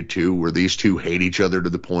executed too, where these two hate each other to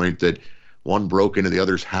the point that one broke into the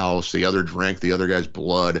other's house, the other drank the other guy's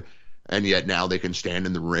blood, and yet now they can stand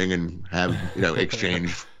in the ring and have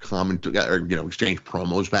exchange exchange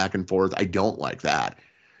promos back and forth. I don't like that.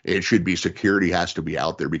 It should be security has to be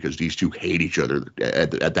out there because these two hate each other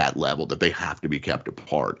at that level that they have to be kept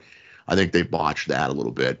apart. I think they botched that a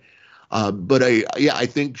little bit. But I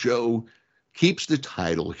think Joe keeps the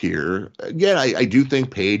title here. Again, I do think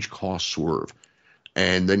Paige costs Swerve.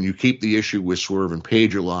 And then you keep the issue with Swerve and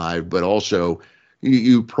Paige alive, but also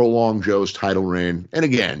you prolong Joe's title reign. And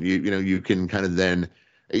again, you can kind of then,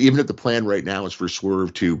 even if the plan right now is for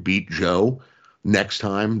Swerve to beat Joe next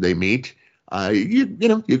time they meet,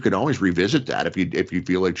 you could always revisit that if you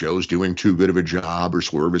feel like Joe's doing too good of a job or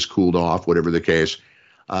Swerve is cooled off, whatever the case.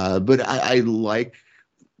 But I like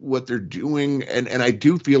what they're doing, and I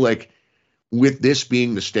do feel like with this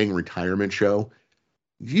being the Sting retirement show,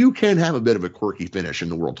 you can have a bit of a quirky finish in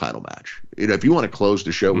the world title match. If you want to close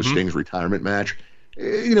the show with Sting's retirement match,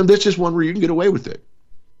 this is one where you can get away with it.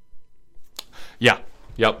 Yeah.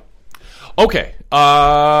 Yep. Okay.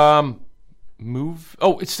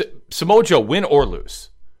 It's Samoa Joe, win or lose.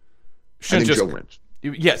 I think Joe wins.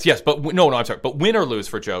 Yes, but no, I'm sorry. But win or lose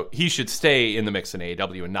for Joe, he should stay in the mix in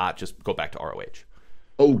AEW and not just go back to ROH.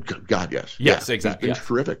 Oh, God, yes. Yes, exactly. He's been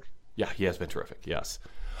terrific. Yeah, he has been terrific, yes.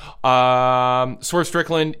 Swerve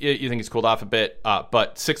Strickland, you think he's cooled off a bit,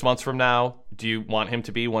 but 6 months from now, do you want him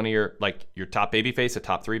to be one of your top babyface, a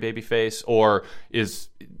top 3 babyface, or does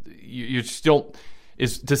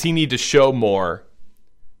he need to show more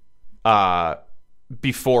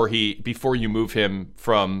before you move him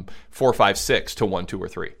from 4, 5, 6 to 1, 2, or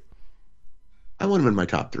 3? I want him in my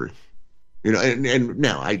top 3. And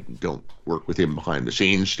now I don't work with him behind the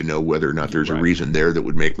scenes to know whether or not there's a reason there that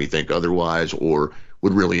would make me think otherwise or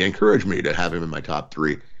would really encourage me to have him in my top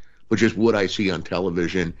 3. But just what I see on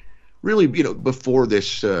television, really, before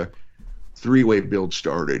this 3-way build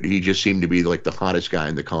started, he just seemed to be like the hottest guy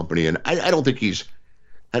in the company. And I don't think he's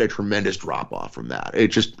had a tremendous drop off from that. It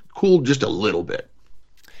just cooled just a little bit.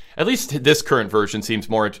 At least this current version seems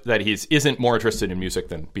more that he isn't more interested in music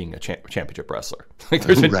than being a championship wrestler.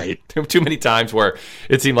 There's been too many times where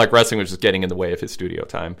it seemed like wrestling was just getting in the way of his studio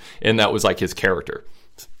time, and that was like his character.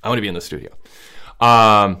 I want to be in the studio.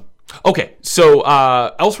 Okay, so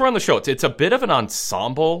elsewhere on the show, it's a bit of an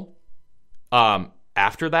ensemble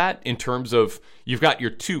after that in terms of you've got your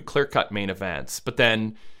 2 clear-cut main events, but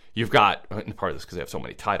then you've got, and part of this because they have so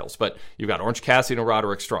many titles, but you've got Orange Cassidy and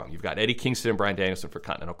Roderick Strong. You've got Eddie Kingston and Bryan Danielson for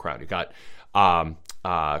Continental Crown. You've got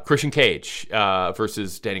Christian Cage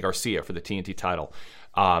versus Danny Garcia for the TNT title.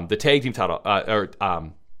 The tag team title,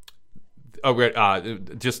 and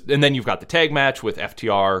then you've got the tag match with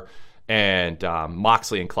FTR and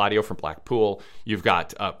Moxley and Claudio from Blackpool. You've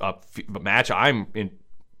got a match I'm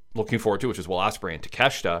looking forward to, which is Will Ospreay and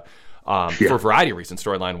Takeshita. For a variety of reasons,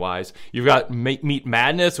 storyline-wise. You've got Meat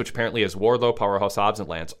Madness, which apparently is Wardlow, Powerhouse Hobbs, and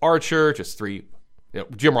Lance Archer. Just 3.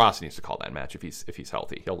 Jim Ross needs to call that match if he's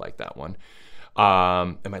healthy. He'll like that one.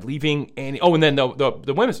 Am I leaving any? Oh, and then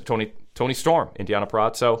the women's Tony Tony Storm, Indiana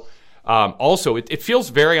Purrazzo. Also, it feels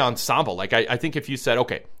very ensemble. Like, I think if you said,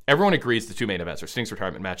 okay, everyone agrees the two main events are Sting's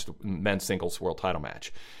retirement match, the men's singles world title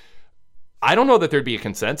match. I don't know that there'd be a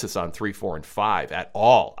consensus on 3, 4, and 5 at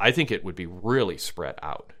all. I think it would be really spread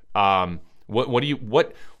out. What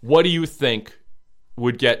do you think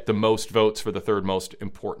would get the most votes for the third most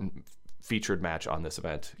important featured match on this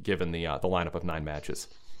event, given the lineup of 9 matches?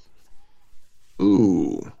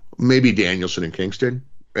 Ooh, maybe Danielson and Kingston.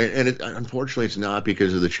 And unfortunately, it's not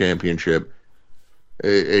because of the championship.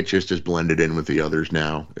 It just is blended in with the others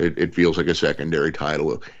now. It feels like a secondary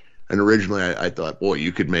title. And originally, I thought, boy,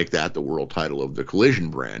 you could make that the world title of the Collision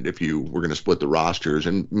brand if you were going to split the rosters.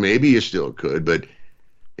 And maybe you still could, but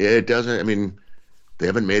it doesn't. I mean, they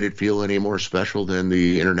haven't made it feel any more special than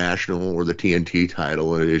the International or the TNT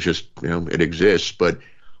title. It's just, it exists. But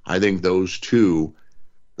I think those two,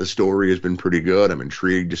 the story has been pretty good. I'm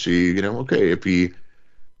intrigued to see, okay,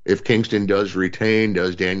 if Kingston does retain,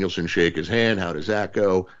 does Danielson shake his hand? How does that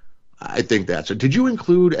go? I think that's it. Did you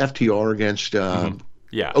include FTR against?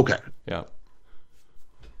 Yeah. Okay. Yeah.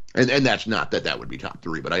 And that's not that would be top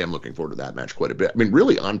 3, but I am looking forward to that match quite a bit. I mean,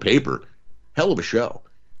 really, on paper, hell of a show.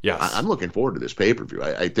 Yes. I'm looking forward to this pay-per-view.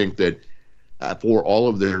 I think that for all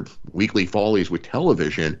of their weekly follies with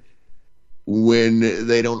television, when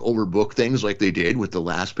they don't overbook things like they did with the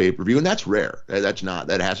last pay-per-view, and that's rare.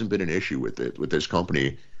 That hasn't been an issue with this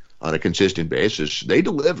company on a consistent basis. They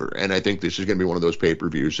deliver, and I think this is going to be one of those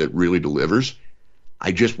pay-per-views that really delivers.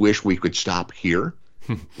 I just wish we could stop here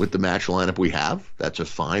with the match lineup we have. That's a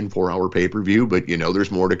fine 4-hour pay-per-view, but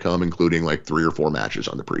there's more to come, including like 3 or 4 matches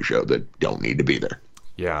on the pre-show that don't need to be there.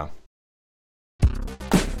 Yeah.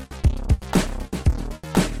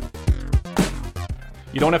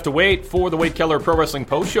 You don't have to wait for the Wade Keller Pro Wrestling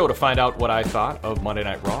Post Show to find out what I thought of Monday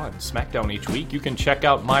Night Raw and SmackDown each week. You can check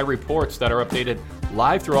out my reports that are updated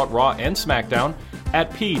live throughout Raw and SmackDown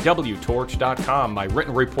at PWTorch.com. My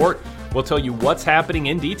written report will tell you what's happening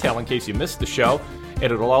in detail in case you missed the show,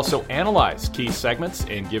 and it'll also analyze key segments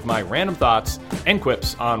and give my random thoughts and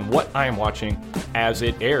quips on what I am watching as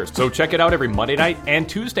it airs. So check it out every Monday night and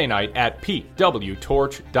Tuesday night at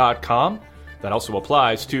PWTorch.com. That also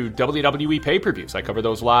applies to WWE pay-per-views. I cover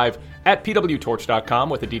those live at PWTorch.com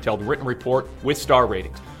with a detailed written report with star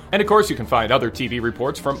ratings. And of course, you can find other TV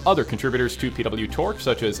reports from other contributors to PW Torch,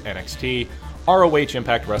 such as NXT, ROH,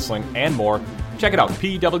 Impact Wrestling, and more. Check it out,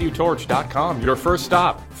 PWTorch.com, your first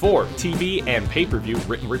stop for TV and pay-per-view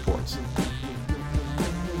written reports.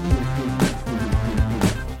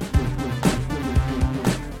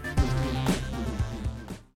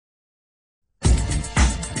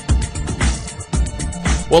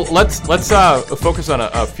 Well, let's focus on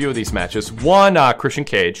a few of these matches. One, Christian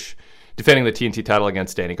Cage defending the TNT title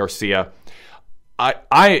against Danny Garcia.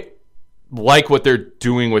 I like what they're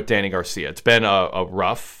doing with Danny Garcia. It's been a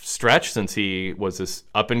rough stretch since he was this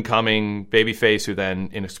up-and-coming babyface who then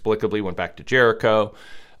inexplicably went back to Jericho.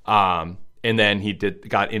 And then he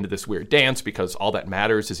got into this weird dance because all that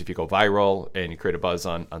matters is if you go viral and you create a buzz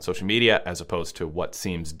on social media, as opposed to what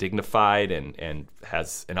seems dignified and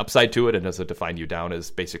has an upside to it and doesn't define you down as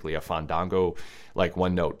basically a Fandango, like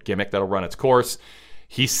one-note gimmick that'll run its course.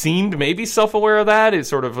 He seemed maybe self-aware of that. He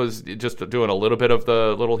sort of was just doing a little bit of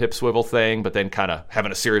the little hip swivel thing, but then kind of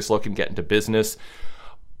having a serious look and getting to business.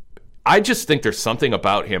 I just think there's something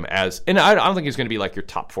about him and I don't think he's going to be like your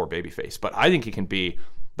top 4 babyface, but I think he can be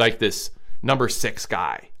like this number 6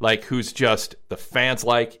 guy, like who's just the fans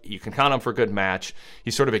like. You can count on him for a good match.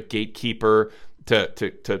 He's sort of a gatekeeper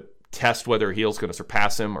to test whether a heel's going to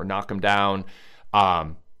surpass him or knock him down.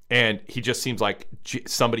 And he just seems like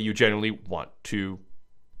somebody you genuinely want to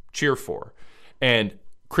cheer for. And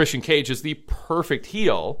Christian Cage is the perfect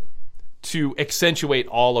heel to accentuate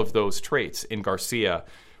all of those traits in Garcia,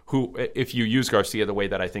 who, if you use Garcia the way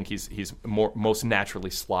that I think he's most naturally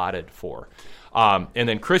slotted for. And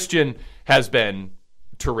then Christian has been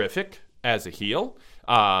terrific as a heel.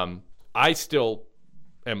 I still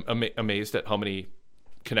am amazed at how many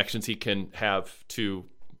connections he can have to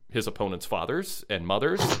his opponent's fathers and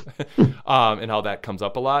mothers, and how that comes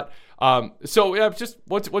up a lot. So yeah, just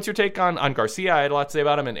what's your take on Garcia? I had a lot to say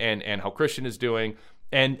about him and how Christian is doing,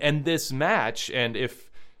 and this match, and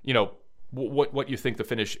if what you think the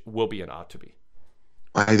finish will be and ought to be.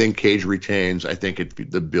 I think Cage retains. I think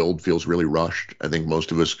the build feels really rushed. I think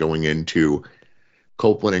most of us going into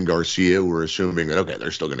Copeland and Garcia were assuming that, okay,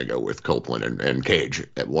 they're still going to go with Copeland and Cage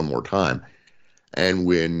at one more time. And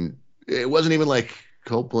when it wasn't even like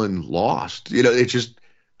Copeland lost, it's just,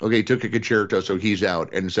 okay, he took a concerto, so he's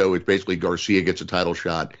out. And so it's basically Garcia gets a title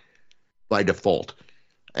shot by default.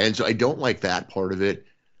 And so I don't like that part of it.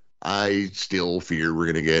 I still fear we're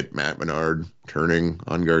going to get Matt Menard turning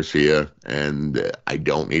on Garcia, and I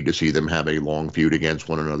don't need to see them have a long feud against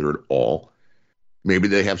one another at all. Maybe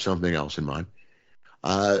they have something else in mind.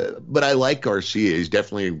 But I like Garcia. He's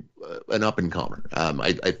definitely an up-and-comer.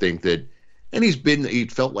 I think that, and he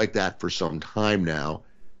felt like that for some time now.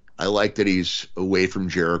 I like that he's away from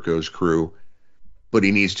Jericho's crew, but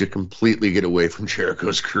he needs to completely get away from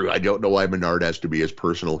Jericho's crew. I don't know why Menard has to be his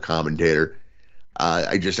personal commentator.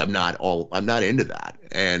 I'm not into that.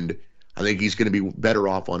 And I think he's going to be better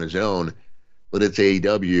off on his own, but it's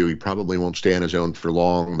AEW. He probably won't stay on his own for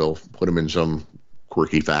long. They'll put him in some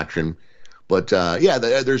quirky faction. But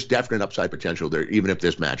there's definite upside potential there, even if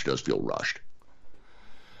this match does feel rushed.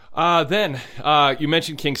 Then you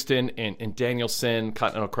mentioned Kingston and Danielson,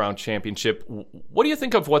 Continental Crown Championship. What do you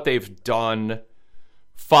think of what they've done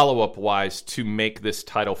follow-up wise to make this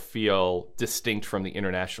title feel distinct from the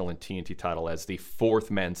International and TNT title as the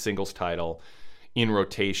fourth men's singles title in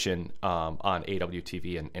rotation on AEW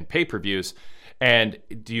TV and pay-per-views? And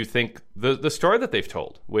do you think the story that they've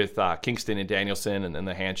told with Kingston and Danielson and then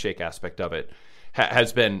the handshake aspect of it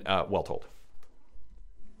has been well told?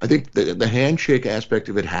 I think the handshake aspect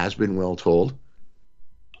of it has been well told.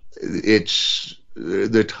 It's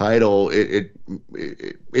the title.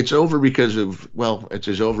 It's over because of, well, it's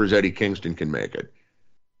as over as Eddie Kingston can make it.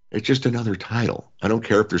 It's just another title. I don't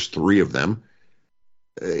care if there's three of them.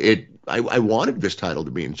 I wanted this title to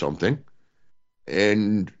mean something.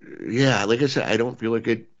 And yeah, like I said, I don't feel like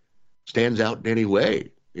it stands out in any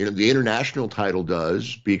way. You know, the international title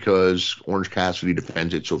does because Orange Cassidy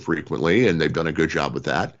defends it so frequently, and they've done a good job with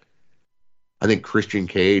that. I think Christian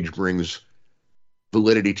Cage brings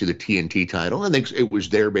validity to the TNT title. I think it was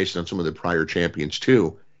there based on some of the prior champions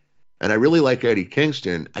too. And I really like Eddie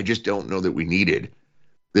Kingston. I just don't know that we needed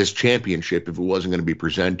this championship if it wasn't going to be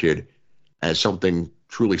presented as something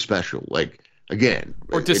truly special. Like, again,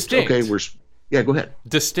 or distinct. Yeah, go ahead.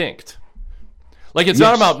 Distinct. Like, it's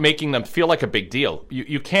not about making them feel like a big deal.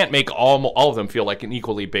 You can't make all of them feel like an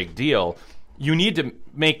equally big deal. You need to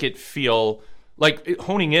make it feel like,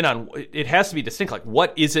 honing in on, it has to be distinct. Like,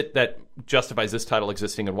 what is it that justifies this title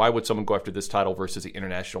existing, and why would someone go after this title versus the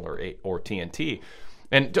International or TNT?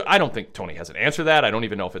 And I don't think Tony has an answer to that. I don't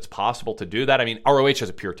even know if it's possible to do that. I mean, ROH has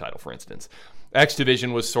a pure title, for instance. X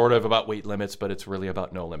Division was sort of about weight limits, but it's really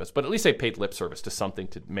about no limits. But at least they paid lip service to something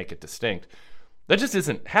to make it distinct. That just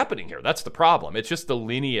isn't happening here. That's the problem. It's just the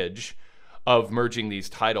lineage of merging these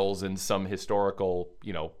titles in some historical,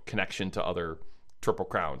 connection to other Triple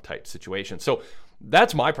Crown type situations. So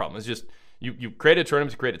that's my problem. It's just you create a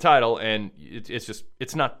tournament to create a title, and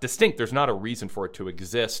it's not distinct. There's not a reason for it to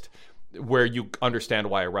exist where you understand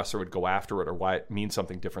why a wrestler would go after it or why it means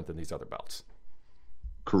something different than these other belts.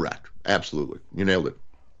 Correct. Absolutely. You nailed it.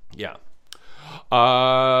 Yeah.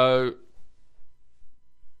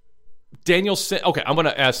 Danielson. Okay, I'm going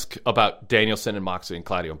to ask about Danielson and Moxley and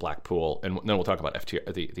Claudio and Blackpool, and then we'll talk about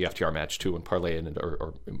FTR, the FTR match too, and parlay in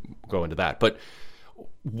or go into that. But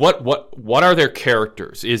what are their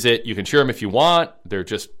characters? Is it you can cheer them if you want? They're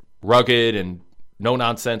just rugged and no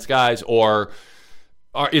nonsense guys, or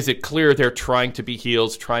is it clear they're trying to be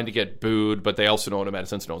heels, trying to get booed, but they also know in a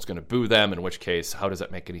sense no one's going to boo them? In which case, how does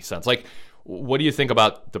that make any sense? Like, what do you think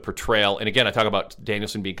about the portrayal? And again, I talk about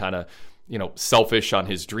Danielson being kind of selfish on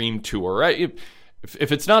his dream tour. Right?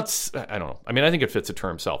 If it's not, I don't know. I mean, I think it fits the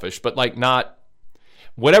term selfish, but like not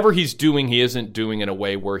whatever he's doing, he isn't doing in a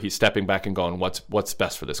way where he's stepping back and going, what's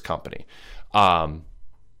best for this company? And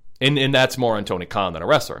that's more on Tony Khan than a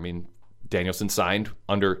wrestler. I mean, Danielson signed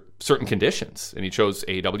under certain conditions, and he chose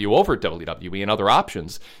AEW over WWE and other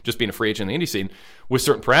options, just being a free agent in the indie scene with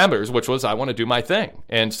certain parameters, which was, I want to do my thing.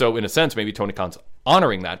 And so in a sense, maybe Tony Khan's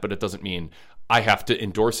honoring that, but it doesn't mean I have to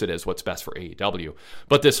endorse it as what's best for AEW.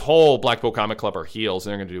 But this whole Blackpool Comic Club are heels,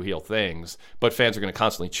 and they're going to do heel things, but fans are going to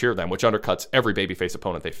constantly cheer them, which undercuts every babyface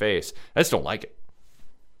opponent they face. I just don't like it.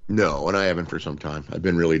 No, and I haven't for some time. I've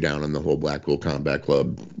been really down on the whole Blackpool Combat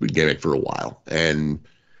Club gimmick for a while. And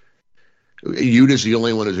Yuta's the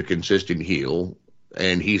only one who's a consistent heel,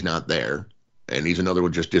 and he's not there. And he's another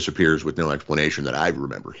one just disappears with no explanation that I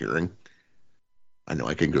remember hearing. I know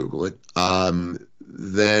I can Google it.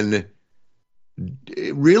 Then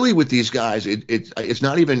really with these guys, it's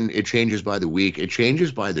not even it changes by the week. It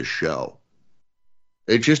changes by the show.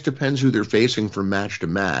 It just depends who they're facing from match to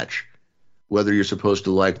match, whether you're supposed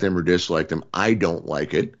to like them or dislike them. I don't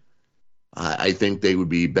like it. I think they would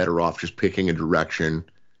be better off just picking a direction.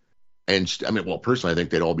 And personally, I think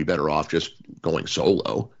they'd all be better off just going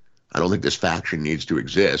solo. I don't think this faction needs to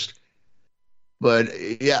exist. But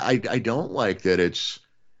yeah, I don't like that it's,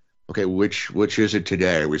 okay, which is it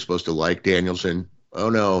today? Are we supposed to like Danielson oh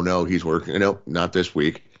no, he's working. No, not this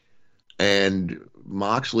week. And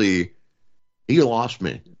Moxley, he lost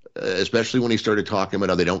me, especially when he started talking about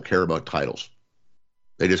how they don't care about titles.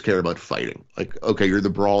 They just care about fighting. Like, okay, you're the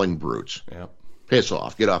brawling brutes. Yeah. Piss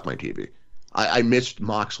off. Get off my TV. I missed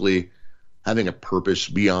Moxley having a purpose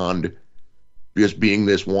beyond just being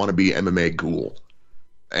this wannabe MMA ghoul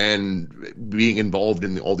and being involved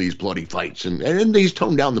in all these bloody fights. And he's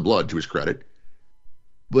toned down the blood, to his credit.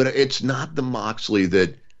 But it's not the Moxley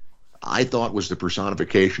that I thought was the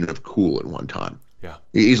personification of cool at one time. Yeah.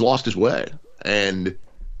 He's lost his way. And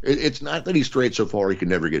it's not that he's strayed so far he can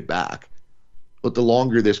never get back. But the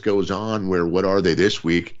longer this goes on, where what are they this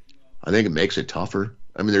week, I think it makes it tougher.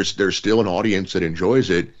 I mean, there's still an audience that enjoys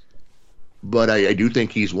it. But I do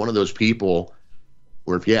think he's one of those people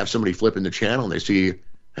where if you have somebody flipping the channel and they see,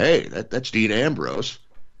 hey, that's Dean Ambrose,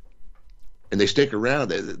 and they stick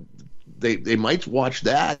around, they might watch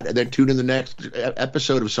that and then tune in the next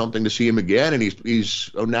episode of something to see him again, and he's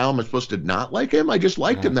now I'm supposed to not like him? I just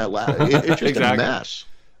liked him that last. It's just a mess.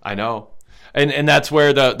 I know. And that's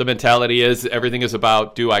where the mentality is. Everything is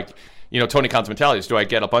about, Tony Khan's mentality is, do I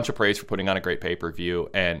get a bunch of praise for putting on a great pay-per-view?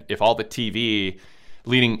 And if all the TV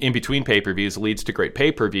leading in between pay-per-views leads to great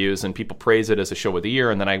pay-per-views and people praise it as a show of the year,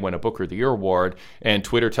 and then I win a Booker of the Year award and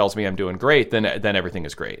Twitter tells me I'm doing great, then everything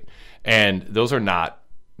is great. And those are not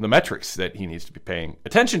the metrics that he needs to be paying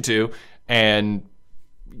attention to. And,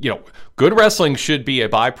 good wrestling should be a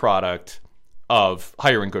byproduct of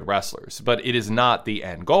hiring good wrestlers, but it is not the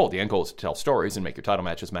end goal. The end goal is to tell stories and make your title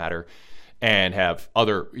matches matter and have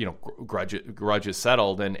other, grudges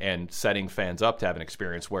settled and setting fans up to have an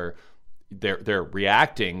experience where they're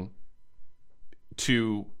reacting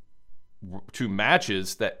to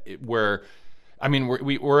matches we're in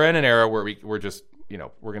an era where we're just,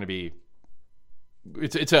 we're going to be,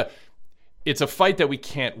 it's a fight that we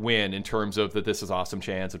can't win in terms of that this is awesome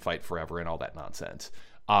chance and fight forever and all that nonsense.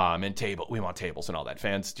 And we want tables and all that.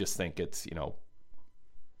 Fans just think it's,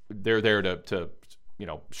 they're there to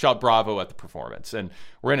shout bravo at the performance. And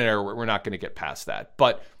we're in an era where we're not going to get past that.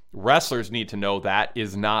 But wrestlers need to know that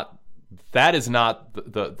is not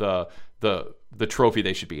the trophy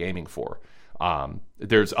they should be aiming for.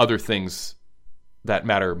 There's other things that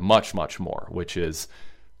matter much, much more, which is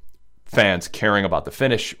fans caring about the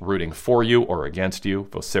finish, rooting for you or against you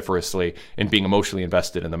vociferously, and being emotionally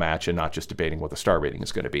invested in the match and not just debating what the star rating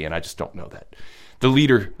is going to be. And I just don't know that the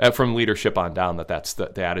leader from leadership on down, that's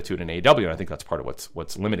the attitude in AEW. And I think that's part of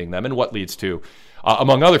what's limiting them and what leads to,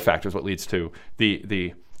 among other factors, what leads to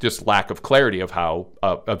the just lack of clarity of how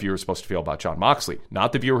a viewer is supposed to feel about Jon Moxley.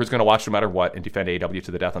 Not the viewer who's going to watch no matter what and defend AEW to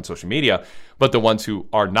the death on social media, but the ones who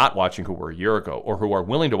are not watching who were a year ago or who are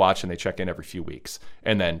willing to watch and they check in every few weeks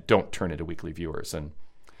and then don't turn into weekly viewers.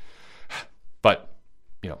 But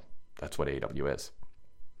that's what AEW is.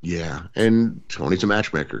 Yeah, and Tony's a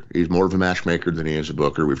matchmaker. He's more of a matchmaker than he is a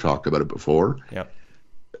booker. We've talked about it before. Yeah.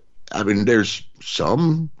 I mean, there's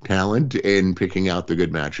some talent in picking out the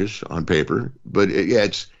good matches on paper, but I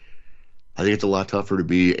think it's a lot tougher to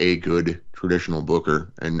be a good traditional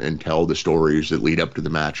booker and tell the stories that lead up to the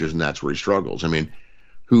matches, and that's where he struggles. I mean,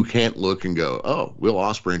 who can't look and go, oh, Will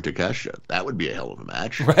Ospreay and Takeshita, that would be a hell of a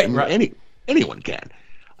match. Right, right. Anyone can.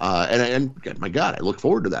 And my God, I look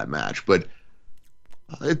forward to that match, but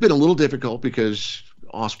it's been a little difficult because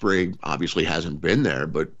Ospreay obviously hasn't been there,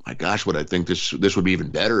 but my gosh, I think this would be even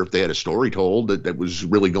better if they had a story told that was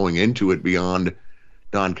really going into it beyond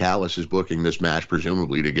Don Callis is booking this match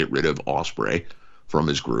presumably to get rid of Ospreay from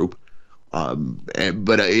his group.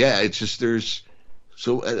 It's just there's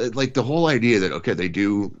like the whole idea that okay,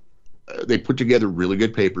 they put together really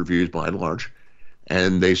good pay-per-views by and large,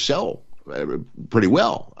 and they sell pretty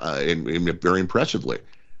well and very impressively.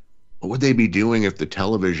 What would they be doing if the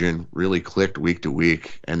television really clicked week to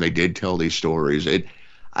week and they did tell these stories?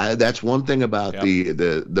 That's one thing about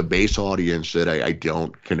the base audience that I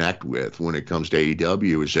don't connect with when it comes to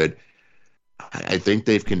AEW is that I think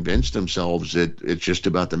they've convinced themselves that it's just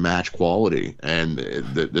about the match quality and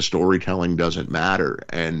the storytelling doesn't matter.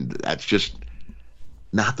 And that's just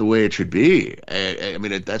not the way it should be. I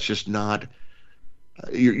mean, that's just not...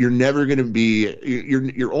 You're never going to be.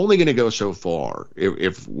 You're only going to go so far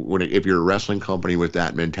if you're a wrestling company with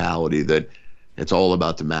that mentality that it's all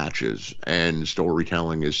about the matches and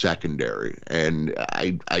storytelling is secondary. And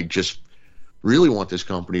I just really want this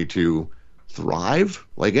company to thrive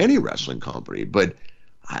like any wrestling company, but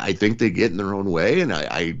I think they get in their own way. And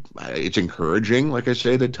it's encouraging, like I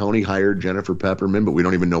say, that Tony hired Jennifer Pepperman, but we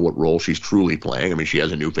don't even know what role she's truly playing. I mean, she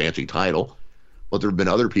has a new fancy title. But there have been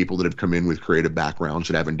other people that have come in with creative backgrounds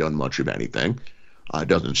that haven't done much of anything. It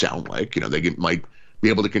doesn't sound like, they might be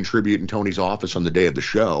able to contribute in Tony's office on the day of the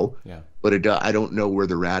show. Yeah. But I don't know where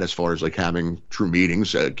they're at as far as like having true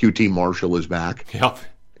meetings. QT Marshall is back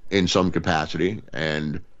in some capacity.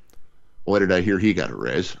 And what did I hear? He got a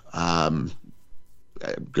raise.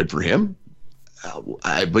 Good for him.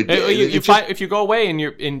 But if you go away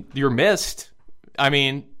and you're missed, I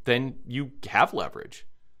mean, then you have leverage.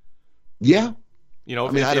 Yeah. You know,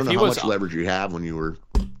 I mean, I don't know how much leverage you have when you were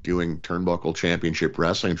doing Turnbuckle Championship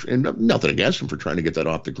Wrestling, and nothing against him for trying to get that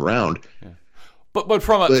off the ground. Yeah. But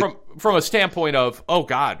from a standpoint of, oh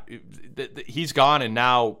God, he's gone and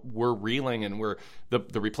now we're reeling and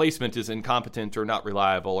the replacement is incompetent or not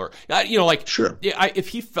reliable, or sure. Yeah, if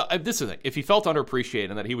he felt underappreciated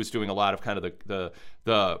and that he was doing a lot of kind of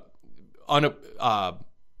the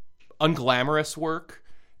unglamorous work,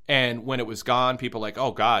 and when it was gone, people were like,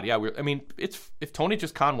 oh God, yeah. If Tony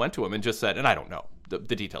Khan went to him and just said, and I don't know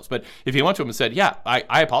the details, but if he went to him and said, yeah,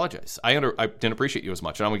 I apologize, I didn't appreciate you as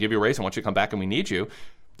much, and I'm gonna give you a raise, I want you to come back and we need you.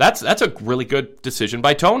 That's a really good decision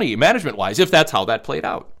by Tony, management wise, if that's how that played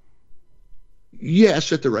out.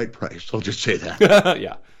 Yes, at the right price. I'll just say that.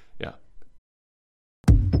 Yeah.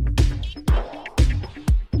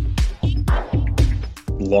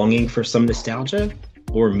 Longing for some nostalgia?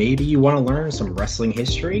 Or maybe you want to learn some wrestling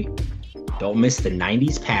history? Don't miss the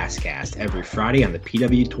 90s Passcast every Friday on the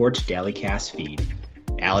PWTorch Daily Cast feed.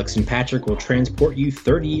 Alex and Patrick will transport you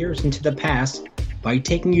 30 years into the past by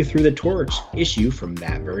taking you through the Torch issue from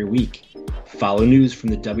that very week. Follow news from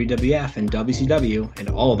the WWF and WCW and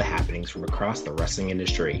all the happenings from across the wrestling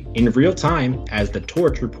industry in real time as the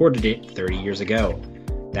Torch reported it 30 years ago.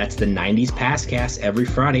 That's the 90s Passcast every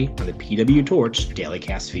Friday on the PWTorch Daily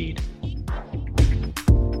Cast feed.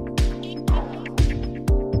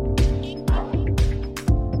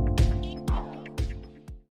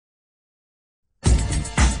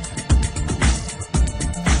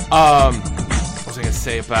 What was I going to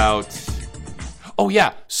say about? Oh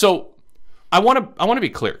yeah, so I want to be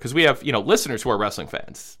clear because we have listeners who are wrestling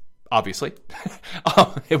fans. Obviously,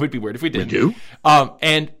 it would be weird if we didn't. We do,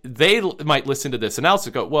 and they might listen to this and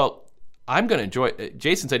also go, "Well, I'm going to enjoy it."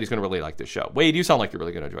 Jason said he's going to really like this show. Wade, you sound like you're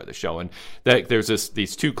really going to enjoy this show, and that there's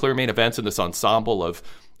these two clear main events and this ensemble of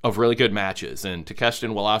really good matches. And Takeshita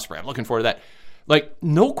and Will Ospreay, I'm looking forward to that. Like,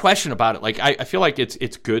 no question about it. Like, I feel like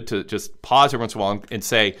it's good to just pause every once in a while and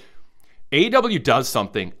say, AEW does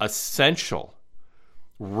something essential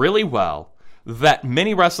really well that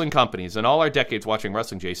many wrestling companies in all our decades watching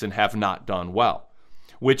wrestling, Jason, have not done well,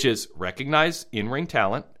 which is recognize in-ring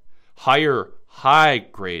talent, hire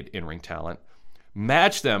high-grade in-ring talent,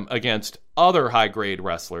 match them against other high-grade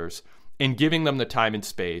wrestlers, and giving them the time and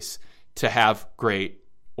space to have great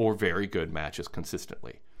or very good matches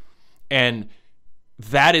consistently. And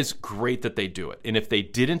that is great that they do it. And if they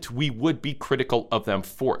didn't, we would be critical of them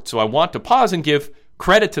for it. So I want to pause and give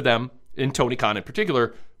credit to them, and Tony Khan in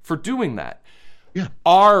particular, for doing that. Yeah.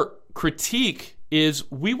 Our critique is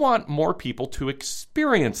we want more people to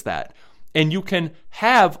experience that. And you can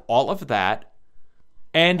have all of that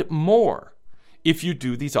and more if you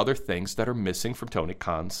do these other things that are missing from Tony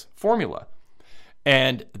Khan's formula.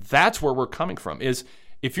 And that's where we're coming from, is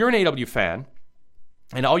if you're an AEW fan,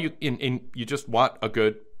 and you just want a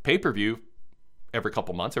good pay-per-view every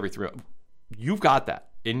couple months, every 3 months, you've got that,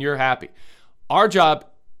 and you're happy. Our job,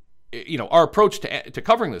 our approach to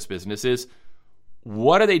covering this business is,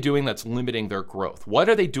 what are they doing that's limiting their growth? What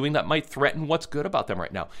are they doing that might threaten what's good about them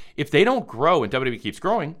right now? If they don't grow and WWE keeps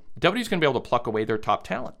growing, WWE's going to be able to pluck away their top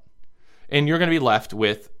talent. And you're going to be left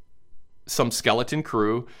with some skeleton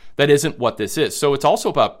crew that isn't what this is. So it's also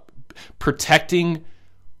about protecting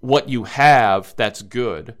what you have that's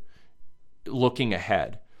good, looking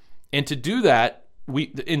ahead. And to do that,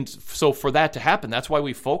 so for that to happen, that's why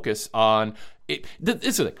we focus on it. This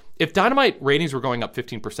is the thing. If Dynamite ratings were going up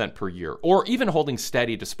 15% per year, or even holding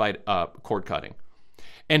steady despite cord cutting,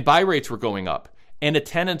 and buy rates were going up, and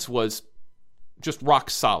attendance was just rock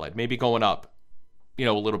solid, maybe going up, a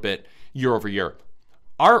little bit year over year,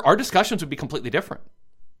 our discussions would be completely different.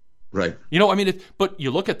 Right. But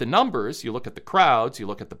you look at the numbers, you look at the crowds, you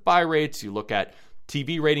look at the buy rates, you look at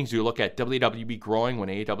TV ratings, you look at WWE growing when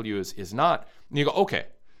AEW is not, and you go, okay,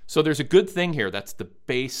 so there's a good thing here. That's the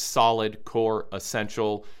base, solid, core,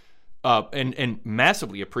 essential, and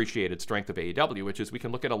massively appreciated strength of AEW, which is we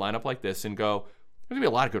can look at a lineup like this and go, there's going to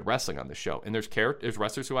be a lot of good wrestling on this show, and there's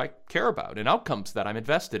wrestlers who I care about and outcomes that I'm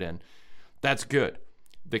invested in. That's good.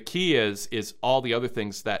 The key is all the other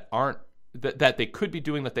things that aren't, that they could be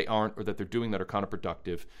doing that they aren't, or that they're doing that are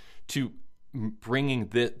counterproductive, to bringing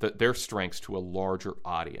their strengths to a larger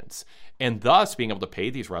audience, and thus being able to pay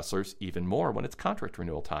these wrestlers even more when it's contract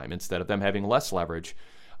renewal time, instead of them having less leverage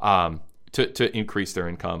to increase their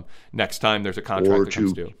income next time there's a contract that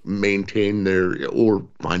comes due. Or to maintain or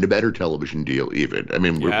find a better television deal even. I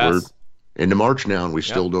mean, we're into March now, and we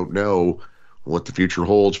still don't know what the future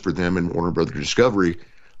holds for them and Warner Brothers Discovery.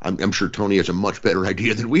 I'm sure Tony has a much better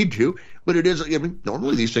idea than we do, but it is, I mean,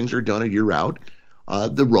 normally these things are done a year out.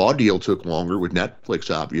 The Raw deal took longer with Netflix,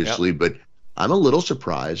 obviously, but I'm a little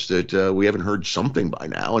surprised that we haven't heard something by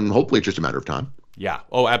now, and hopefully it's just a matter of time. Yeah.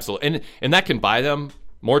 Oh, absolutely. And that can buy them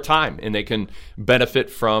more time, and they can benefit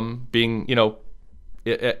from being, in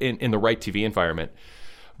the right TV environment.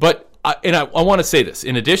 But I want to say this,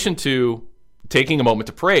 in addition to taking a moment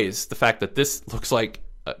to praise the fact that this looks like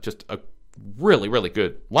just a really, really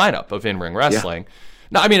good lineup of in-ring wrestling. Yeah.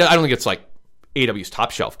 Now, I mean, I don't think it's like AEW's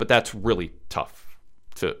top shelf, but that's really tough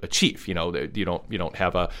to achieve. You don't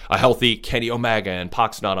have a healthy Kenny Omega and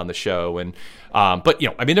Pac's not on the show, and but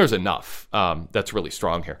there's enough that's really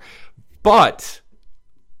strong here. But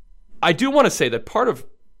I do want to say that part of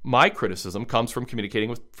my criticism comes from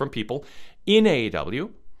communicating from people in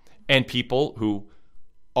AEW and people who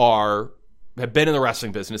have been in the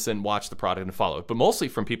wrestling business and watch the product and follow it, but mostly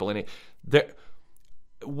from people in it.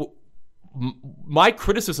 My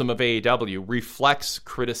criticism of AEW reflects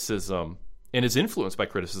criticism and is influenced by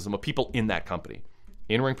criticism of people in that company,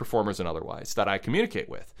 in-ring performers and otherwise, that I communicate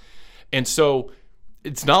with. And so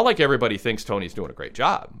it's not like everybody thinks Tony's doing a great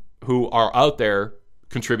job, who are out there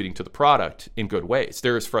contributing to the product in good ways.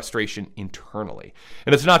 There is frustration internally.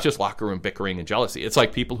 And it's not just locker room bickering and jealousy. It's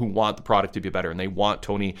like people who want the product to be better, and they want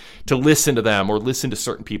Tony to listen to them or listen to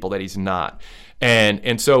certain people that he's not.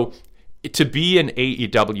 And so to be an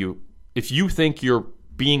AEW, if you think you're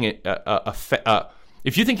being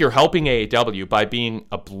if you think you're helping AEW by being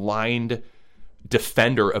a blind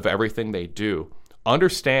defender of everything they do,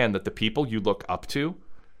 understand that the people you look up to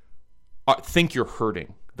think you're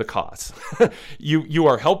hurting the cause. You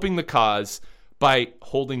are helping the cause by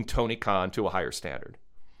holding Tony Khan to a higher standard,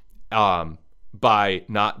 by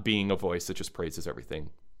not being a voice that just praises everything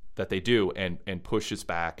that they do and pushes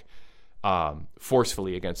back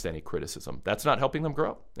forcefully against any criticism. That's not helping them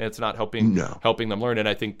grow. It's not helping them learn. And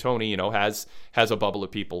I think Tony, has a bubble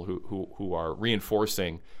of people who are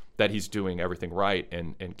reinforcing that he's doing everything right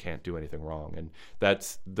and can't do anything wrong. And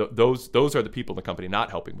that's those are the people in the company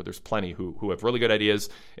not helping, but there's plenty who have really good ideas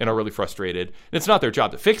and are really frustrated. And it's not their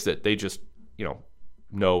job to fix it. They just,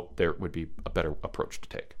 know there would be a better approach to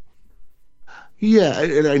take. Yeah,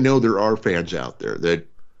 and I know there are fans out there that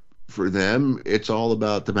for them, it's all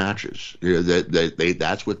about the matches.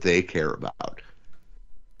 That's what they care about.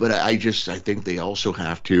 But I think they also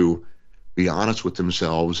have to be honest with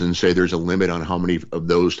themselves and say there's a limit on how many of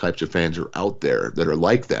those types of fans are out there that are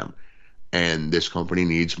like them. And this company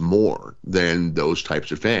needs more than those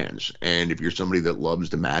types of fans. And if you're somebody that loves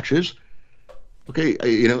the matches, okay,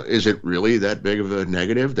 is it really that big of a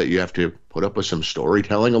negative that you have to put up with some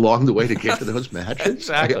storytelling along the way to get to those matches?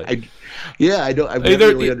 Exactly. I've never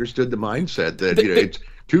really understood the mindset that it's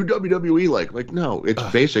too WWE like no, it's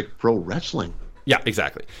basic pro wrestling. Yeah,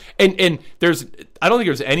 exactly. And I don't think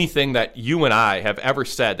there's anything that you and I have ever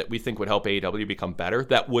said that we think would help AEW become better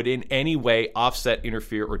that would in any way offset,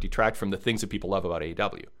 interfere, or detract from the things that people love about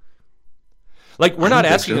AEW. Like, we're not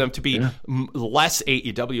asking them to be less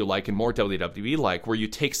AEW-like and more WWE-like, where you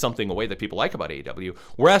take something away that people like about AEW.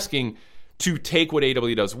 We're asking to take what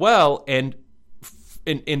AEW does well and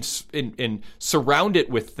surround it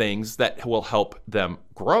with things that will help them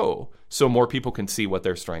grow so more people can see what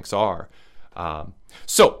their strengths are.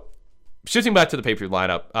 So, shifting back to the pay-per-view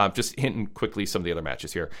lineup, just hinting quickly some of the other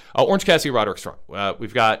matches here. Orange Cassidy, Roderick Strong.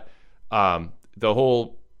 We've got the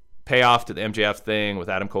whole payoff to the MJF thing with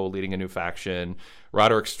Adam Cole leading a new faction,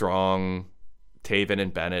 Roderick Strong, Taven,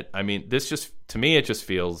 and Bennett. I mean, this just, to me, it just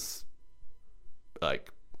feels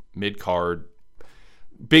like mid-card,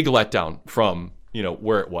 big letdown from,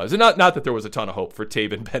 where it was. And not that there was a ton of hope for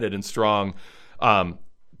Taven, Bennett, and Strong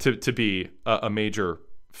to be a major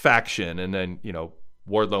faction, and then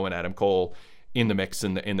Wardlow and Adam Cole in the mix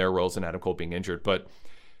in their roles, and Adam Cole being injured. But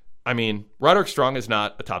I mean, Roderick Strong is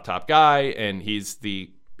not a top guy, and he's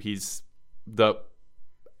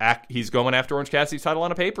going after Orange Cassidy's title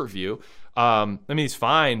on a pay-per-view. I mean, he's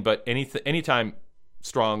fine, but anytime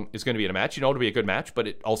Strong is going to be in a match, it'll be a good match, but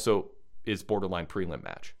it also is borderline prelim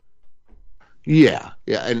match. Yeah,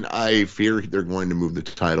 and I fear they're going to move the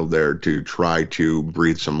title there to try to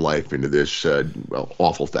breathe some life into this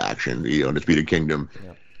awful faction, Undisputed Kingdom.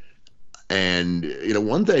 Yeah. And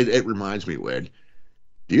one thing it reminds me, Wade,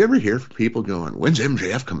 do you ever hear from people going, "When's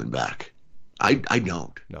MJF coming back?" I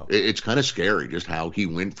don't. No. It's kind of scary just how he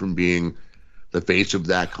went from being the face of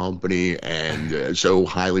that company and so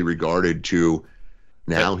highly regarded to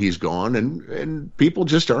Now he's gone, and people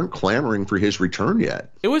just aren't clamoring for his return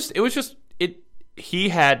yet. It was just he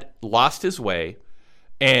had lost his way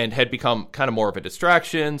and had become kind of more of a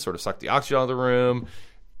distraction, sort of sucked the oxygen out of the room.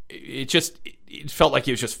 It felt like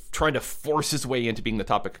he was just trying to force his way into being the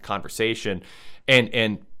topic of conversation.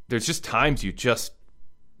 And there's just times you just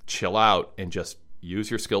chill out and just use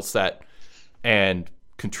your skill set and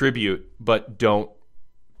contribute, but don't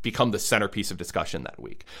become the centerpiece of discussion that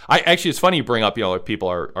week. Actually, it's funny you bring up, people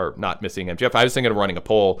are not missing MJF. I was thinking of running a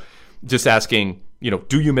poll, just asking,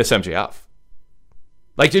 do you miss MJF?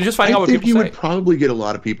 Like, just finding out what people say. I think you would probably get a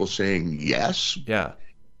lot of people saying yes. Yeah.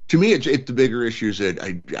 To me, it's the bigger issue is that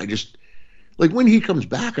I just, like, when he comes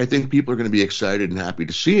back, I think people are going to be excited and happy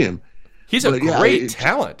to see him. He's a great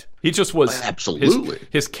talent. He just was absolutely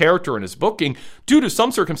his character and his booking, due to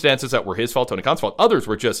some circumstances that were his fault, Tony Khan's fault. Others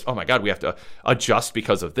were just, oh my God, we have to adjust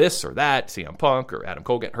because of this or that, CM Punk or Adam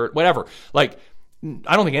Cole getting hurt, whatever. Like,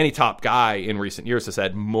 I don't think any top guy in recent years has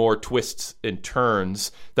had more twists and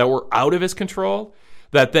turns that were out of his control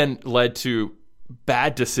that then led to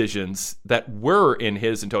bad decisions that were in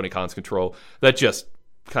his and Tony Khan's control that just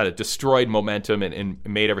kind of destroyed momentum and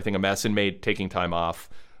made everything a mess and made taking time off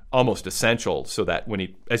almost essential, so that when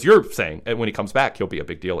he, as you're saying, when he comes back, he'll be a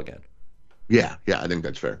big deal again. Yeah, I think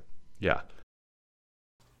that's fair. Yeah.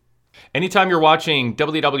 Anytime you're watching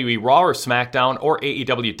WWE Raw or SmackDown or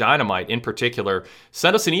AEW Dynamite in particular,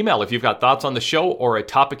 send us an email if you've got thoughts on the show or a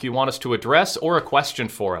topic you want us to address or a question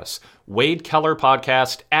for us. Wade Keller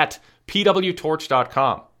Podcast at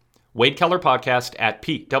PWTorch.com. Wade Keller Podcast at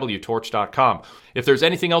PWTorch.com. If there's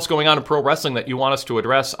anything else going on in pro wrestling that you want us to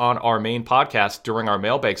address on our main podcast during our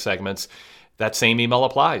mailbag segments, that same email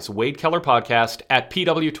applies. Wade Keller Podcast at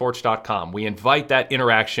PWTorch.com. We invite that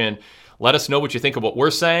interaction. Let us know what you think of what we're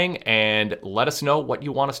saying, and let us know what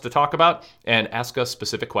you want us to talk about, and ask us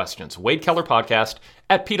specific questions. Wade Keller Podcast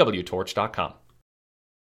at PWTorch.com.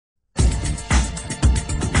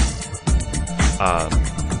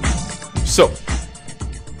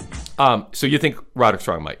 So you think Roderick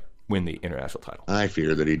Strong might win the international title? I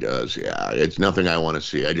fear that he does. Yeah, it's nothing I want to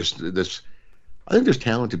see. I think there's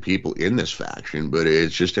talented people in this faction, but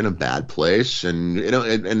it's just in a bad place. And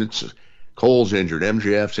and it's Cole's injured,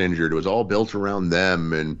 MJF's injured. It was all built around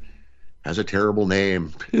them, and has a terrible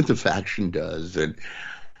name. The faction does, and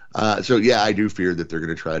so yeah, I do fear that they're going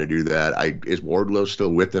to try to do that. Is Wardlow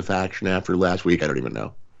still with the faction after last week? I don't even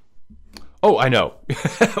know. Oh, I know.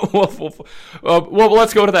 well,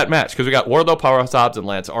 let's go to that match, because we got Wardlow, Powerhouse Hobbs, and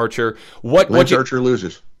Lance Archer. Lance Archer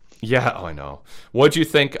loses. Yeah, I know. What'd you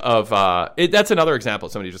think of that's another example.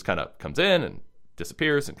 Somebody just kind of comes in and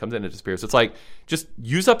disappears, and comes in and disappears. It's like, just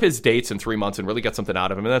use up his dates in 3 months and really get something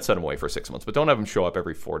out of him, and then send him away for 6 months. But don't have him show up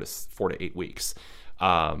every 4 to 8 weeks,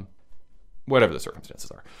 whatever the circumstances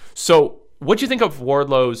are. So what'd you think of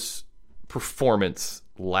Wardlow's performance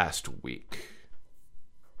last week?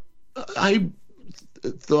 I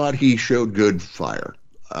thought he showed good fire.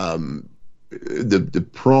 The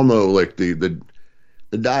promo, like the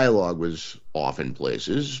dialogue was off in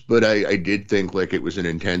places, but I did think like it was an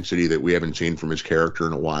intensity that we haven't seen from his character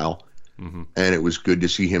in a while. Mm-hmm. And it was good to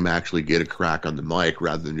see him actually get a crack on the mic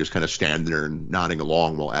rather than just kind of stand there and nodding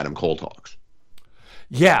along while Adam Cole talks.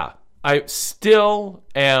 Yeah, I still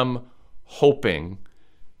am hoping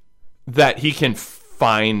that he can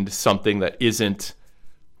find something that isn't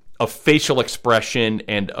a facial expression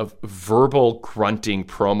and a verbal grunting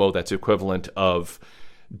promo that's equivalent of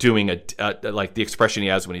doing like the expression he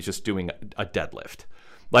has when he's just doing a deadlift.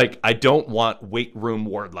 Like, I don't want weight room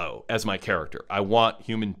Wardlow as my character. I want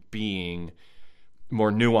human being, more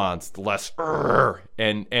nuanced, less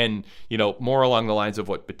and more along the lines of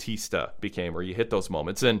what Batista became, where you hit those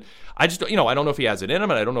moments. And I just, I don't know if he has it in him,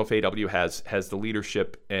 and I don't know if AEW has the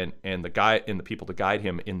leadership and the guy and the people to guide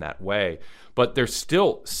him in that way. But there's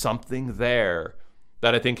still something there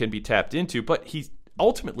that I think can be tapped into. But he's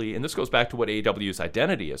ultimately, and this goes back to what AEW's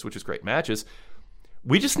identity is, which is great matches.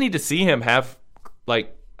 We just need to see him have,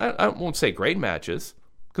 like, I won't say great matches,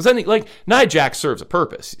 because I think, like, Nia Jax serves a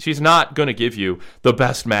purpose. She's not going to give you the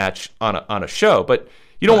best match on a show, but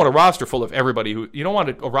you don't want a roster full of everybody who, you don't want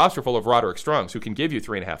a roster full of Roderick Strongs who can give you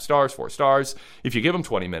 3.5 stars, 4 stars if you give them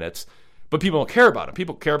 20 minutes. But people don't care about him.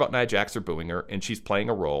 People care about Nia Jax or booing her, and she's playing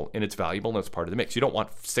a role, and it's valuable, and it's part of the mix. You don't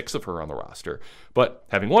want 6 of her on the roster, but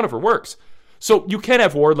having 1 of her works. So you can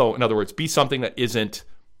have Wardlow, in other words, be something that isn't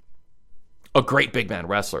a great big man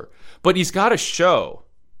wrestler, but he's got to show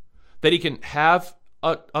that he can have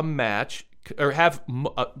a match, or have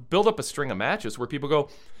build up a string of matches where people go,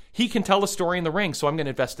 he can tell a story in the ring, so I'm going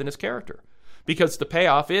to invest in his character. Because the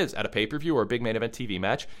payoff is, at a pay-per-view or a big main event TV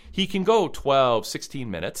match, he can go 12, 16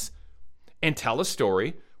 minutes, and tell a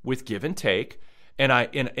story with give and take.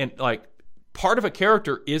 And like part of a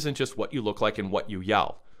character isn't just what you look like and what you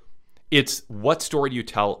yell. It's what story do you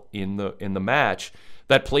tell in the match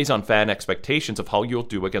that plays on fan expectations of how you'll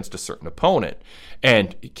do against a certain opponent.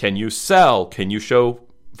 And can you sell? Can you show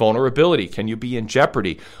vulnerability? Can you be in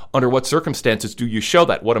jeopardy? Under what circumstances do you show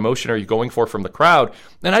that? What emotion are you going for from the crowd?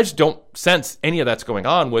 And I just don't sense any of that's going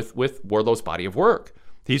on with Wardlow's body of work.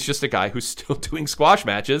 He's just a guy who's still doing squash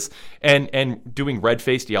matches and doing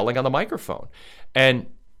red-faced yelling on the microphone. And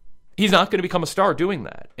he's not going to become a star doing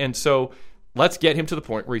that. And so let's get him to the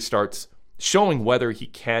point where he starts showing whether he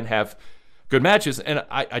can have good matches. And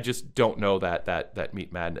I just don't know that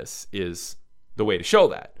Meat Madness is the way to show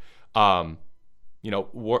that. Throwing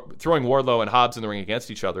Wardlow and Hobbs in the ring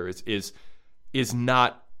against each other is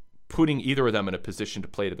not putting either of them in a position to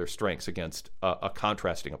play to their strengths against a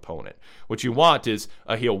contrasting opponent. What you want is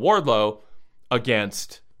a heel Wardlow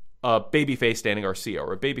against a babyface Danny Garcia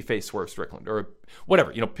or a babyface Swerve Strickland or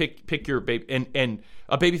whatever. Pick your baby and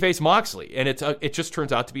a babyface Moxley, and it just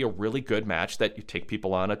turns out to be a really good match that you take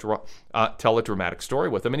people on tell a dramatic story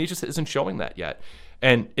with them, and he just isn't showing that yet.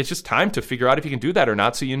 And it's just time to figure out if he can do that or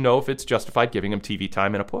not, so you know if it's justified giving him TV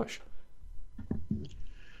time and a push.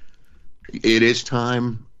 It is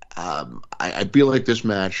time. I feel like this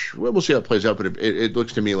match, we'll see how it plays out, but it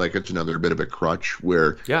looks to me like it's another bit of a crutch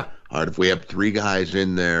where, all right, if we have three guys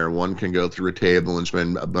in there, one can go through a table and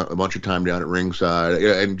spend a bunch of time down at ringside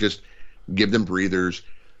and just give them breathers.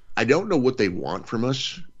 I don't know what they want from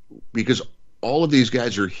us because all of these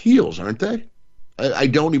guys are heels, aren't they? I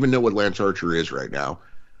don't even know what Lance Archer is right now,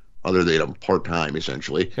 other than part-time,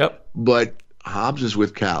 essentially. Yep. But Hobbs is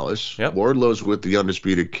with Callis. Yep. Wardlow's with the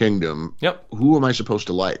Undisputed Kingdom. Yep. Who am I supposed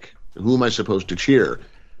to like? Who am I supposed to cheer?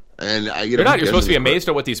 And you're not. You're supposed to be amazed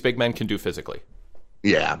at what these big men can do physically.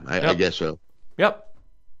 Yeah, I guess so. Yep.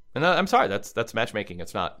 And I'm sorry. That's matchmaking.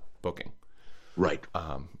 It's not booking. Right.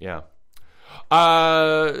 Yeah.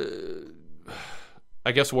 I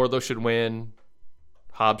guess Wardlow should win.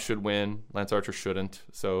 Hobbs should win. Lance Archer shouldn't.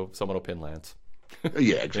 So someone will pin Lance.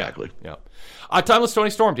 Yeah, exactly. Yeah. Timeless Tony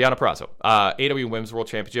Storm, Deonna Purrazzo, AEW Women's World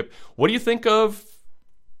Championship. What do you think of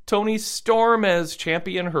Tony Storm as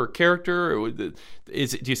champion? Her character, do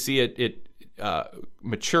you see it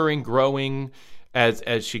maturing, growing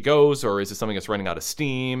as she goes, or is it something that's running out of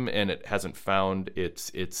steam and it hasn't found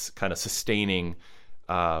its kind of sustaining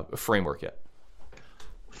framework yet?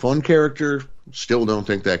 Fun character. Still don't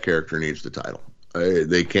think that character needs the title.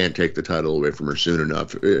 They can't take the title away from her soon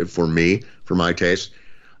enough for me, for my taste,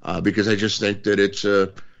 because I just think that it's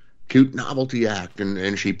a cute novelty act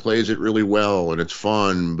and she plays it really well and it's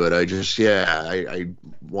fun. But I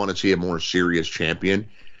want to see a more serious champion.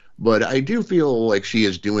 But I do feel like she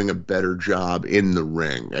is doing a better job in the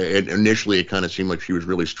ring. Initially, it kind of seemed like she was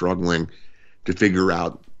really struggling to figure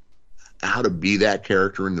out how to be that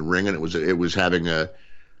character in the ring, and it was having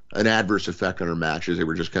an adverse effect on her matches. They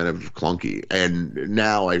were just kind of clunky. And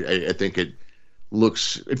now I think it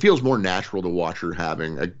feels more natural to watch her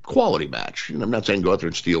having a quality match. I'm not saying go out there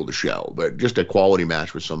and steal the show, but just a quality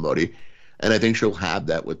match with somebody. And I think she'll have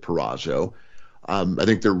that with Purrazzo. I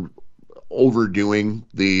think they're overdoing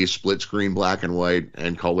the split screen black and white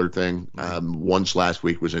and color thing. Once last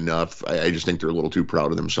week was enough. I just think they're a little too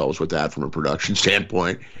proud of themselves with that from a production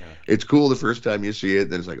standpoint. Yeah. It's cool the first time you see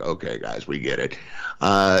it, then it's like, okay, guys, we get it.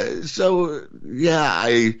 I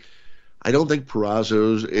don't think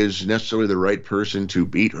Purrazzo is necessarily the right person to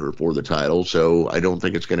beat her for the title, so I don't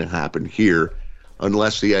think it's going to happen here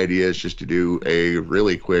unless the idea is just to do a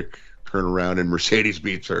really quick turnaround and Mercedes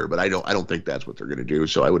beats her. But I don't think that's what they're going to do,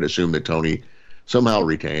 so I would assume that Tony somehow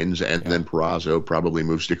retains, and then Purrazzo probably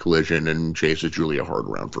moves to Collision and chases Julia Hart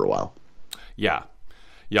around for a while. Yeah.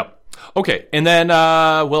 Yep. Okay, and then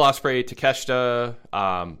Will Ospreay,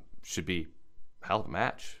 Takeshita should be a hell of a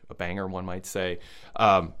match, a banger, one might say.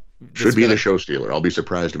 Should be the show stealer. I'll be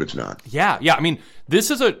surprised if it's not. Yeah. I mean, this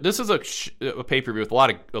is a pay-per-view with a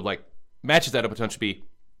lot of like matches that have potential to be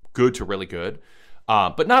good to really good,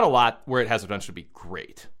 but not a lot where it has potential to be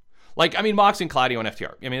great. Like, I mean, Mox and Claudio and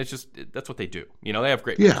FTR. I mean, it's just, that's what they do. They have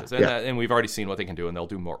great matches. And we've already seen what they can do, and they'll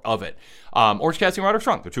do more of it. Orange Cassidy and Roderick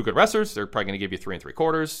Strong. They're two good wrestlers. They're probably going to give you 3 3/4,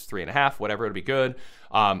 3.5, whatever. It'll be good.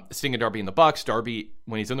 Sting and Darby in the Bucks. Darby,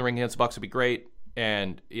 when he's in the ring against the Bucks, will be great.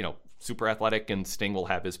 And, super athletic, and Sting will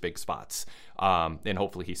have his big spots. And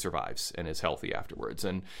hopefully he survives and is healthy afterwards.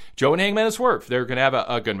 And Joe and Hangman and Swerve, they're going to have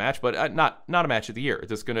a good match, but not a match of the year.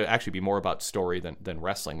 It's going to actually be more about story than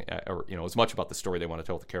wrestling, or as much about the story they want to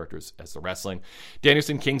tell with the characters as the wrestling.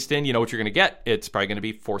 Danielson, Kingston, you know what you're going to get. It's probably going to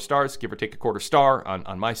be 4 stars, give or take a 1/4 star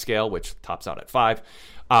on my scale, which tops out at 5.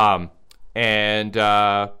 And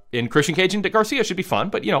in Christian Cage and Garcia should be fun,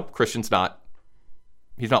 but, Christian's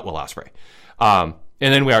he's not Will Ospreay. And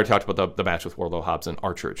then we already talked about the match with Wardlow, Hobbs, and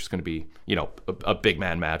Archer, which is going to be, a big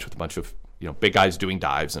man match with a bunch of, big guys doing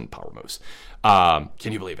dives and power moves.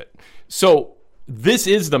 Can you believe it? So this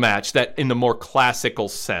is the match that, in the more classical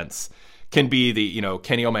sense, can be the,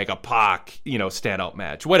 Kenny Omega, Pac, standout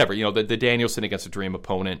match, whatever, the Danielson against a dream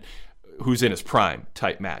opponent who's in his prime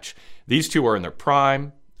type match. These two are in their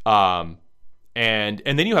prime. And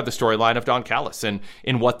then you have the storyline of Don Callis and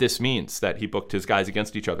what this means, that he booked his guys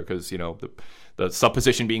against each other because, the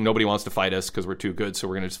supposition being nobody wants to fight us because we're too good, so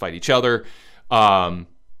we're going to just fight each other. We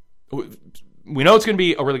know it's going to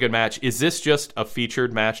be a really good match. Is this just a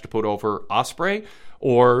featured match to put over Ospreay,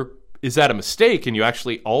 or is that a mistake and you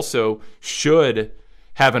actually also should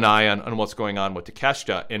have an eye on what's going on with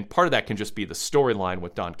Takeshita? And part of that can just be the storyline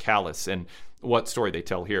with Don Callis and what story they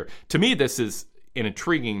tell here. To me, this is an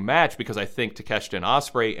intriguing match because I think Takeshita and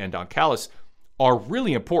Ospreay and Don Callis are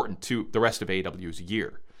really important to the rest of AEW's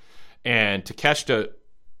year. And Takeshita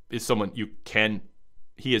is someone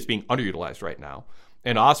he is being underutilized right now.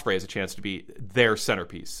 And Ospreay has a chance to be their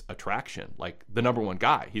centerpiece attraction, like the number one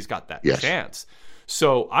guy. He's got that chance.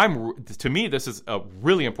 So to me, this is a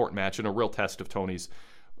really important match and a real test of Tony's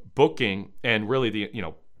booking. And really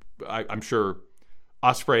I'm sure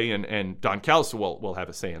Ospreay and Don Callis will have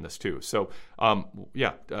a say in this too. So,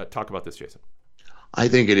 talk about this, Jason. I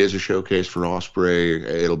think it is a showcase for Ospreay.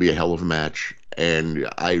 It'll be a hell of a match, and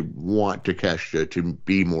I want Takeshita to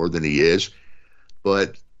be more than he is,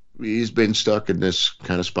 but he's been stuck in this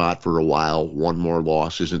kind of spot for a while. One more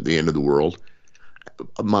loss isn't the end of the world.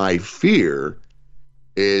 My fear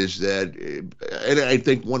is that, and I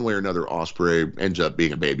think one way or another, Ospreay ends up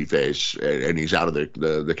being a babyface, and he's out of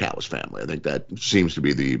the Callis family. I think that seems to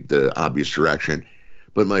be the obvious direction.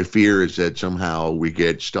 But my fear is that somehow we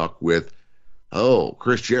get stuck with,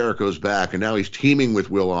 Chris Jericho's back, and now he's teaming with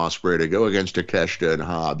Will Ospreay to go against Takeshita and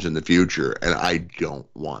Hobbs in the future, and I don't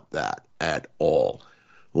want that at all.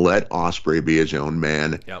 Let Ospreay be his own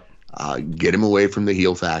man. Yep. Get him away from the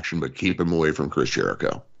heel faction, but keep him away from Chris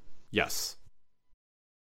Jericho. Yes.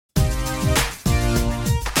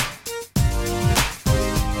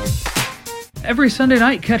 Every Sunday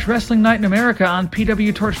night, catch Wrestling Night in America on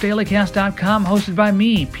PWTorchDailyCast.com, hosted by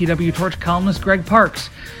me, PWTorch columnist Greg Parks.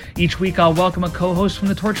 Each week, I'll welcome a co-host from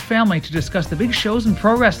the Torch family to discuss the big shows in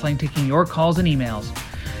pro wrestling, taking your calls and emails.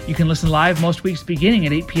 You can listen live most weeks beginning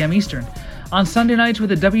at 8 p.m. Eastern. On Sunday nights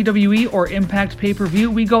with a WWE or Impact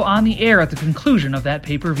pay-per-view, we go on the air at the conclusion of that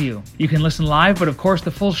pay-per-view. You can listen live, but of course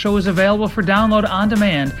the full show is available for download on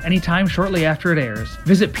demand anytime shortly after it airs.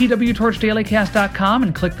 Visit PWTorchDailyCast.com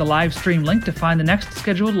and click the live stream link to find the next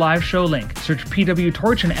scheduled live show link. Search PW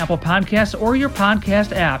Torch in Apple Podcasts or your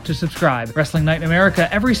podcast app to subscribe. Wrestling Night in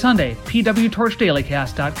America every Sunday,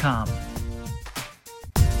 PWTorchDailyCast.com.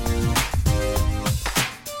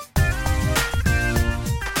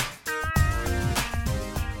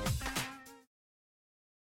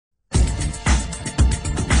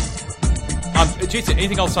 Jason,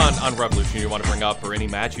 anything else on Revolution you want to bring up, or any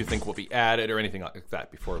match you think will be added, or anything like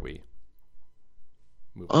that before we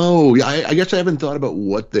move on? I guess I haven't thought about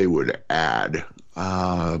what they would add.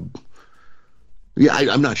 I'm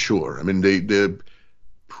not sure. I mean, the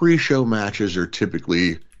pre-show matches are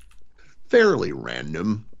typically fairly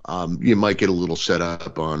random. You might get a little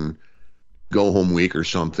setup on Go Home Week or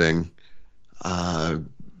something. One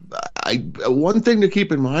thing to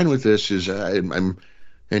keep in mind with this is I'm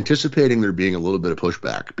anticipating there being a little bit of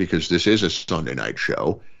pushback because this is a Sunday night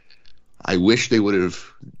show. I wish they would have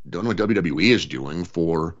done what WWE is doing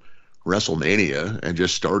for WrestleMania and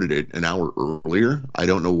just started it an hour earlier. I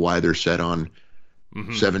don't know why they're set on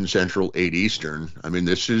 7 Central, 8 Eastern. I mean,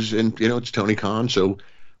 this is, it's Tony Khan, so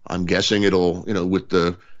I'm guessing it'll, with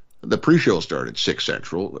the pre-show start at 6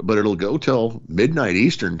 Central, but it'll go till midnight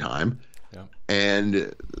Eastern time. Yeah.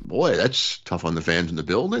 And boy, that's tough on the fans in the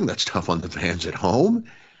building. That's tough on the fans at home.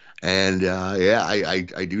 And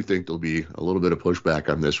I do think there'll be a little bit of pushback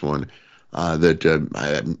on this one. I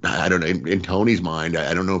don't know, in Tony's mind,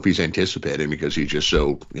 I don't know if he's anticipating because he's just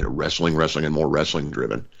so wrestling and more wrestling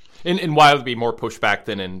driven. And why would be more pushback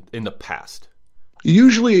than in the past?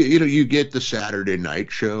 Usually, you get the Saturday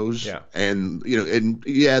night shows, yeah, and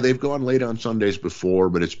they've gone late on Sundays before,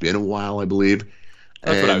 but it's been a while, I believe.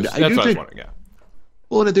 That's what I was wondering. Yeah.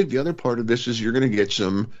 Well, and I think the other part of this is you're going to get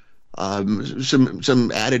some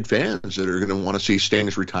added fans that are going to want to see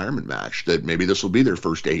Sting's retirement match. That maybe this will be their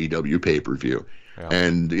first AEW pay-per-view,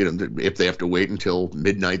 and if they have to wait until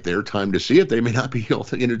midnight their time to see it, they may not be able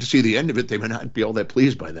to, to see the end of it. They may not be all that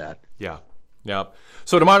pleased by that. Yeah.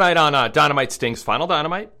 So tomorrow night on Dynamite, Sting's Final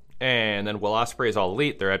Dynamite, and then Will Ospreay is All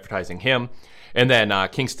Elite. They're advertising him. And then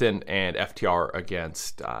Kingston and FTR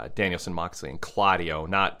against Danielson, Moxley, and Claudio.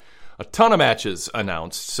 Not a ton of matches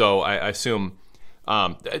announced, so I assume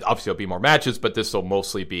obviously there'll be more matches, but this will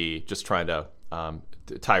mostly be just trying to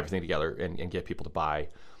tie everything together and get people to buy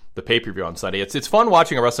the pay-per-view on Sunday. It's fun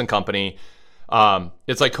watching a wrestling company.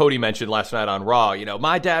 It's like Cody mentioned last night on Raw.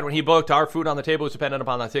 My dad, when he booked, our food on the table was dependent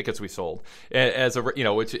upon the tickets we sold.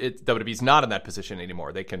 WWE's not in that position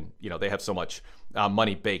anymore. They can, they have so much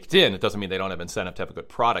money baked in. It doesn't mean they don't have incentive to have a good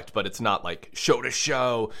product, but it's not like show to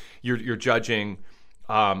show. You're judging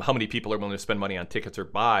how many people are willing to spend money on tickets or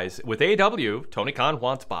buys. With AEW, Tony Khan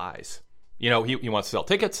wants buys. He wants to sell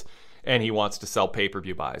tickets and he wants to sell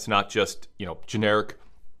pay-per-view buys, not just generic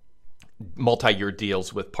multi-year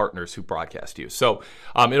deals with partners who broadcast you. So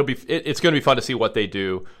it's going to be fun to see what they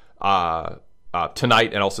do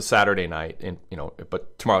tonight and also Saturday night, and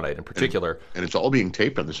but tomorrow night in particular. And it's all being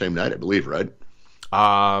taped on the same night, I believe, right?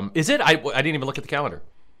 Is it? I didn't even look at the calendar.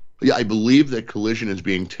 Yeah, I believe that Collision is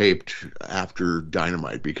being taped after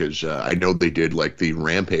Dynamite because I know they did like the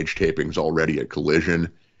Rampage tapings already at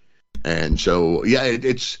Collision, and so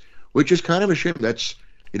it's which is kind of a shame. That's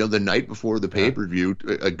the night before the pay-per-view,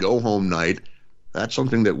 a go-home night, that's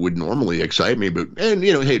something that would normally excite me. But hey,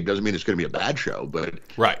 it doesn't mean it's going to be a bad show. But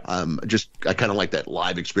right, I kind of like that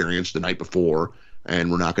live experience the night before, and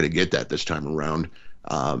we're not going to get that this time around.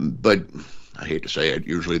 But I hate to say it,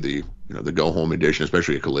 usually the go-home edition,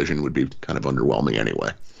 especially a Collision, would be kind of underwhelming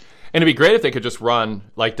anyway. And it'd be great if they could just run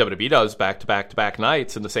like WWE does, back-to-back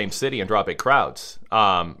nights in the same city and draw big crowds.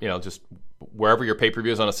 Just wherever your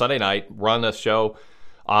pay-per-view is on a Sunday night, run a show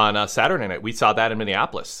on a Saturday night. We saw that in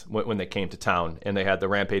Minneapolis when they came to town, and they had the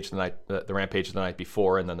Rampage the night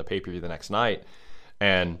before, and then the pay-per-view the next night.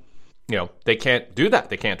 And they can't do that.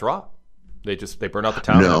 They can't draw. They burn out the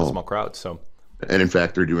town and have a small crowd. So, and in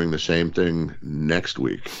fact, they're doing the same thing next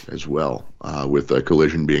week as well, with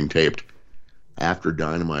Collision being taped after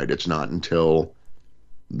Dynamite. It's not until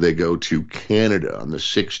they go to Canada on the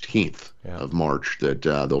 16th of March that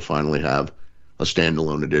they'll finally have a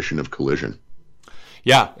standalone edition of Collision.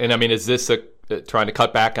 Yeah, and I mean, is this trying to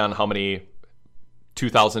cut back on how many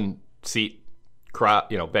 2,000-seat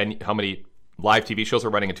crowd, how many live TV shows are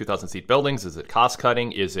running in 2,000-seat buildings? Is it cost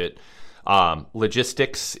cutting? Is it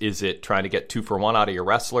logistics? Is it trying to get 2-for-1 out of your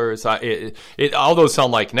wrestlers? All those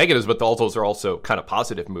sound like negatives, but all those are also kind of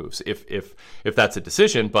positive moves if that's a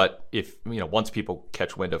decision. But if once people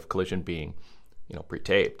catch wind of Collision being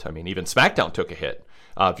pre-taped, I mean, even SmackDown took a hit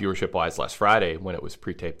viewership-wise last Friday when it was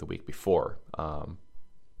pre-taped the week before.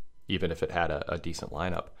 Even if it had a decent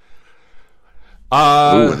lineup.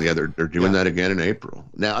 They're doing that again in April.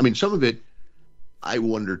 Now, I mean, some of it, I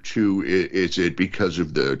wonder too, is it because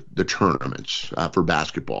of the tournaments for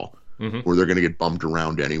basketball, where they're going to get bumped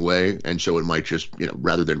around anyway, and so it might just,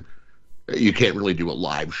 rather than, you can't really do a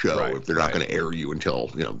live show if they're not going to air you until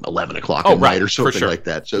 11 o'clock at night or something like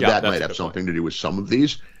that. So that might have something to do with some of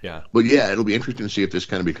these. Yeah. But it'll be interesting to see if this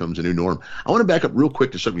kind of becomes a new norm. I want to back up real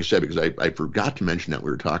quick to something you said because I forgot to mention that we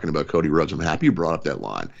were talking about Cody Rhodes. I'm happy you brought up that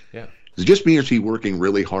line. Yeah. Is it just me or is he working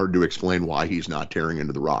really hard to explain why he's not tearing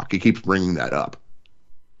into The Rock? He keeps bringing that up.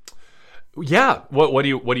 Yeah. What do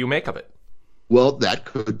you make of it? Well, that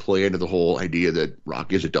could play into the whole idea that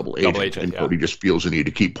Rock is a double agent and Cody just feels the need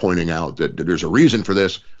to keep pointing out that there's a reason for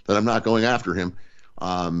this, that I'm not going after him.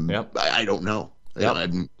 I don't know.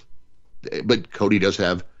 But Cody does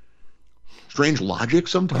have strange logic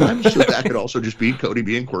sometimes, so that could also just be Cody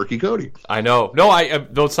being quirky Cody. I know. No,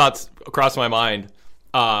 those thoughts cross my mind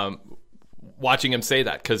watching him say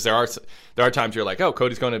that, because there are times you're like, oh,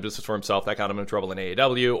 Cody's going into business for himself. That got him in trouble in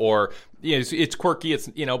AEW, or it's quirky. It's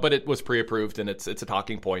but it was pre-approved and it's a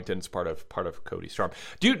talking point and it's part of Cody's charm.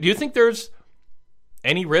 Do you think there's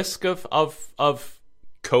any risk of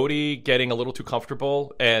Cody getting a little too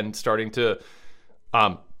comfortable and starting to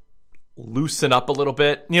loosen up a little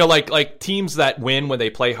bit? Like teams that win when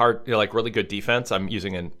they play hard, like really good defense. I'm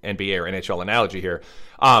using an NBA or NHL analogy here.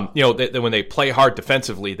 When they play hard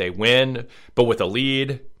defensively, they win, but with a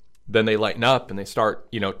lead, then they lighten up and they start,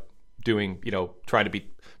 doing, trying to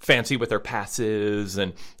be fancy with their passes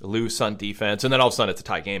and loose on defense, and then all of a sudden it's a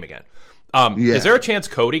tie game again. Is there a chance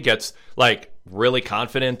Cody gets like really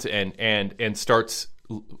confident and starts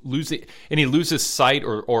losing, and he loses sight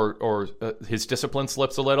or his discipline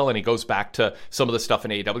slips a little, and he goes back to some of the stuff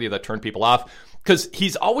in AEW that turned people off? Because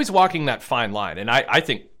he's always walking that fine line, and I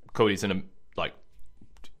think Cody's in a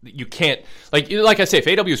you can't, like I say, if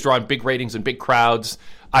AEW is drawing big ratings and big crowds,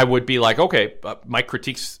 I would be like, okay, my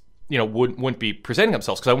critiques wouldn't be presenting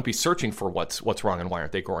themselves, because I wouldn't be searching for what's wrong and why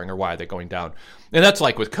aren't they growing or why are they going down. And that's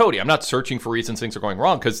like with Cody. I'm not searching for reasons things are going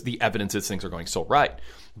wrong, because the evidence is things are going so right.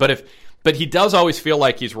 But he does always feel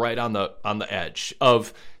like he's right on the edge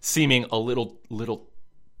of seeming a little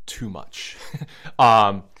too much.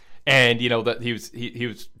 And that he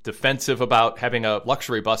was defensive about having a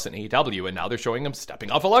luxury bus in AEW, and now they're showing him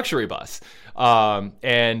stepping off a luxury bus.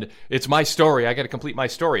 And it's my story. I got to complete my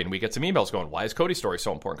story. And we get some emails going, why is Cody's story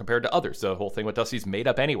so important compared to others? The whole thing with Dusty's made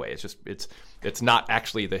up anyway. It's just it's not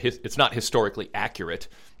actually it's not historically accurate.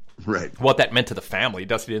 Right. What that meant to the family.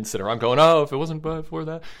 Dusty didn't sit around going, oh, if it wasn't for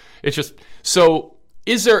that. It's just so.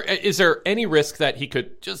 Is there any risk that he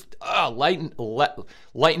could just lighten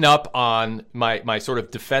up on my sort of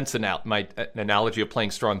defense my analogy of playing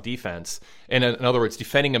strong defense, and in other words,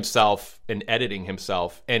 defending himself and editing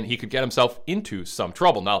himself, and he could get himself into some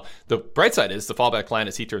trouble? Now, the bright side is the fallback plan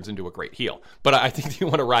is he turns into a great heel, but I think you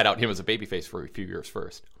want to ride out him as a babyface for a few years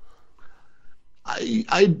first.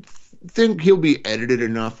 I think he'll be edited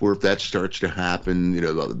enough where if that starts to happen,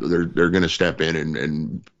 they're going to step in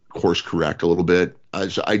and course correct a little bit.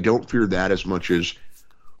 So I don't fear that as much as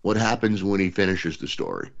what happens when he finishes the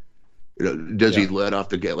story. Does he let off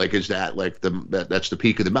the gate? Like, is that like that's the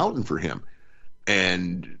peak of the mountain for him?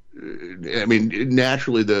 And I mean,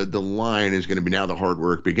 naturally the line is going to be now the hard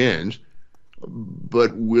work begins,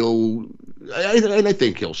 but I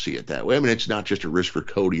think he'll see it that way. I mean, it's not just a risk for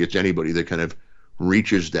Cody. It's anybody that kind of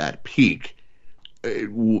reaches that peak.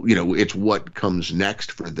 It's what comes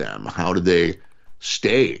next for them. How do they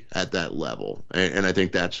stay at that level? And I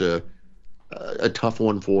think that's a tough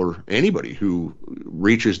one for anybody who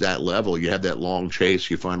reaches that level. You have that long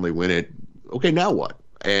chase, you finally win it. Okay, now what?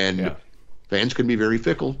 And fans can be very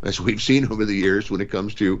fickle, as we've seen over the years when it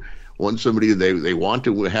comes to once somebody they want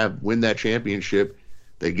to win that championship,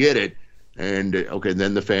 they get it, and okay,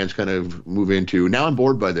 then the fans kind of move into, now I'm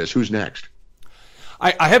bored by this, who's next?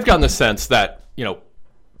 I have gotten the sense that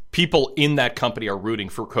people in that company are rooting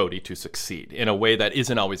for Cody to succeed in a way that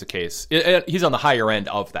isn't always the case. He's on the higher end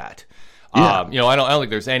of that. Yeah. I don't think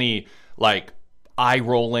there's any like eye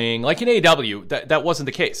rolling like in AEW. That wasn't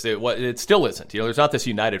the case. It still isn't. There's not this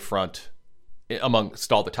united front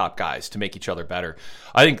amongst all the top guys to make each other better.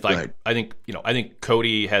 I think I think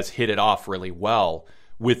Cody has hit it off really well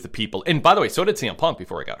with the people. And by the way, so did CM Punk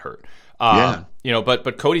before he got hurt.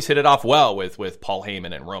 But Cody's hit it off well with Paul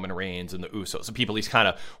Heyman and Roman Reigns and the Usos, the people he's kind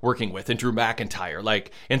of working with, and Drew McIntyre,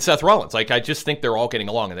 and Seth Rollins. I just think they're all getting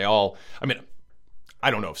along, and they all. I mean,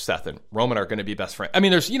 I don't know if Seth and Roman are going to be best friends. I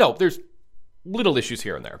mean, there's little issues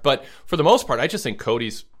here and there, but for the most part, I just think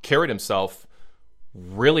Cody's carried himself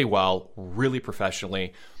really well, really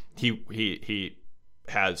professionally. He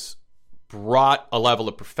has brought a level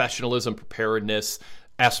of professionalism, preparedness,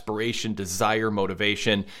 aspiration, desire,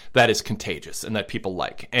 motivation that is contagious and that people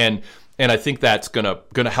like, and I think that's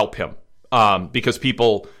gonna help him because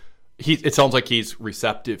it sounds like he's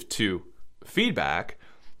receptive to feedback,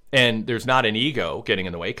 and there's not an ego getting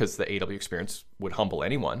in the way, because the AEW experience would humble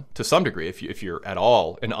anyone to some degree if you're at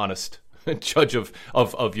all an honest judge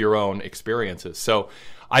of your own experiences. So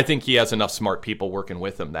I think he has enough smart people working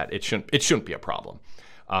with him that it shouldn't be a problem.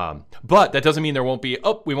 But that doesn't mean there won't be,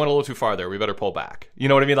 we went a little too far there, we better pull back. You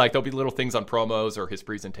know what I mean? Like, there'll be little things on promos or his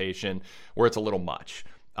presentation where it's a little much.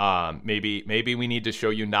 Maybe we need to show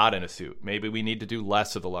you not in a suit. Maybe we need to do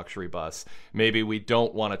less of the luxury bus. Maybe we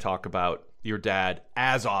don't want to talk about your dad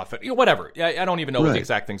as often. Whatever. I don't even know what the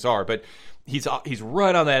exact things are, but he's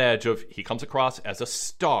right on that edge of, he comes across as a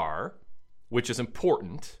star, which is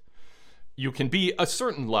important. You can be a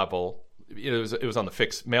certain level. It was on the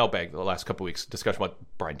Fix mailbag the last couple of weeks, discussion about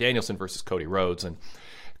Bryan Danielson versus Cody Rhodes, and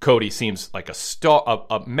Cody seems like a star,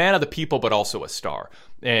 a man of the people, but also a star,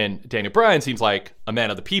 and Daniel Bryan seems like a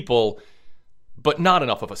man of the people, but not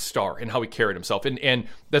enough of a star in how he carried himself, and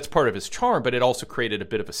that's part of his charm, but it also created a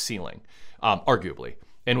bit of a ceiling, arguably.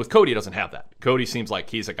 And with Cody, he doesn't have that. Cody seems like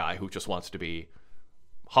he's a guy who just wants to be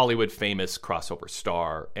Hollywood famous crossover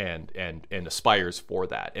star and aspires for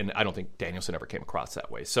that, and I don't think Danielson ever came across that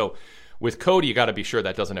way. So with Cody, you got to be sure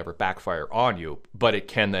that doesn't ever backfire on you, but it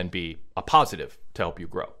can then be a positive to help you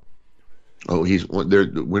grow. Oh,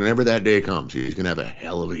 whenever that day comes, he's going to have a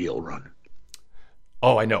hell of a heel run.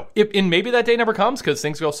 Oh, I know. And maybe that day never comes because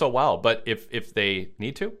things go so well, but if they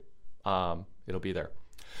need to, it'll be there.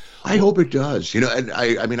 I hope it does. And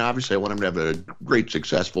I mean, obviously I want him to have a great,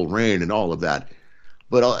 successful reign and all of that.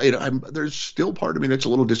 But there's still part of me that's a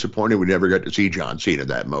little disappointed we never got to see John Cena in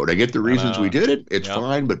that mode. I get the reasons we did it. It's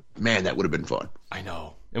fine, but man, that would have been fun. I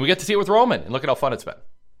know. And we get to see it with Roman, and look at how fun it's been.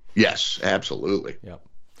 Yes, absolutely. Yeah.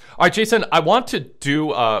 All right, Jason, I want to do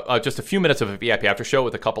just a few minutes of a VIP after show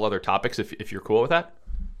with a couple other topics, if you're cool with that.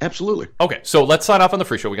 Absolutely. Okay, so let's sign off on the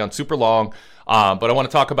free show. We gone super long, but I want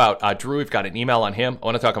to talk about Drew. We've got an email on him. I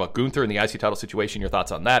want to talk about Gunther and the IC title situation. Your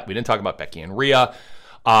thoughts on that? We didn't talk about Becky and Rhea.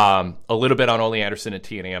 A little bit on Ole Anderson and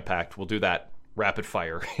TNA Impact. We'll do that rapid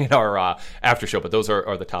fire in our after show, but those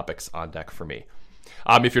are the topics on deck for me.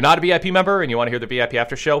 If you're not a VIP member and you want to hear the VIP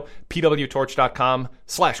after show,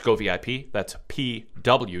 pwtorch.com/govip. That's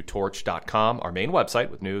pwtorch.com, our main website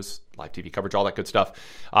with news, live TV coverage, all that good stuff.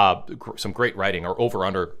 Some great writing. Our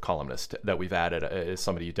over-under columnist that we've added is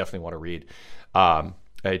somebody you definitely want to read.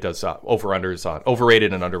 It does over-unders on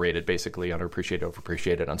overrated and underrated, basically underappreciated,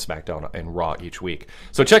 overappreciated on SmackDown and Raw each week.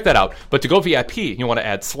 So check that out. But to go VIP, you want to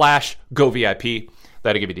add /GoVIP.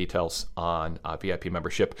 That'll give you details on VIP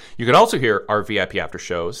membership. You can also hear our VIP after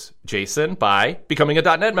shows, Jason, by becoming a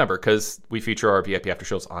 .net member, because we feature our VIP after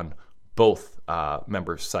shows on both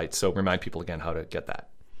member sites. So remind people again how to get that.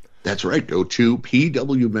 That's right. Go to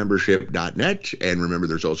pwmembership.net. And remember,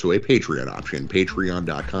 there's also a Patreon option,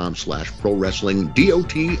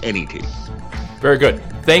 patreon.com/ProWrestlingDOTNET. Very good.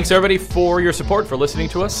 Thanks, everybody, for your support, for listening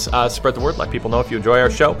to us. Spread the word. Let people know if you enjoy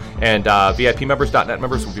our show. And VIP members, .net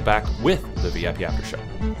members will be back with the VIP After Show.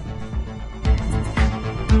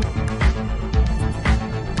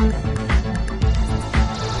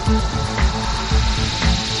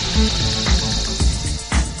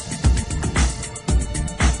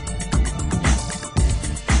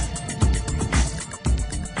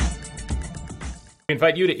 We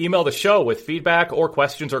invite you to email the show with feedback or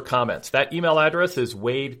questions or comments. That email address is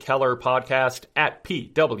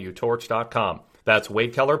wadekellerpodcast@pwtorch.com. That's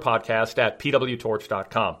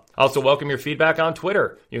wadekellerpodcast@pwtorch.com. Also welcome your feedback on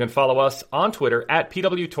Twitter. You can follow us on Twitter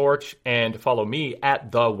 @pwtorch and follow me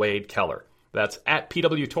 @TheWadeKeller. That's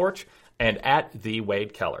 @pwtorch and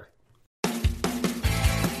 @TheWadeKeller.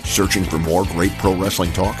 Searching for more great pro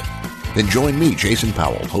wrestling talk? Then join me, Jason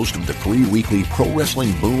Powell, host of the free weekly Pro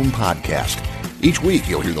Wrestling Boom podcast. Each week,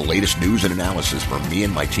 you'll hear the latest news and analysis from me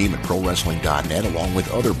and my team at ProWrestling.net, along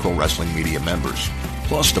with other Pro Wrestling Media members.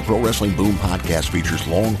 Plus, the Pro Wrestling Boom podcast features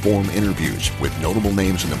long-form interviews with notable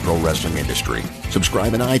names in the pro wrestling industry.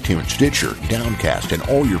 Subscribe in iTunes, Stitcher, Downcast, and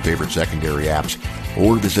all your favorite secondary apps,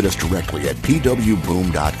 or visit us directly at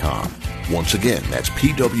pwboom.com. Once again, that's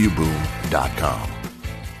pwboom.com.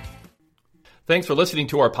 Thanks for listening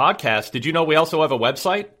to our podcast. Did you know we also have a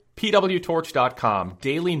website? pwtorch.com.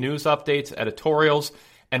 Daily news updates, editorials,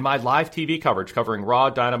 and my live TV coverage covering Raw,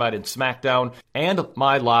 Dynamite, and SmackDown, and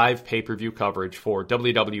my live pay-per-view coverage for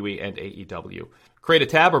WWE and AEW. Create a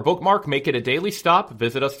tab or bookmark, make it a daily stop.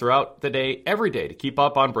 Visit us throughout the day, every day, to keep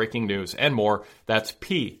up on breaking news and more. That's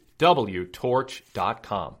pwtorch.com.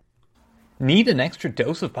 Need an extra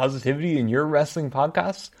dose of positivity in your wrestling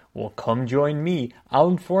podcasts? Well, come join me,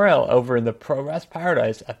 Alan Forel, over in the Pro Wrest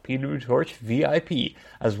Paradise at PWTorch VIP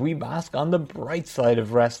as we bask on the bright side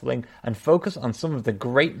of wrestling and focus on some of the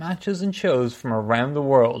great matches and shows from around the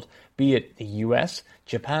world, be it the US,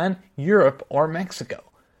 Japan, Europe, or Mexico.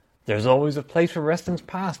 There's always a place for wrestling's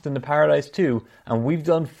past in the Paradise too, and we've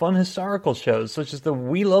done fun historical shows such as the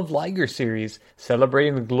We Love Liger series,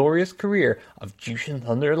 celebrating the glorious career of Jushin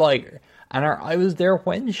Thunder Liger, and our I Was There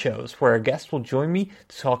When shows, where a guest will join me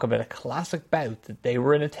to talk about a classic bout that they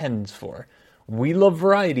were in attendance for. We love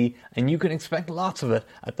variety, and you can expect lots of it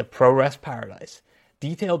at the Pro Wrest Paradise.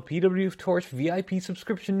 Detailed PWTorch VIP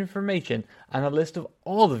subscription information and a list of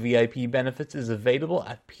all the VIP benefits is available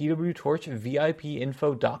at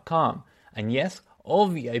pwtorchvipinfo.com. And yes, all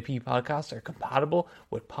VIP podcasts are compatible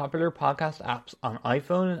with popular podcast apps on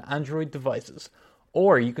iPhone and Android devices,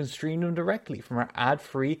 or you can stream them directly from our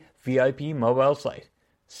ad-free VIP mobile site.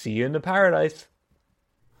 See you in the Paradise.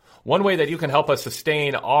 One way that you can help us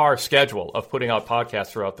sustain our schedule of putting out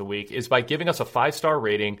podcasts throughout the week is by giving us a 5-star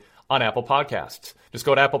rating on Apple Podcasts. Just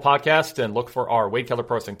go to Apple Podcasts and look for our Wade Keller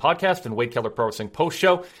Pro Wrestling Podcast and Wade Keller Pro Wrestling Post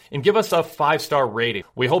Show and give us a 5-star rating.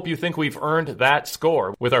 We hope you think we've earned that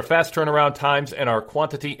score with our fast turnaround times and our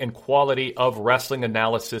quantity and quality of wrestling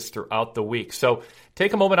analysis throughout the week. So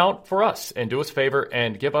take a moment out for us and do us a favor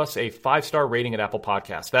and give us a 5-star rating at Apple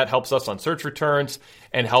Podcasts. That helps us on search returns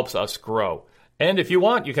and helps us grow. And if you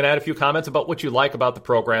want, you can add a few comments about what you like about the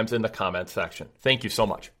programs in the comments section. Thank you so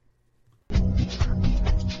much.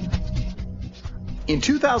 In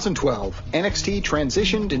 2012, NXT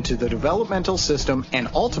transitioned into the developmental system and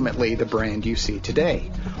ultimately the brand you see today.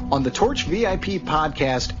 On the Torch VIP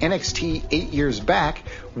podcast, NXT 8 Years Back,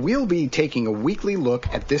 we'll be taking a weekly look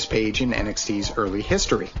at this page in NXT's early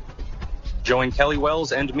history. Join Kelly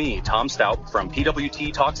Wells and me, Tom Stout, from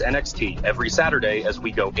PWT Talks NXT every Saturday as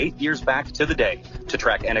we go 8 years back to the day to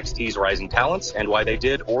track NXT's rising talents and why they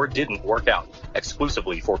did or didn't work out,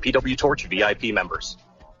 exclusively for PWTorch VIP members.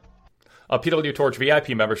 A PWTorch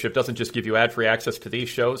VIP membership doesn't just give you ad-free access to these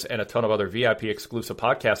shows and a ton of other VIP exclusive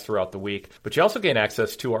podcasts throughout the week, but you also gain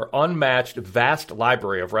access to our unmatched, vast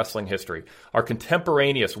library of wrestling history, our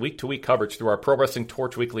contemporaneous week-to-week coverage through our Pro Wrestling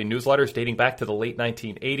Torch weekly newsletters dating back to the late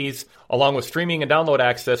 1980s, along with streaming and download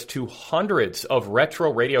access to hundreds of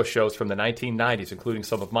retro radio shows from the 1990s, including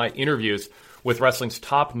some of my interviews with wrestling's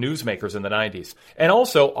top newsmakers in the 90s. And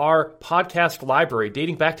also our podcast library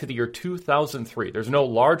dating back to the year 2003. There's no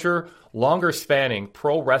larger, longer spanning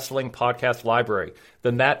pro wrestling podcast library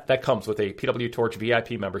than that comes with a PWTorch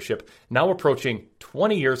VIP membership, now approaching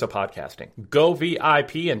 20 years of podcasting. Go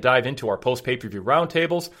VIP and dive into our post-pay-per-view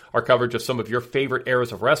roundtables, our coverage of some of your favorite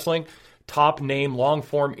eras of wrestling, top name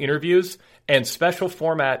long-form interviews, and special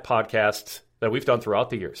format podcasts that we've done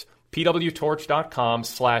throughout the years.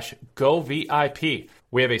 PWTorch.com/GoVIP.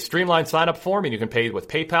 We have a streamlined sign-up form, and you can pay with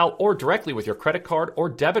PayPal or directly with your credit card or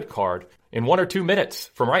debit card in 1 or 2 minutes.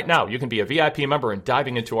 From right now, you can be a VIP member and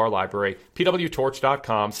diving into our library,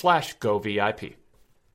 PWTorch.com/GoVIP.